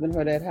not leaving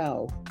her that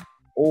house.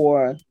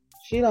 Or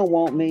she don't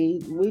want me.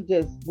 We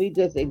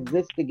just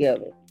exist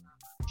together.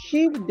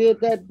 She did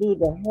that through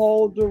the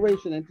whole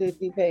duration until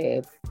she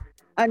passed.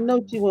 I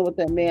know she went with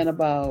that man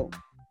about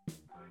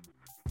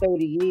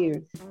 30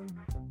 years.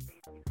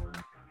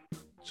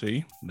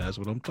 See, that's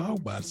what I'm talking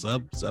about.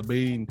 So, I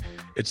mean,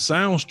 it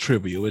sounds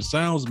trivial. It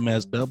sounds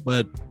messed up,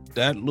 but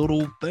that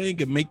little thing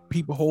can make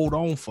people hold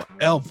on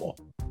forever.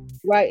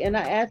 Right. And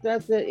I asked her, I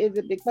said, is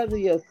it because of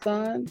your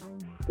son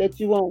that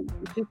you won't?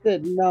 She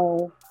said,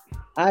 no,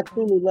 I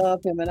truly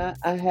love him. And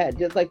I had,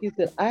 just like you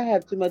said, I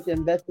have too much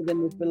invested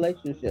in this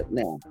relationship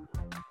now.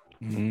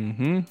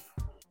 Mm-hmm.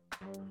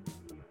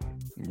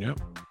 Yep.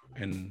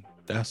 And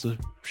that's a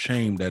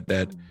shame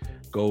that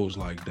goes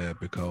like that,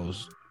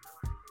 because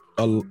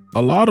a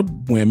lot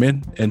of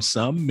women and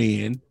some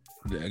men,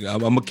 I'm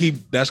gonna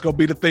keep, that's gonna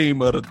be the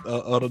theme of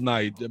the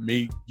night,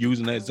 me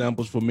using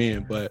examples for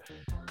men, but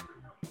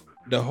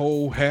the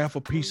whole half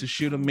a piece of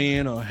shit of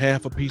man or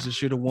half a piece of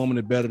shit of woman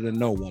is better than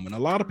no woman. A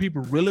lot of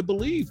people really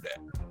believe that.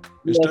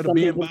 Instead of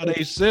being by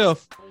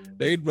themselves,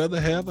 they'd rather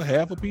have a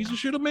half a piece of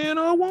shit of man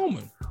or a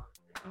woman.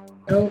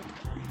 Nope.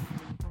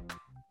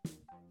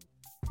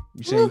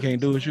 You saying you can't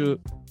do it,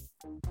 Shook?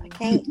 I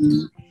can't.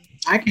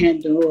 I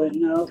can't do it.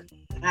 No,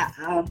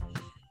 I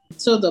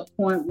to the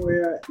point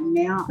where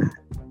now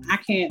I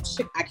can't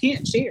share. I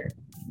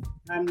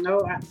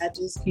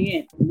just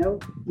can't.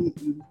 Nope.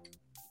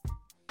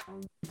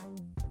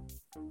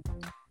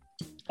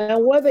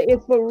 And whether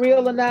it's for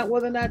real or not,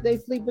 whether or not they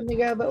sleeping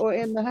together or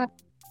in the house,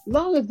 as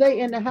long as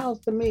they in the house,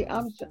 to me,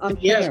 I'm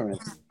sharing.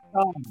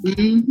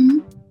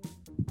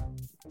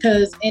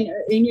 Because and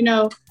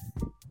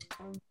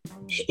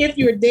if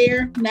you're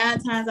there 9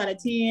 times out of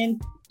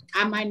 10,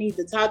 I might need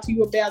to talk to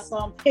you about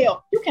something.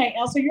 Hell, you can't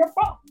answer your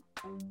phone.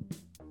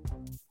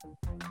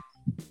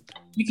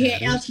 You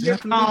can't answer your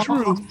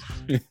phone.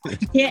 You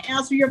can't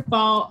answer your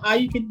phone. All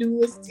you can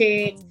do is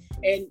text.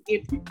 And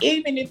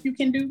even if you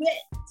can do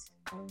that,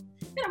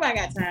 nobody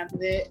got time for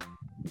that.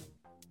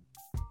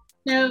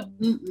 No,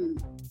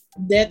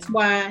 that's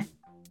why.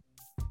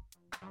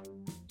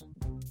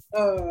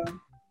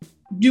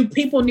 Do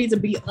people need to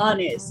be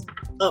honest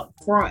up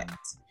front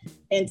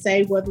and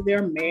say whether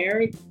they're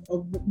married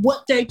or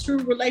what their true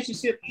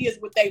relationship is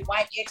with their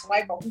wife,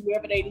 ex-wife, or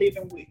whoever they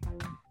living with?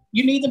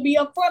 You need to be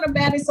upfront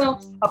about it so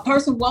a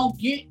person won't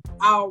get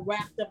all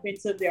wrapped up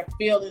into their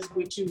feelings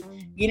with you,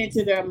 get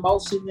into their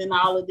emotions and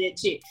all of that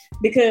shit.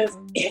 Because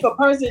if a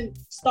person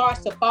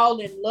starts to fall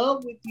in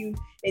love with you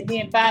and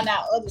then find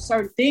out other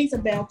certain things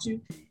about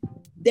you,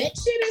 that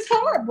shit is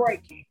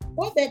heartbreaking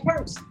for that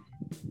person.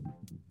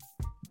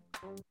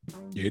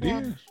 It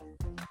is.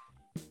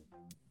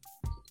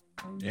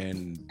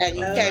 And but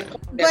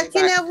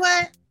you know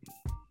what?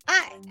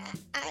 I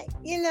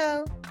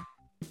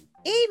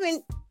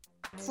even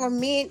for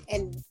men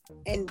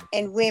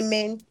and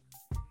women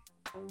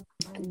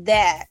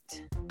that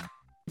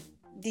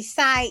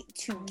decide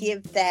to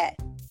give that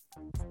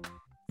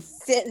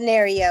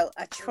scenario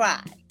a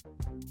try,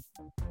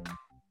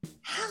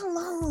 how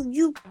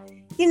long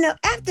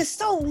after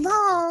so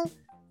long,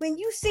 when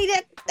you see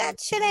that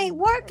shit ain't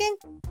working,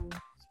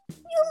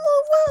 you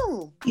move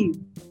on.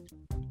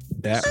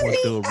 That was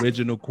the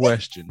original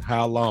question.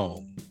 How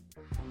long?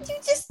 You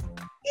just,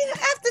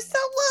 after so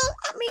long,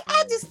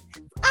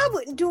 I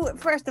wouldn't do it,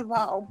 first of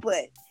all,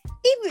 but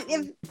even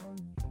if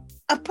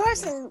a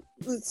person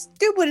was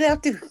stupid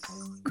enough to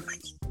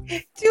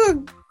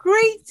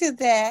agree to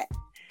that,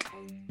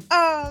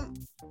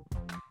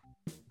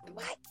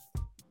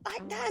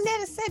 like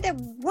Donetta said, that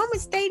woman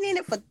stayed in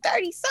it for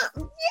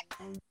 30-something.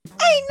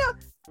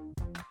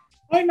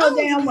 Ain't no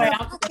damn way I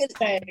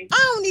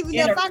don't even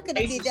know if I could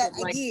have did that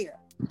a year.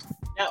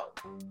 No.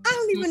 I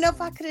don't even know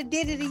if I could have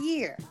did it a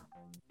year.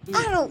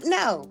 I don't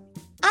know.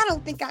 I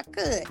don't think I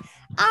could.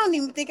 I don't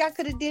even think I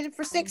could have did it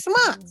for 6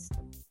 months.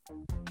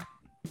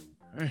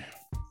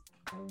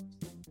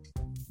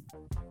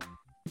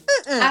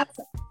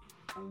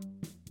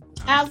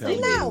 I'll say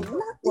no.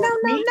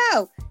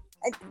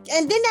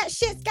 And then that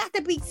shit's got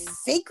to be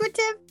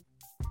secretive.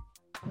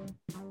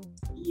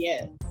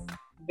 Yes,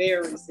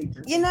 very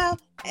secretive. And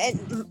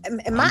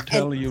I'm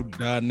telling you,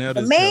 Donetta,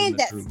 the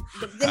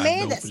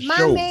man that's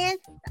my man,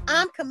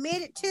 I'm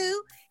committed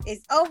to,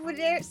 is over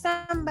there.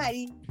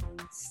 Somebody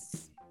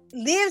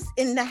lives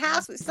in the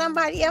house with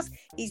somebody else.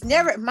 He's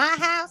never at my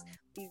house.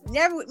 He's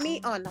never with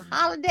me on the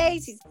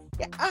holidays.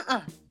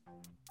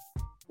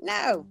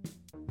 No.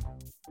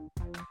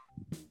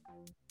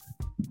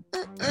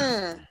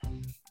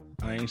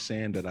 I ain't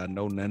saying that I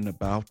know nothing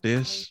about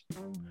this,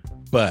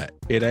 but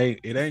it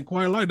ain't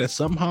quite like that.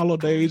 Some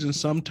holidays and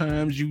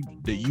sometimes you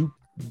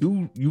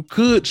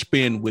could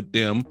spend with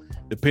them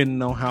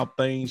depending on how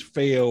things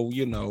fell,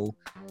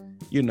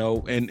 you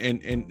know, and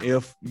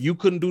if you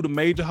couldn't do the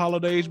major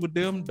holidays with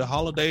them, the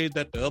holidays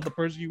that the other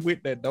person you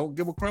with that don't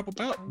give a crap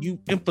about, you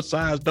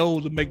emphasize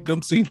those and make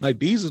them seem like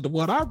these are the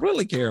what I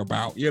really care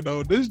about. You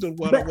know, this is the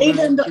what. But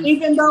even though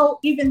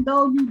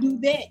you do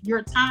that,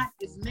 your time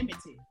is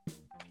limited.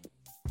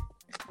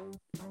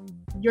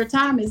 Your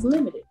time is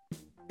limited.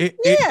 It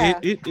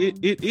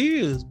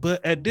is,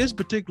 but at this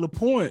particular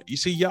point, you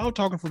see, y'all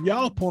talking from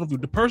y'all point of view.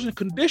 The person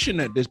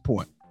conditioned at this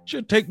point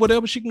should take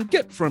whatever she can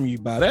get from you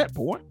by that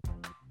point.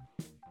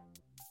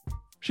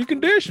 She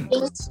conditioned.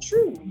 It's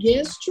true.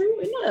 Yes,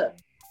 true enough.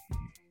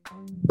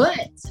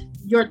 But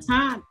your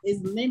time is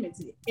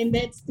limited, and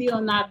that's still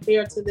not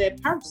fair to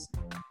that person.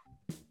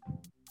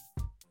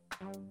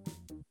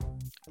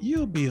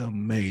 You'll be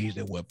amazed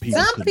at what people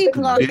Some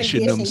people are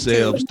condition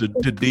themselves to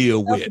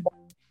deal with.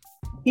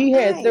 He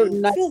had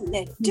certain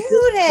nights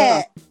do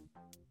that.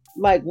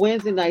 Like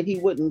Wednesday night, he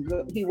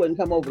wouldn't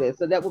come over there.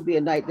 So that would be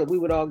a night that we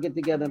would all get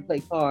together and play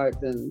cards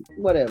and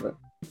whatever.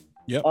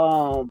 Yep.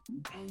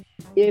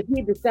 If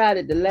he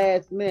decided the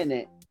last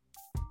minute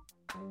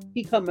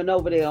he coming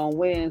over there on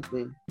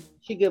Wednesday,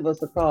 she give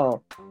us a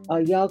call.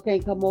 Y'all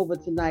can't come over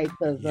tonight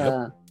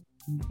because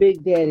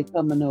Big Daddy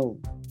coming over.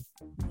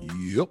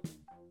 Yep.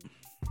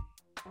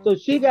 So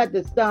she got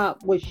to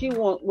stop what she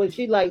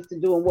likes to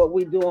do and what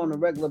we do on a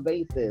regular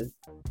basis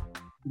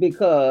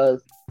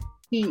because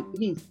he's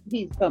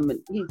coming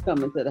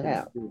to the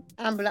house.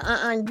 I'm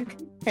like, you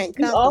can't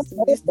come because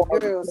this the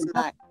girls'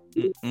 night.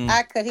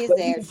 I cut his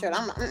ass short.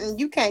 I'm like,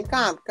 you can't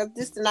come because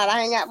this tonight I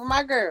hang out with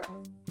my girl.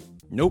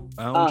 Nope,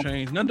 I don't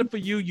change nothing for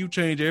you. You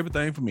change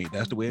everything for me.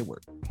 That's the way it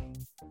works.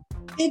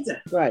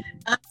 Right.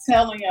 I'm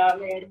telling y'all,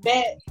 man,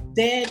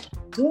 that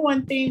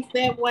doing things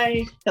that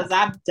way, because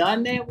I've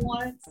done that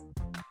once.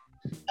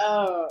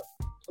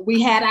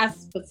 We had our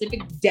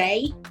specific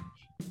day.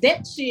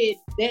 That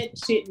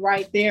shit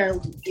right there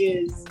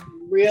is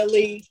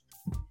really,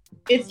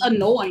 it's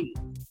annoying.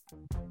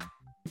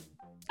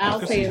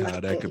 I'll say how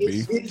that could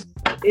be.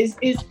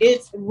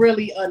 It's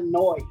really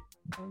annoying.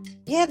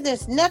 Yeah,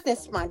 there's nothing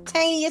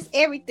spontaneous.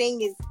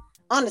 Everything is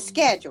on the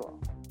schedule.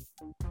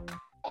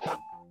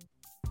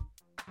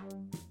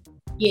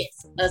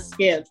 Yes, a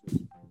schedule.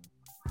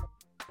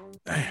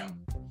 Damn.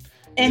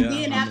 And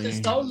then after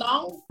so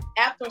long,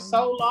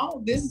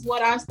 this is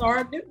what I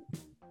started doing.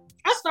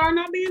 I started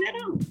not being at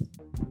home.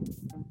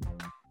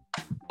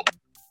 I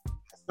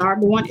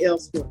started going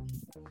elsewhere.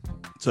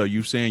 So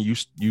you saying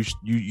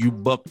you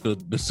bucked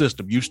the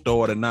system. You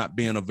started not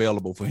being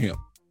available for him.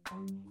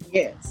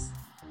 Yes.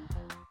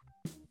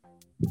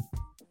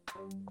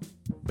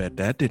 Bet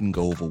that didn't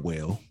go over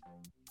well.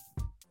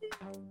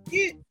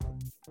 It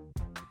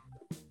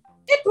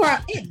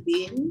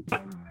didn't.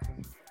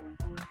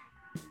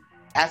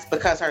 That's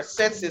because her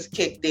senses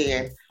kicked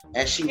in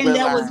and she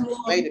realized,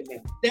 wait a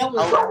minute. That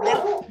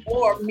was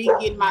more me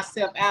getting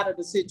myself out of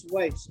the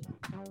situation.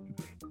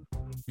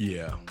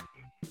 Yeah.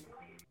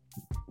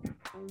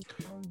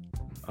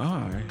 All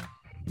right.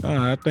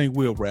 I think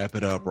we'll wrap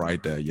it up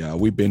right there, y'all.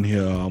 We've been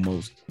here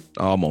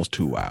almost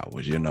 2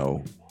 hours, you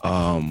know.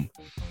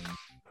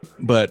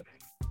 But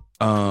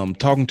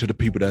talking to the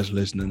people that's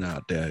listening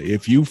out there,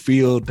 if you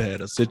feel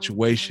that a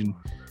situation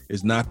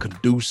is not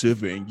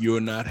conducive and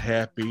you're not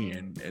happy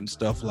and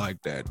stuff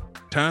like that,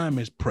 time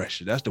is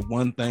precious. That's the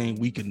one thing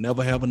we can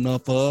never have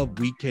enough of.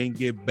 We can't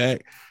get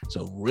back.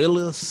 So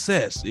really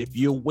assess if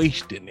you're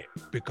wasting it,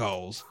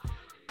 because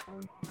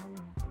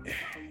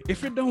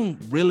if it don't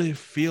really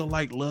feel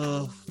like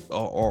love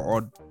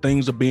or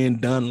things are being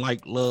done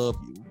like love,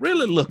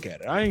 really look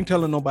at it. I ain't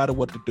telling nobody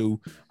what to do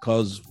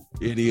because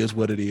it is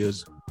what it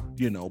is,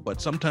 you know,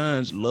 but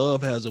sometimes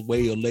love has a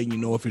way of letting you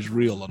know if it's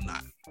real or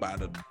not by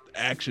the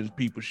actions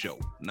people show,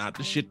 not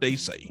the shit they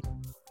say.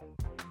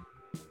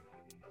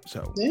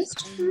 So that's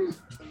true.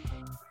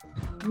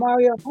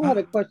 Mario, I had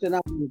a question I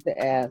wanted to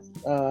ask.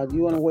 Do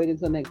you want to wait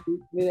until next week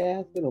for me to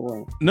ask it or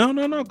what?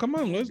 No. Come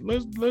on, let's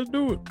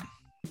do it.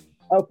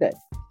 Okay,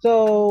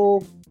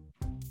 so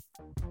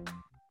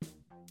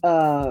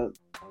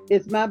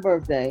it's my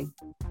birthday.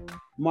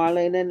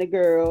 Marlene and the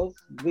girls,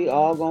 we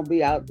all gonna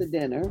be out to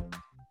dinner,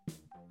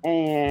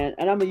 and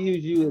I'm gonna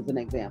use you as an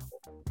example.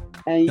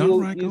 And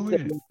go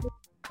ahead.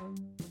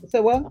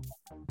 Say what?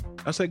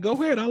 I said, go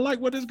ahead. I like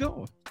where it's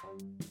going.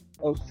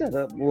 Oh, shut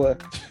up, boy.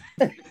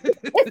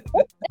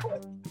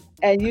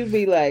 And you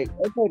be like,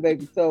 okay,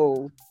 baby,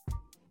 so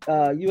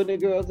you and the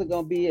girls are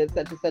gonna be at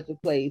such and such a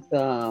place.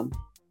 I'm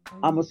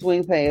gonna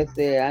swing past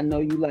there. I know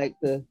you like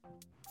to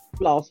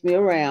floss me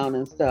around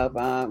and stuff.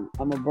 I'm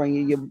gonna bring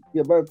you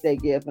your birthday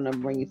gift, and I'm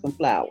gonna bring you some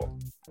flowers.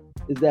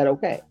 Is that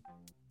okay?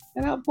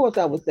 And of course,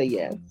 I would say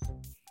yes.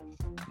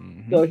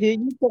 Mm-hmm. So here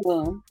you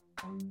come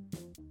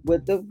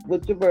with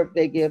your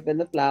birthday gift and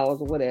the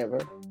flowers or whatever,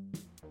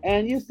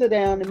 and you sit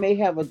down and may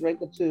have a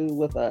drink or two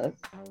with us,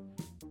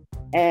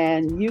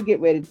 and you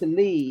get ready to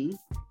leave,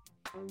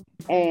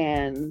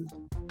 and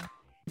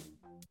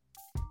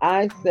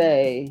I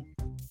say,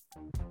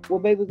 well,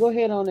 baby, go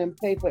ahead on and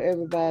pay for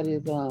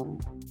everybody's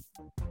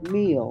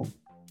meal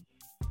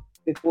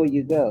before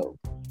you go.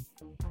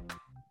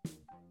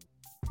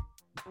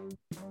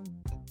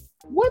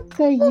 What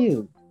say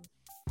you?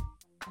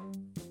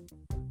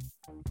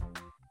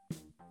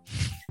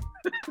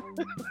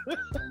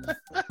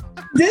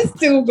 This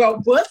dude go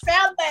bust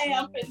out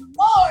laughing.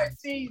 Lord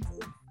Jesus.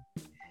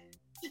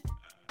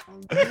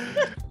 Wait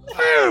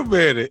a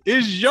minute.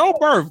 It's your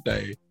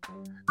birthday.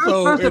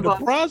 So First in of the all-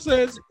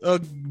 process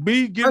of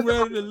me getting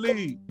ready to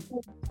leave.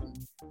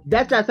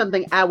 That's not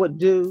something I would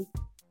do,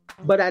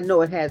 but I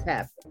know it has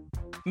happened.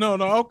 No,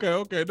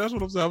 okay. That's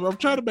what I'm saying. I'm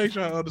trying to make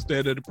sure I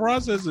understand that the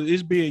process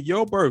is being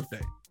your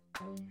birthday.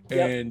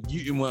 Yep. And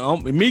you,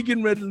 when me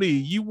getting ready to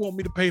leave, you want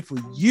me to pay for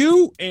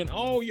you and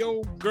all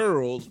your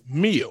girls'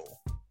 meal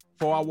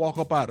before I walk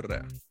up out of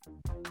there.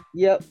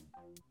 Yep.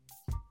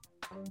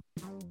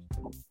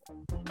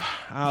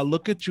 I'll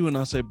look at you and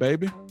I say,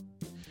 baby,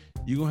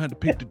 you're going to have to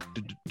pick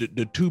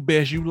the two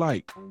best you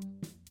like.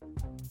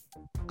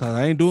 Because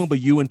I ain't doing but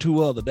you and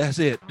two other. That's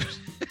it.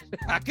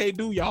 I can't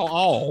do y'all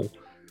all.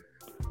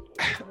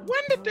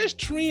 When did this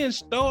trend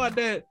start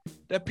that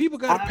people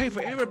got to pay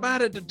for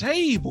everybody at the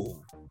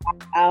table?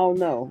 I don't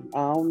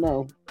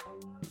know.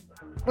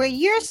 Well,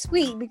 you're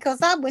sweet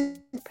because I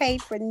wouldn't pay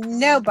for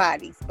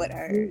nobody's but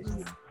hers.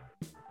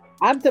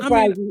 I'm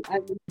surprised.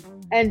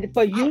 And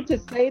for you to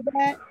say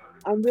that,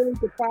 I'm really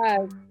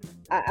surprised.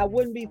 I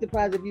wouldn't be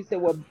surprised if you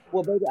said, well,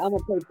 baby, I'm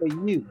going to pay for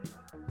you.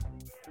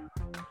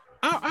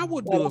 I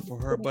would do it for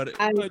her, but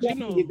you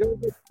know.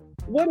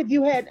 What if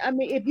you had,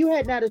 if you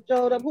had not have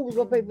showed up, who was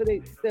going to pay for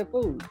their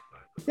food?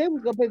 They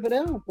was going to pay for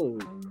their own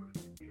food.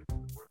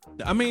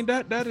 I mean,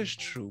 that is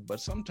true,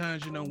 but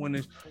sometimes, you know, when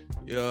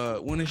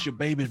it's your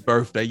baby's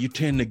birthday, you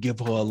tend to give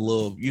her a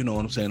little, you know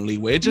what I'm saying,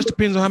 leeway. It just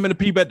depends on how many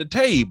people at the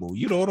table.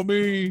 You know what I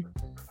mean?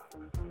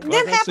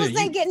 Them heifers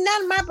ain't getting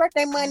none of my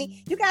birthday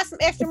money. You got some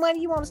extra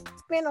money you want to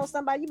spend on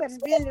somebody, you better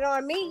spend it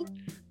on me.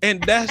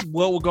 And that's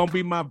what was gonna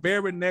be my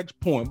very next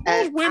point.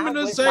 Most women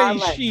will say,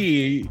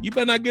 shit, you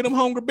better not get them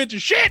hungry bitches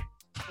shit.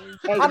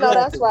 I know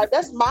that's right.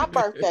 That's my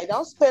birthday.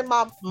 Don't spend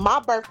my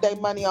birthday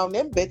money on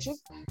them bitches.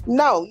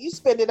 No, you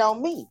spend it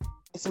on me.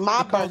 It's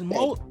my birthday.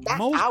 Most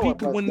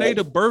people, when they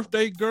the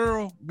birthday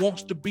girl,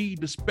 wants to be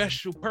the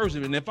special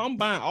person. And if I'm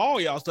buying all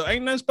y'all stuff,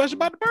 ain't nothing special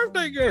about the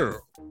birthday girl.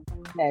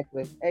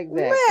 Exactly.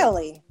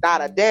 Really?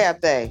 Not a damn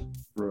thing.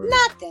 Right.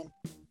 Nothing.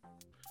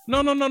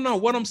 No.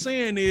 What I'm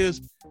saying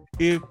is,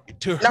 if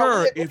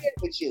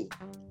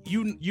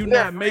you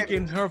not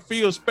making her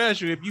feel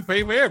special if you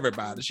pay for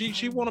everybody.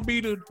 She want to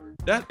be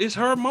that is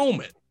her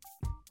moment.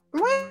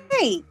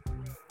 Right.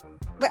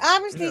 But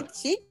obviously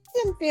she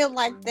didn't feel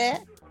like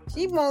that.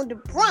 She wanted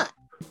the front.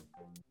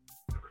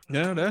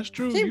 Yeah, that's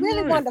true. She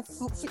really wanted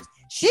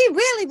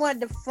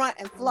the front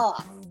and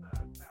floss.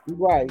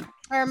 Right.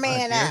 Her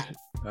man out.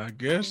 I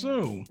guess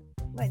so.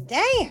 But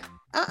damn.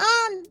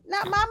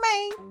 Not my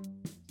man.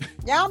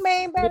 Y'all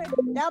man better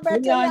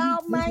tell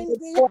y'all man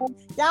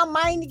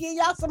to give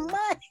y'all some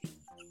money.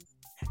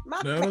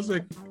 Let her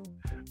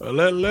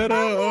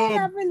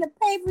having to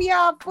pay for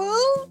y'all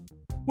food.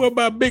 What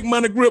about Big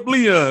Money Grip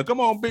Leon? Come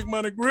on, Big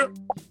Money Grip.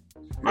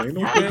 Ain't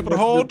no paying for the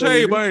whole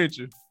table, ain't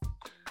you?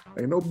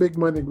 Ain't no Big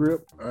Money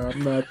Grip.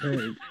 I'm not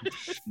paying.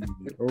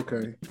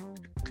 Okay.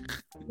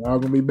 Y'all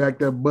gonna be back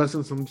there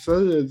busting some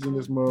suds in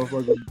this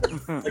motherfucker.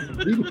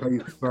 We can pay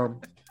for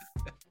something.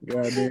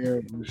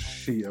 Goddamn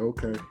shit.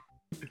 Okay.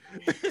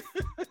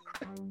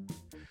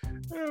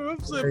 I'm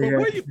saying,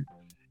 but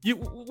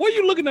what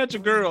you looking at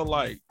your girl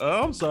like?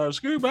 I'm sorry,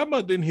 Scooby, I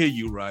must didn't hear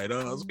you right.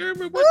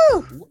 Scooby,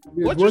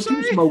 what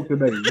you smoke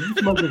today? You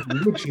smoking some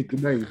good shit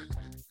today.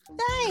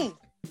 Dang.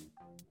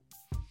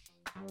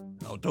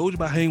 I told you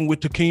about hanging with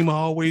Takima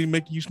always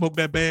making you smoke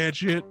that bad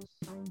shit.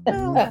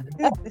 But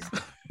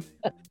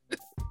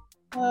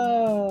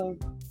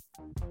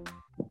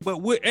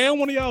and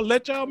one of y'all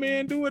let y'all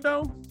man do it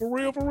though? For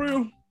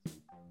real?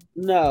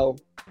 No.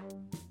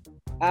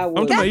 I'm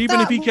talking about even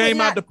if he came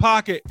out the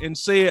pocket and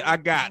said, I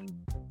got it.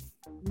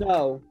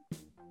 No.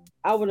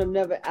 I would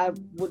never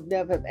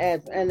have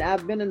asked. And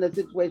I've been in a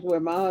situation where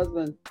my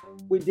husband,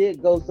 we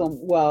did go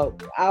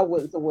I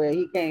went somewhere,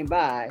 he came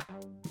by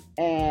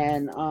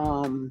and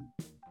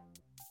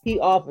he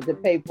offered to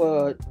pay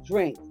for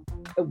drinks.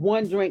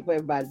 One drink for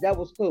everybody. That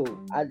was cool.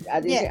 I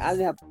didn't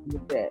have to do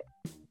that.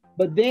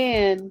 But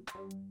then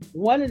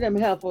one of them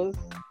heifers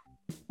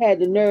had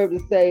the nerve to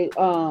say,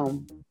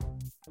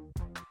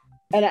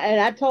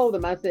 and I told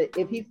him, I said,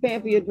 if he's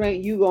paying for your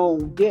drink, you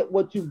gonna get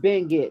what you've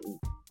been getting.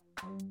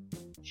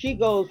 She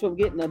goes from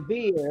getting a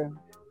beer,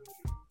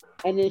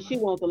 and then she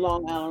wants a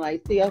Long Island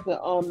iced tea. I said,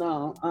 oh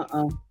no,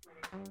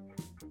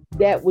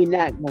 that we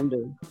not gonna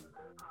do.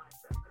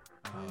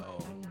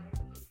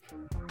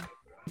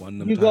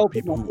 One of them type of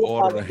people who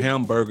ordered a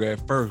hamburger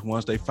at first,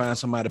 once they find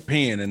somebody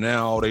paying, and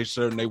now all they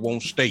certain they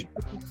want steak.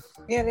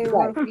 Yeah, they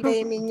want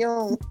filet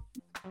mignon.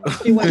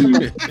 She went from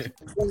a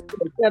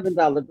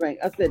 $7 drink.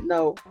 I said,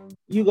 no,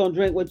 you gonna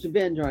drink what you've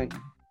been drinking.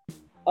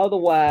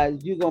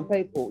 Otherwise, you gonna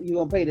pay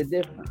the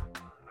difference.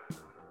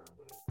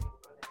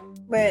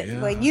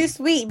 But you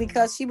sweet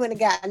because she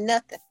wouldn't have got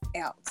nothing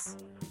else.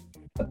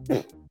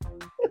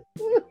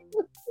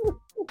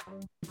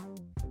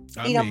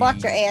 He done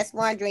bought your ass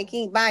one drink.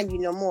 He ain't buying you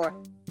no more.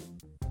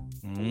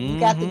 You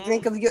got the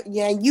drink of your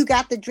you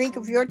got the drink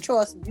of your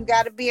choice. If you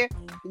got a beer,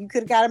 you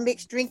could have got a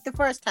mixed drink the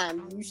first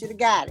time. You should have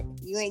got it.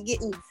 You ain't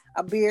getting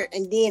a beer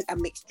and then a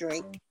mixed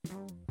drink.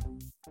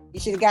 You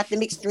should have got the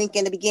mixed drink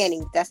in the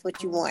beginning. That's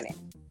what you wanted.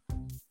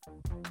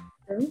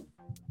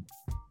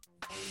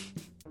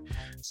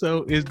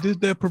 So is this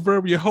that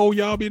proverbial hole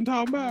y'all been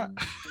talking about?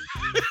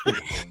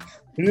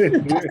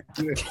 Shit.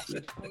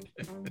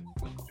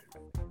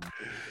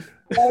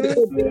 But it's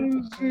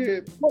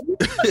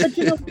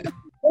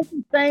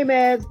the same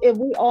as if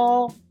we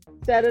all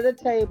sat at a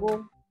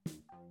table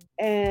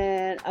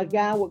and a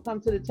guy would come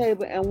to the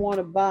table and want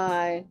to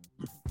buy,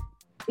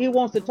 he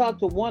wants to talk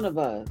to one of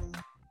us.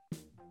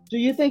 Do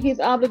you think he's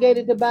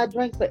obligated to buy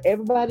drinks for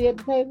everybody at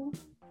the table?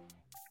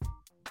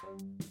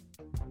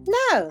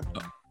 No.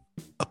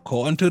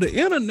 According to the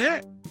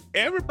internet,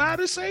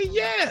 everybody say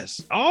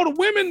yes. All the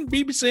women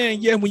be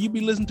saying yeah. When you be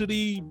listening to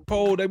the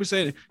poll, they be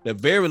saying the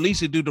very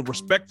least to do the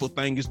respectful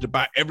thing is to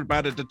buy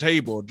everybody at the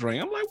table a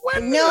drink. I'm like, what?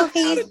 How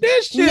did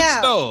this shit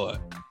start?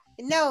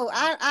 No,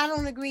 I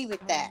don't agree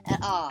with that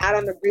at all. I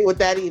don't agree with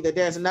that either.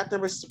 There's nothing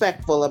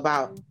respectful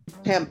about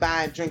him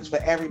buying drinks for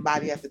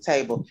everybody at the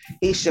table.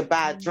 He should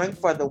buy a drink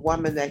for the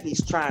woman that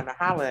he's trying to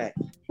holler at.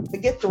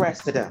 Forget the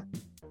rest of them.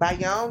 Buy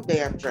your own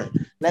damn drink.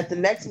 Let the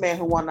next man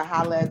who want to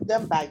holler at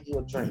them buy you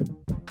a drink.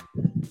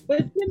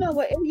 But you know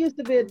what? It used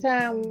to be a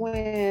time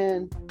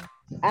when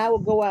I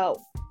would go out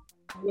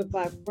with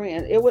my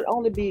friends. It would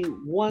only be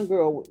one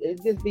girl.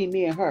 It'd just be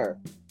me and her.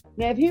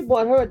 Now, if he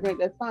bought her a drink,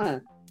 that's fine.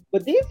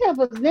 But these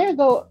heifers then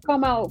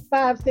come out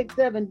 5, 6,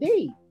 7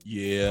 deep.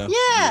 Yeah.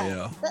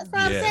 That's what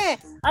I'm saying.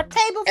 A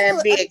table full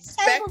and be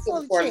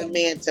expecting for the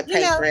man to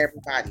pay for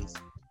everybody's.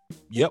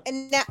 Yep.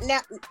 And now,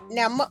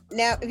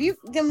 if you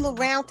them little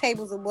round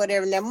tables or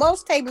whatever. Now,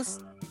 most tables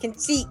can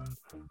seat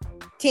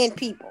 10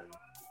 people.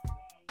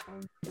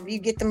 If you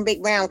get them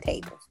big round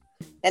tables,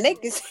 and they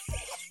can,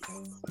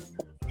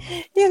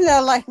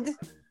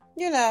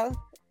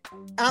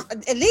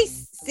 at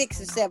least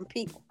 6 or 7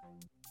 people.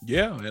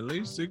 Yeah, at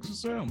least 6 or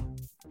 7.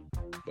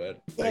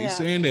 But they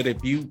saying that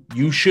if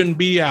you shouldn't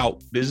be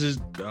out. This is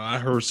I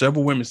heard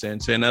several women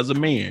saying as a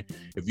man,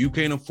 if you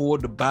can't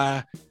afford to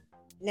buy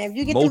now, if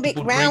you get multiple them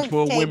big round drinks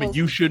for tables, women,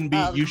 you shouldn't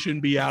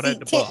be out at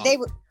the bar.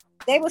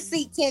 They would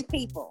seat 10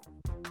 people.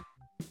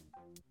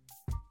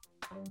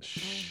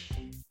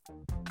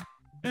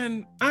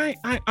 And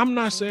I'm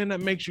not saying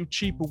that makes you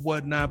cheap or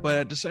whatnot, but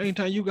at the same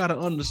time, you got to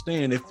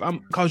understand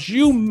because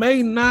you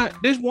may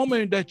not, this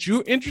woman that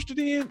you're interested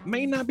in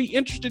may not be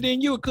interested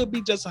in you. It could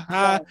be just a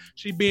high,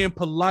 she being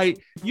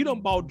polite. You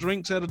done bought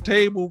drinks at a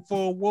table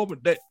for a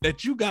woman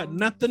that you got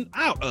nothing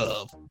out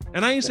of.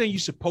 And I ain't saying you're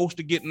supposed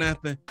to get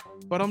nothing,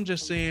 but I'm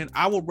just saying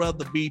I would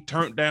rather be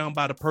turned down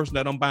by the person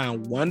that I'm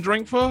buying one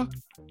drink for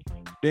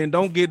then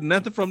don't get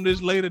nothing from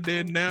this later.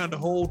 Then now the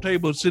whole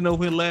table sitting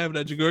over here laughing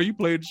at you, girl. You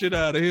played the shit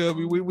out of here.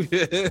 We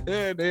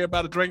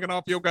everybody drinking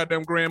off your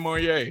goddamn Grand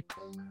Marnier.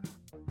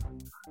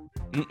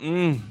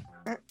 Number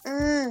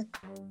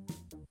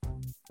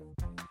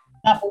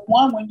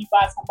one, when you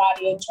buy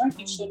somebody a drink,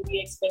 you shouldn't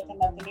be expecting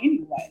nothing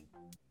anyway.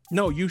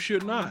 No, you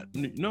should not.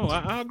 No,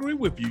 I agree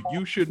with you.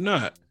 You should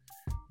not.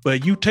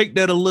 But you take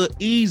that a little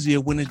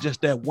easier when it's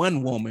just that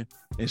one woman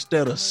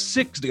instead of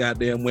 6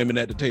 goddamn women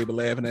at the table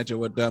laughing at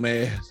your dumb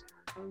ass.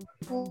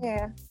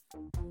 Yeah.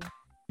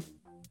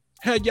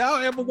 Had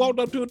y'all ever walked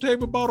up to a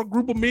table, bought a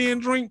group of men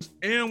drinks?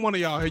 And one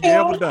of y'all, had you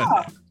ever done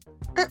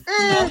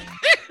that?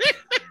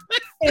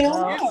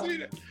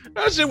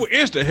 That shit was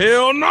instant.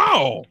 Hell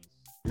no.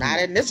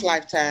 Not in this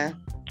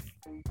lifetime.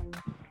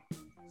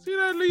 See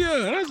that,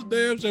 Leon? That's a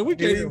damn shame. We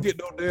can't even get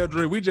no damn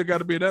drink. We just got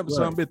to be there for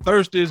something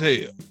thirsty as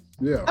hell.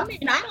 Yeah. I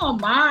mean, I don't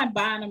mind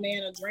buying a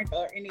man a drink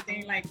or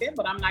anything like that,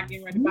 but I'm not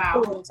getting ready to buy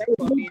a whole table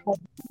of men.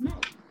 No.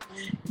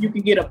 You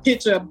can get a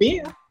pitcher of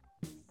beer.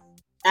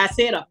 I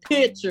said a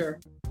pitcher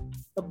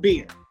of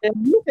beer.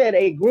 And you said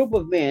a group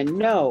of men.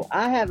 No,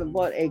 I haven't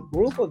bought a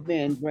group of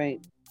men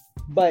drink.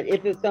 But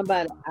if it's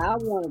somebody I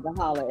wanted to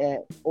holler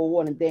at or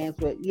want to dance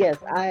with, yes,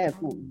 I have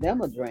sent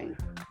them a drink.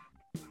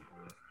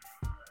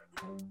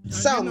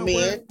 So,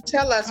 men,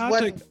 tell us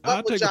what would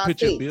I'll take y'all a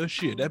picture think? of Bill.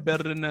 Shit, that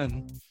better than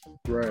nothing.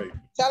 Right.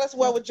 Tell us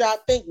what would y'all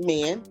think,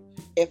 men,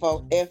 if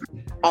a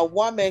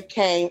woman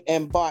came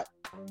and bought.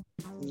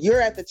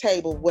 You're at the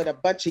table with a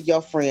bunch of your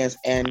friends,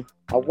 and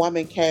a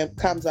woman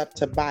comes up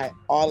to buy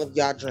all of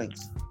y'all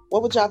drinks.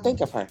 What would y'all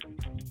think of her?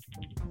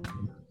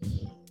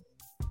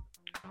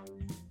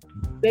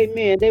 They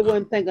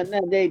wouldn't think of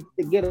nothing. They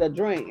to get a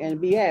drink and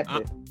be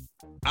happy.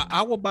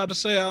 I was about to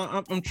say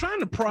I'm trying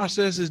to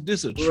process. Is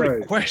this a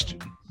trick question?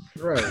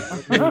 Right.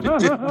 That's what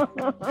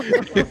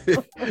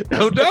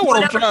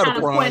I'm trying to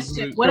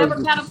process.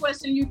 Whatever kind of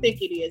question you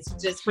think it is,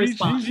 just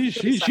respond.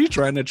 She's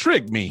trying to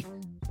trick me.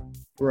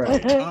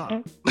 Right.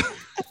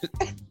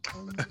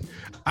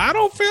 I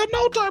don't feel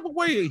no type of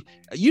way.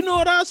 You know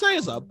what I say?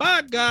 It's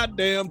about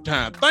goddamn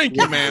time. Thank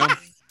you, ma'am.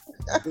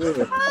 I would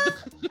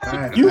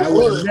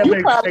never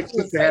expect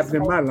this to happen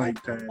in my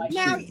lifetime.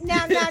 Now,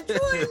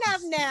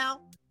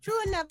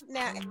 true enough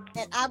now,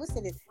 and I would say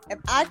this, if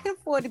I could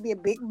afford to be a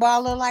big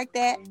baller like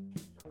that,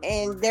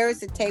 and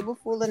there's a table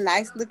full of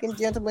nice looking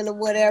gentlemen or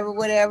whatever.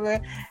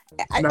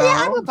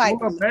 I would buy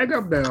them. Back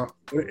up now.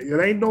 It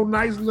ain't no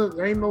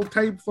ain't no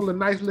table full of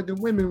nice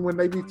looking women when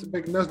they be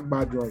making us to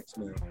buy drinks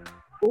now.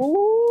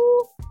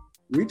 Ooh.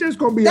 We just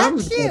gonna be That's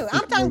honest. you.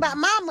 I'm talking about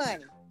my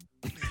money.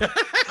 I'm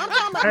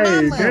talking about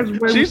my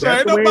money. She said,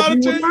 ain't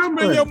nobody tell you to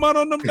spend your money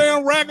on them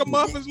damn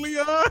ragamuffins,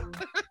 Leon.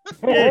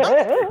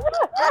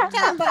 I'm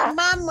talking about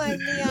my money,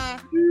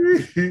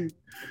 Leon.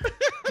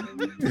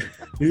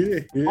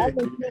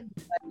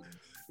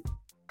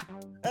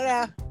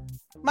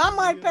 My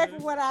money pay for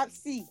what I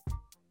see.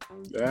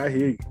 I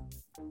hear you.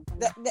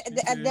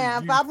 Now,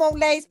 if I want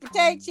Lay's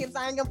potato chips,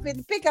 I ain't gonna fit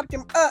to pick up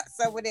them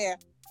over there.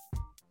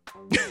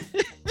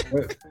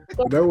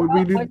 That would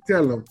we need to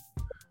tell them.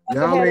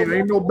 Y'all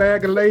ain't no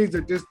bag of Lay's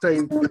at this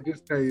table. Now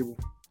the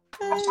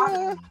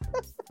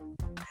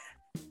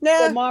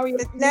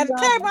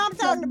table I'm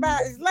talking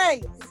about is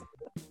Lay's.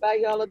 Buy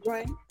y'all a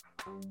drink?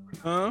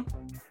 Huh?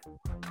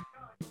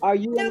 Are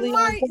you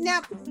Leon,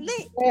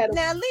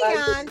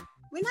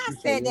 when I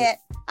said that,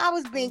 I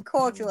was being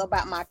cordial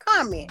about my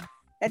comment.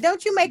 Now,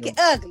 don't you make it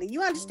ugly.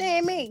 You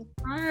understand me?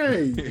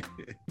 Hey,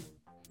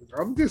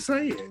 I'm just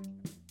saying.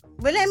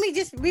 But let me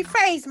just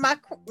rephrase my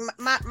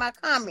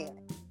comment.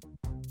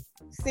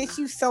 Since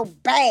you so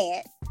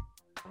bad.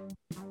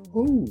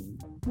 Ooh,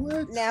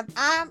 what? Now, if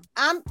I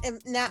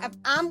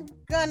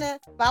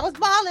was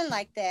balling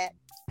like that,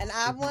 and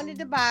I wanted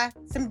to buy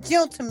some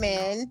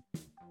gentlemen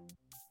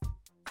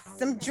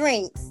some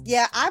drinks,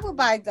 yeah, I would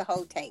buy the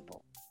whole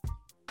table.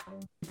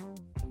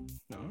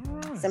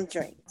 Right. Some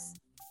drinks.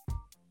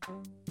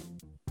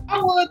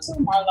 I would too,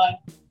 Marlon.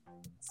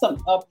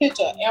 A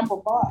picture of Amber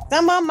Bar.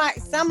 Some of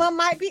them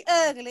might be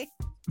ugly.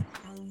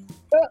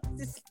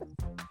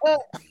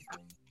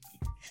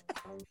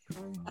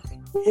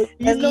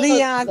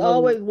 Leon,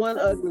 always one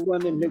ugly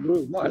one in the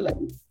group,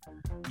 Marlon.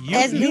 You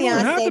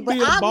don't have to be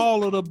a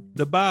baller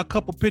to buy a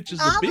couple pitchers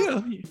of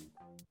beer.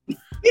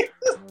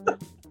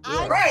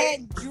 I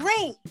said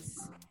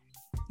drinks.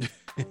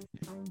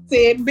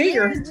 Said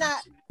beer.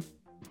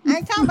 I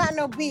ain't talking about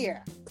no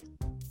beer.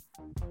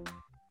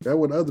 That's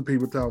what other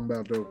people talking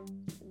about though.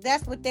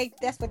 That's what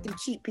them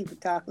cheap people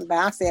talking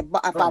about. I said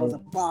if I was a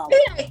baller.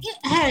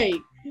 Hey,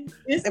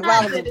 if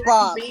I was a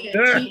baller.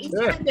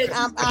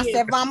 I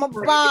said if I'm a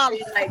baller.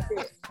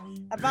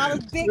 If I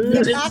was big,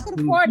 if I could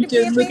afford to be a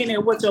big baller. Just looking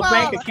at what your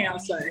bank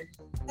account say.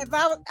 If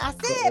I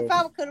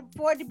could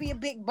afford to be a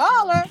big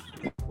baller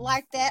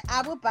like that,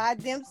 I would buy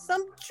them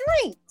some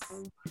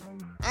drinks.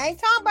 I ain't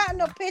talking about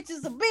no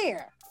pitchers of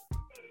beer.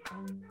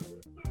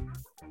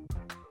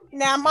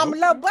 Now I'm a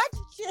low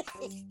budget chick.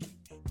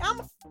 I'm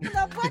a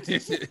low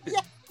budget chick.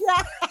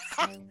 Yeah.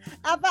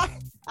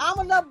 I'm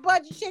a low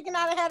budget chick, and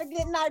I had a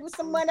good night with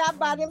some money. I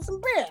buy them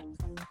some beer.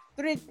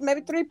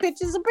 Maybe three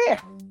pitchers of beer.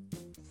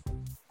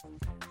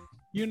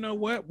 You know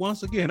what?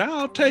 Once again,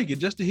 I'll take it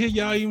just to hear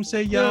y'all even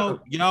say y'all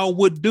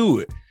would do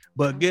it.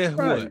 But guess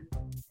what?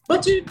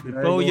 But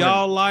before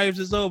y'all lives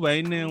is over,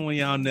 ain't then when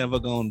y'all never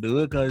gonna do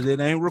it because it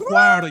ain't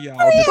required of y'all.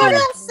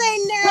 Don't say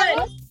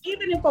never.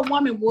 Even if a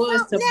woman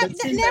was to never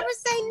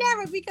say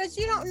never, because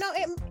you don't know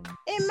it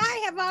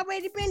might have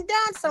already been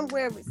done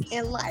somewhere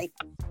in life.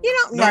 You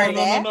don't know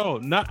that.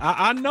 No.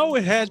 I know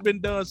it has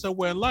been done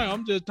somewhere in life.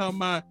 I'm just talking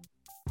about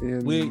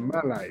in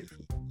my life.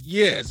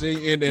 Yes,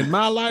 in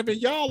my life and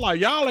y'all life,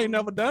 y'all ain't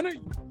never done it.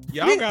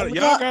 Y'all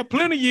got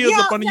plenty of years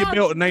up under your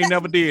belt and they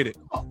never did it.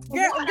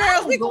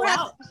 Girls, we gonna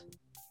have to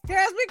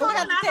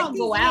I don't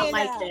go out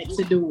like that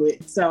to do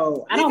it,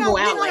 so I don't go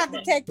out like that. We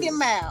have to take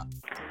them out.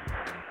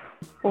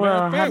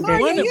 Well, but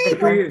then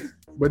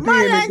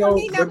it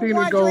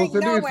goes to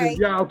this: if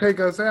y'all take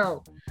us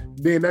out,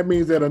 then that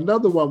means that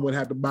another one would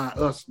have to buy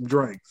us some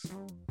drinks.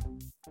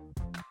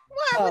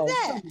 Why was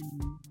that?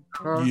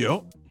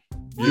 Yep.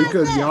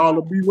 Because y'all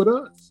will be with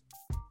us,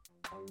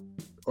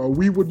 or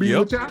we would be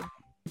with y'all.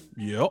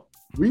 Yep.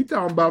 We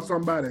talking about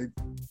somebody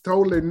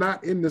totally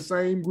not in the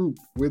same group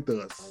with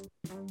us.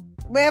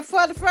 Well,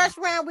 for the first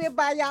round, we'll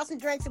buy y'all some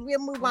drinks and we'll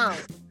move on.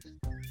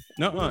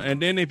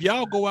 And then if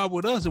y'all go out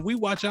with us and we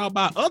watch y'all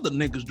buy other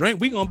niggas drink,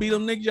 we gonna be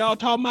them niggas y'all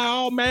talking about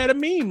all mad at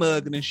me,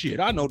 mugging and shit.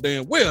 I know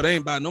damn well they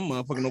ain't buying no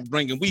motherfucking no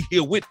drink and we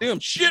here with them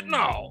shit and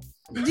all.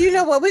 Do you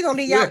know what? We gonna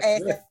leave y'all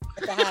ass at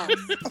the house.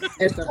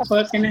 At the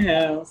fucking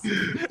house.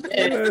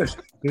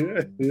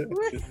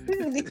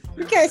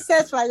 We can't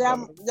satisfy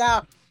y'all.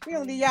 We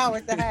gonna leave y'all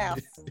at the house.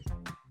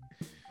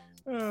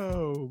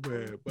 Oh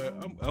man, but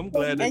I'm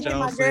glad that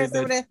y'all said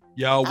that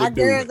y'all would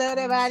do girls it. over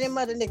there buy them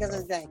other niggas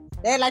and drink.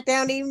 They're like they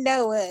don't even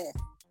know us.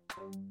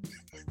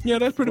 Yeah,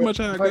 that's pretty much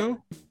how it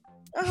go.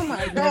 Oh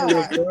my God.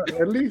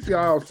 At least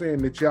y'all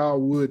saying that y'all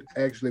would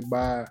actually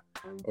buy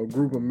a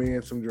group of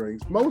men some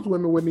drinks. Most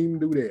women wouldn't even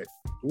do that.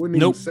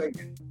 Wouldn't even say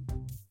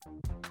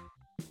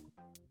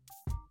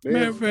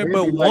it.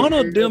 But one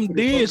of them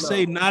did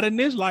say not in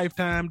this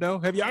lifetime though.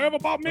 Have y'all ever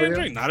bought me a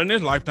drink? Not in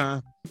this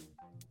lifetime.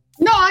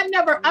 No,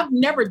 I've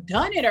never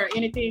done it or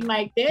anything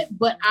like that,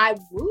 but I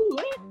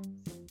would.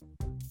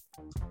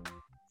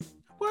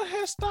 What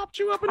has stopped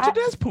you up until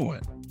this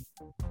point?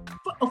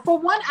 for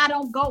one, I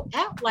don't go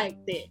out like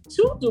that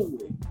to do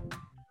it.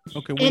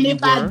 Okay. And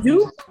if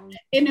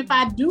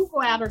I do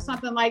go out or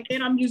something like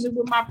that, I'm usually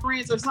with my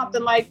friends or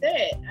something like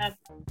that.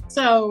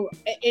 So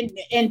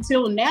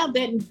until now,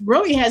 that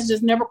really has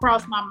just never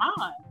crossed my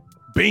mind.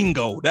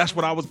 Bingo. That's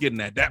what I was getting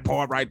at. That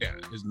part right there.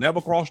 It's never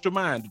crossed your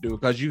mind to do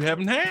it because you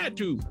haven't had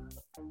to.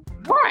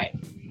 Right.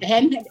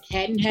 Hadn't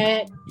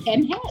had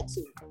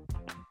to.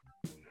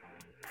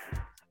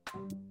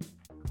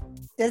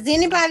 Does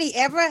anybody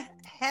ever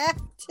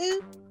have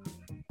to?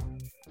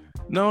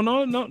 No.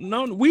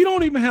 We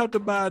don't even have to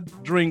buy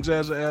drinks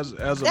as a That's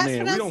man. what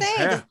I'm We don't saying.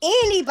 have. Does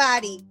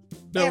anybody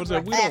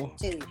ever have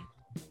to?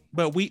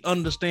 But we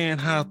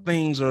understand how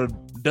things are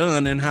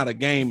done and how the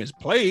game is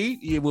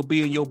played. It will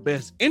be in your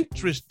best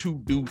interest to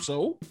do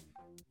so.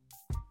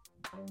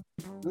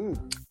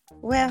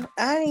 Well,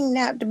 I ain't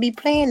have to be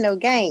playing no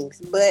games,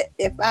 but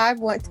if I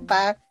want to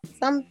buy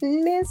some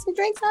drinks,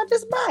 I'll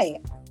just buy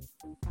it.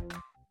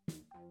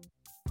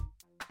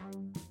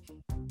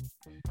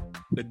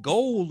 The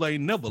gold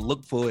ain't never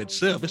look for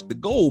itself. It's the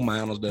gold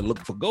miners that look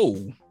for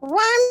gold. Why am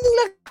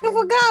I looking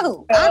for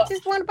gold? I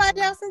just want to buy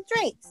y'all some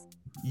drinks.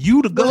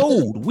 You the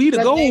gold. We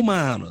the gold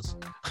miners.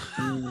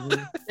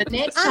 The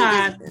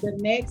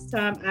next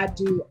time I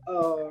do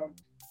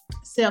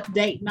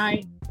self-date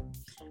night,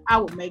 I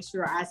will make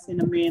sure I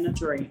send a man a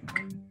drink.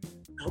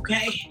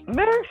 Okay.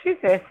 Remember, she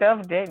said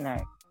self-date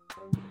night.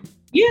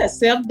 Yeah,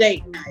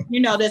 self-date night. You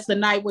know, that's the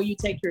night where you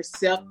take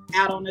yourself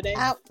out on a date.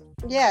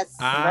 Yes.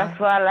 That's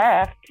why I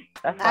laughed.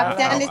 I've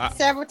done it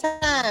several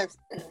times.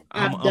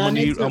 I'm gonna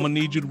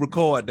need you to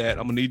record that.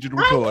 I'm gonna need you to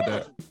record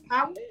that.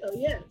 I will,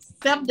 yes.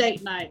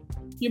 Self-date night.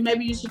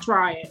 Maybe you should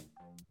try it.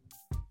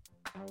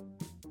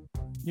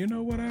 You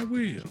know what? I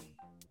will.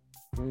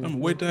 I'm gonna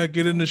wait till I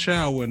get in the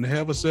shower and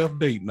have a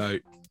self-date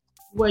night.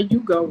 Well, you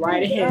go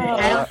right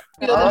ahead.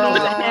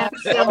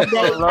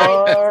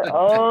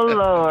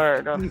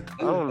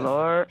 Oh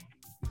Lord.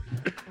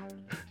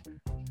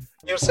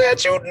 You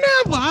said you'd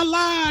never. I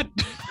lied.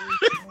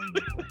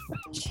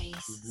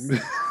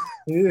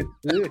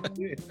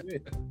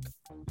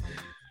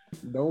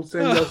 Don't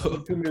send us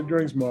too many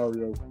drinks,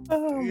 Mario.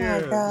 Oh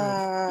my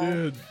God.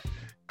 Yeah.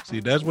 See,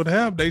 that's what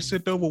happened. They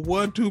sent over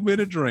 1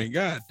 2-minute drink.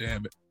 God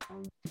damn it.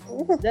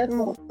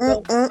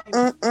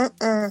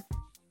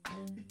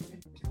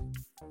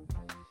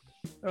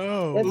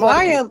 Oh,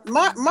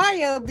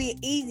 Mario be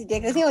easy there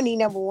because he don't need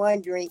number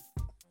one drink.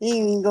 He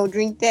ain't even gonna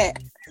drink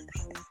that.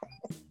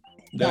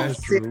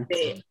 That's true.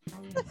 He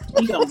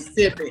gonna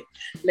sip it.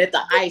 Let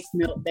the ice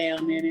melt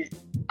down in it.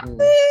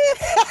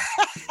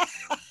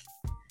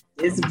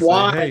 It's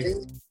water.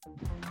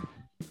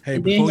 Hey,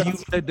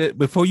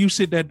 before you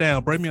sit that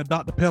down, bring me a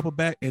Dr. Pepper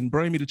back and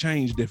bring me the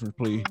change difference,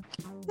 please.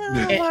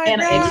 And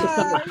an extra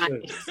cup of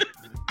ice.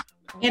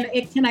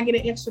 And can I get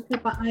an extra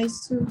cup of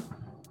ice too?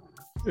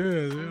 Yeah,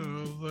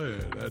 I'm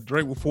saying. That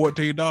drink was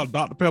 $14.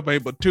 Dr. Pepper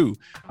ain't but $2.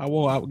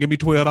 Give me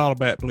 $12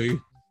 back, please.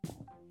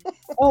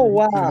 Oh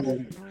wow.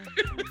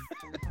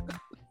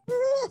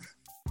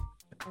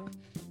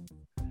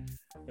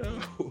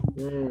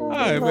 All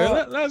right,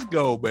 man. Let's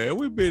go, man.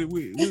 We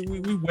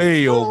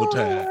way over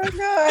time. Oh my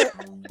God.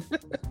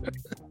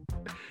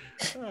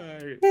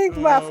 Right, Think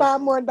about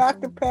 5 more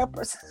Dr.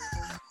 Peppers.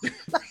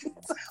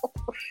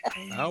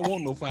 I don't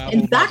want no 5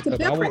 And more Dr. Dr.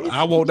 Pepper Pepper.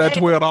 I want that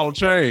 $12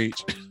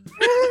 change.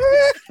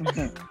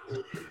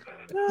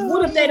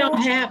 What if they don't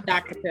have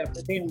Dr.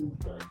 Pepper? Then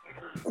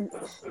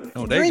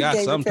No, they got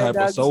some type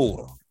of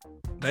soda.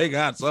 They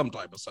got some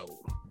type of soda.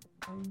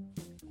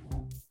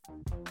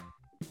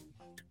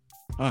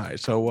 All right,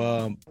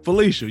 so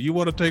Felicia, you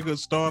want to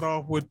start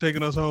off with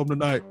taking us home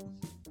tonight?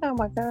 Oh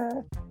my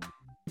God.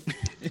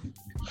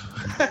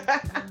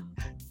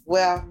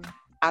 Well,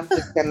 I'm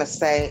just gonna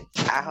say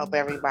I hope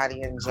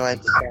everybody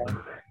enjoyed the show.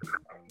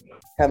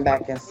 Come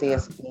back and see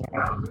us again.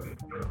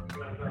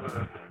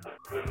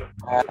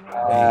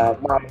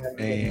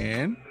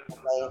 And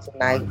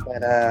tonight,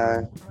 but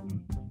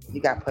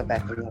you got put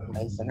back in your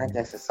place, and I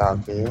guess it's all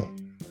good.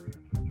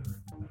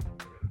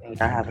 And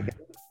I have a good.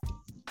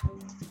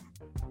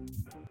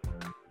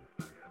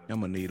 I'm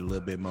gonna need a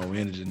little bit more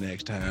energy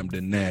next time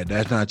than that.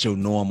 That's not your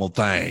normal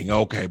thing,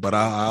 okay? But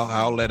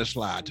I'll let it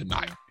slide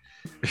tonight.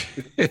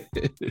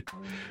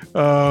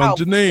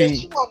 Janine,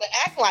 If you want to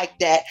act like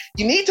that,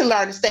 you need to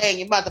learn to stay in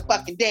your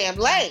motherfucking damn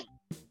lane.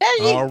 There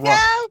you all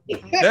right.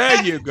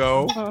 There you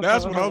go.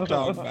 That's what I'm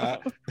talking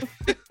about.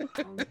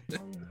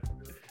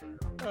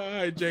 All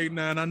right,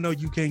 J9, I know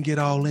you can't get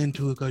all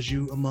into it because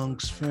you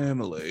amongst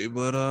family,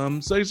 but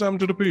say something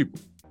to the people.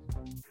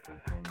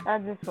 I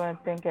just want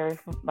to thank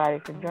everybody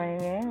for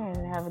joining in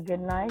and have a good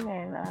night.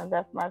 And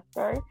that's my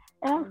story,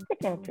 and I'm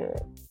sticking to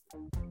it.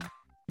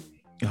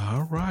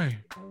 All right.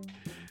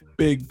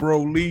 Big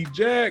bro Lee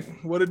Jack,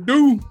 what it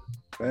do?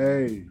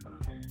 Hey,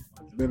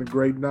 it's been a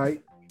great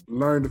night.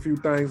 Learned a few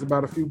things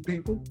about a few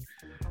people.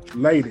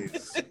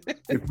 Ladies,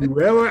 if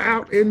you ever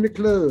out in the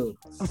club,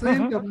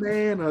 send a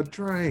man a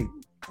drink.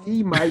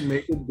 He might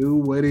make it do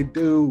what it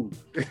do.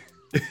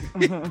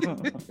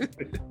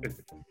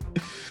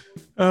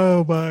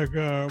 Oh my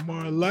God,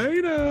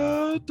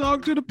 Marlena,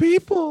 talk to the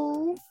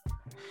people.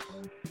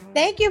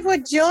 Thank you for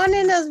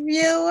joining us,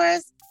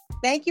 viewers.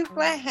 Thank you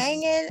for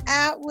hanging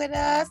out with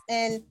us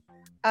and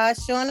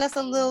showing us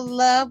a little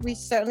love. We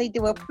certainly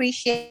do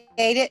appreciate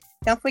it.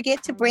 Don't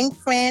forget to bring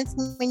friends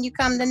when you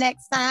come the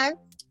next time.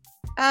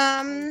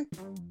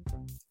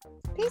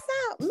 Peace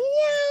out.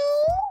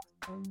 Meow.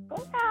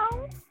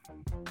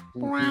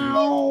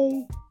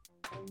 Meow.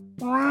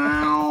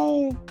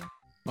 Meow.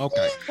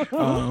 Okay.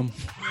 All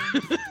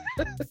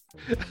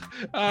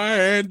right,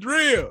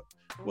 Andrea,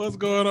 what's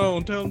going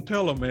on?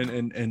 Tell them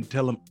and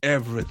tell them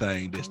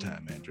everything this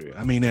time, Andrea.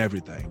 I mean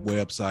everything.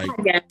 Website,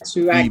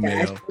 I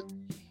email. got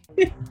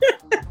you.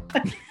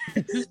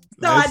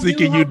 Let's see,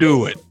 can you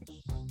do it?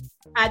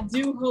 I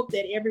do hope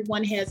that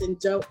everyone has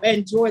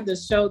enjoyed the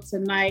show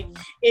tonight.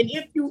 And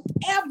if you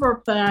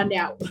ever find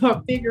out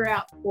or figure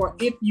out, or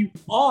if you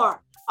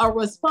are a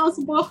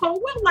responsible hoe,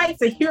 we'd like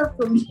to hear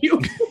from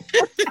you.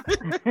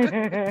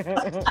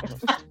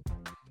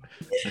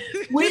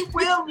 We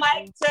will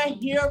like to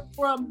hear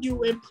from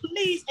you. And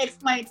please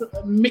explain to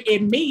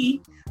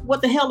me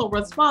what the hell a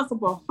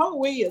responsible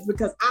hoe is,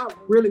 because I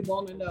really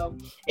want to know.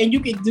 And you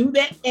can do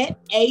that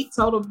at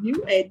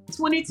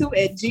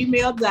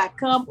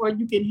atotalview22@gmail.com, or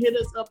you can hit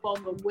us up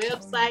on the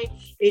website.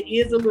 It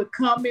is a little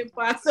comment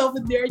box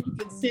over there. You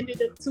can send it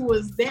to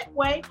us that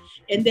way.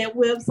 And that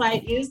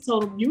website is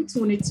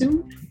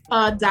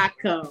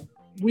totalview22.com.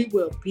 We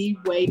will be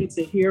waiting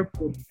to hear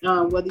from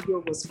whether you're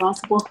a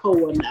responsible hoe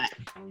or not.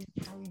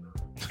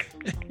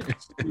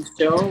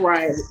 All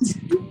right.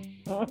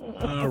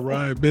 All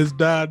right, Miss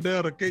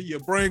Didetta, can you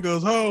bring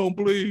us home,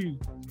 please?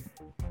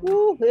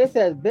 Ooh, this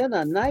has been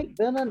a night.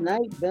 Thank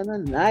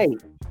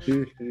you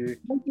for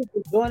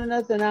joining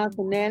us in our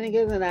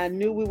shenanigans, and I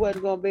knew we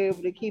wasn't going to be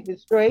able to keep it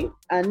straight.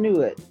 I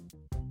knew it.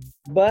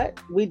 But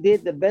we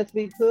did the best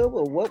we could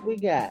with what we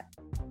got.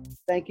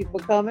 Thank you for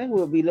coming.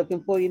 We'll be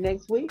looking for you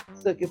next week.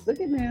 Suck it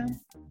now.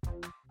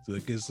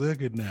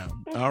 Suck it now.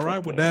 All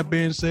right, with that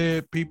being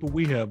said, people,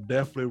 we have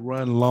definitely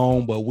run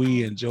long, but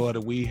we enjoyed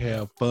it. We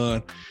have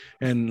fun.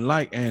 And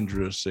like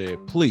Andrea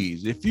said,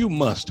 please, if you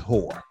must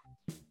whore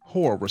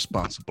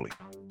responsibly.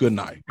 Good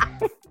night.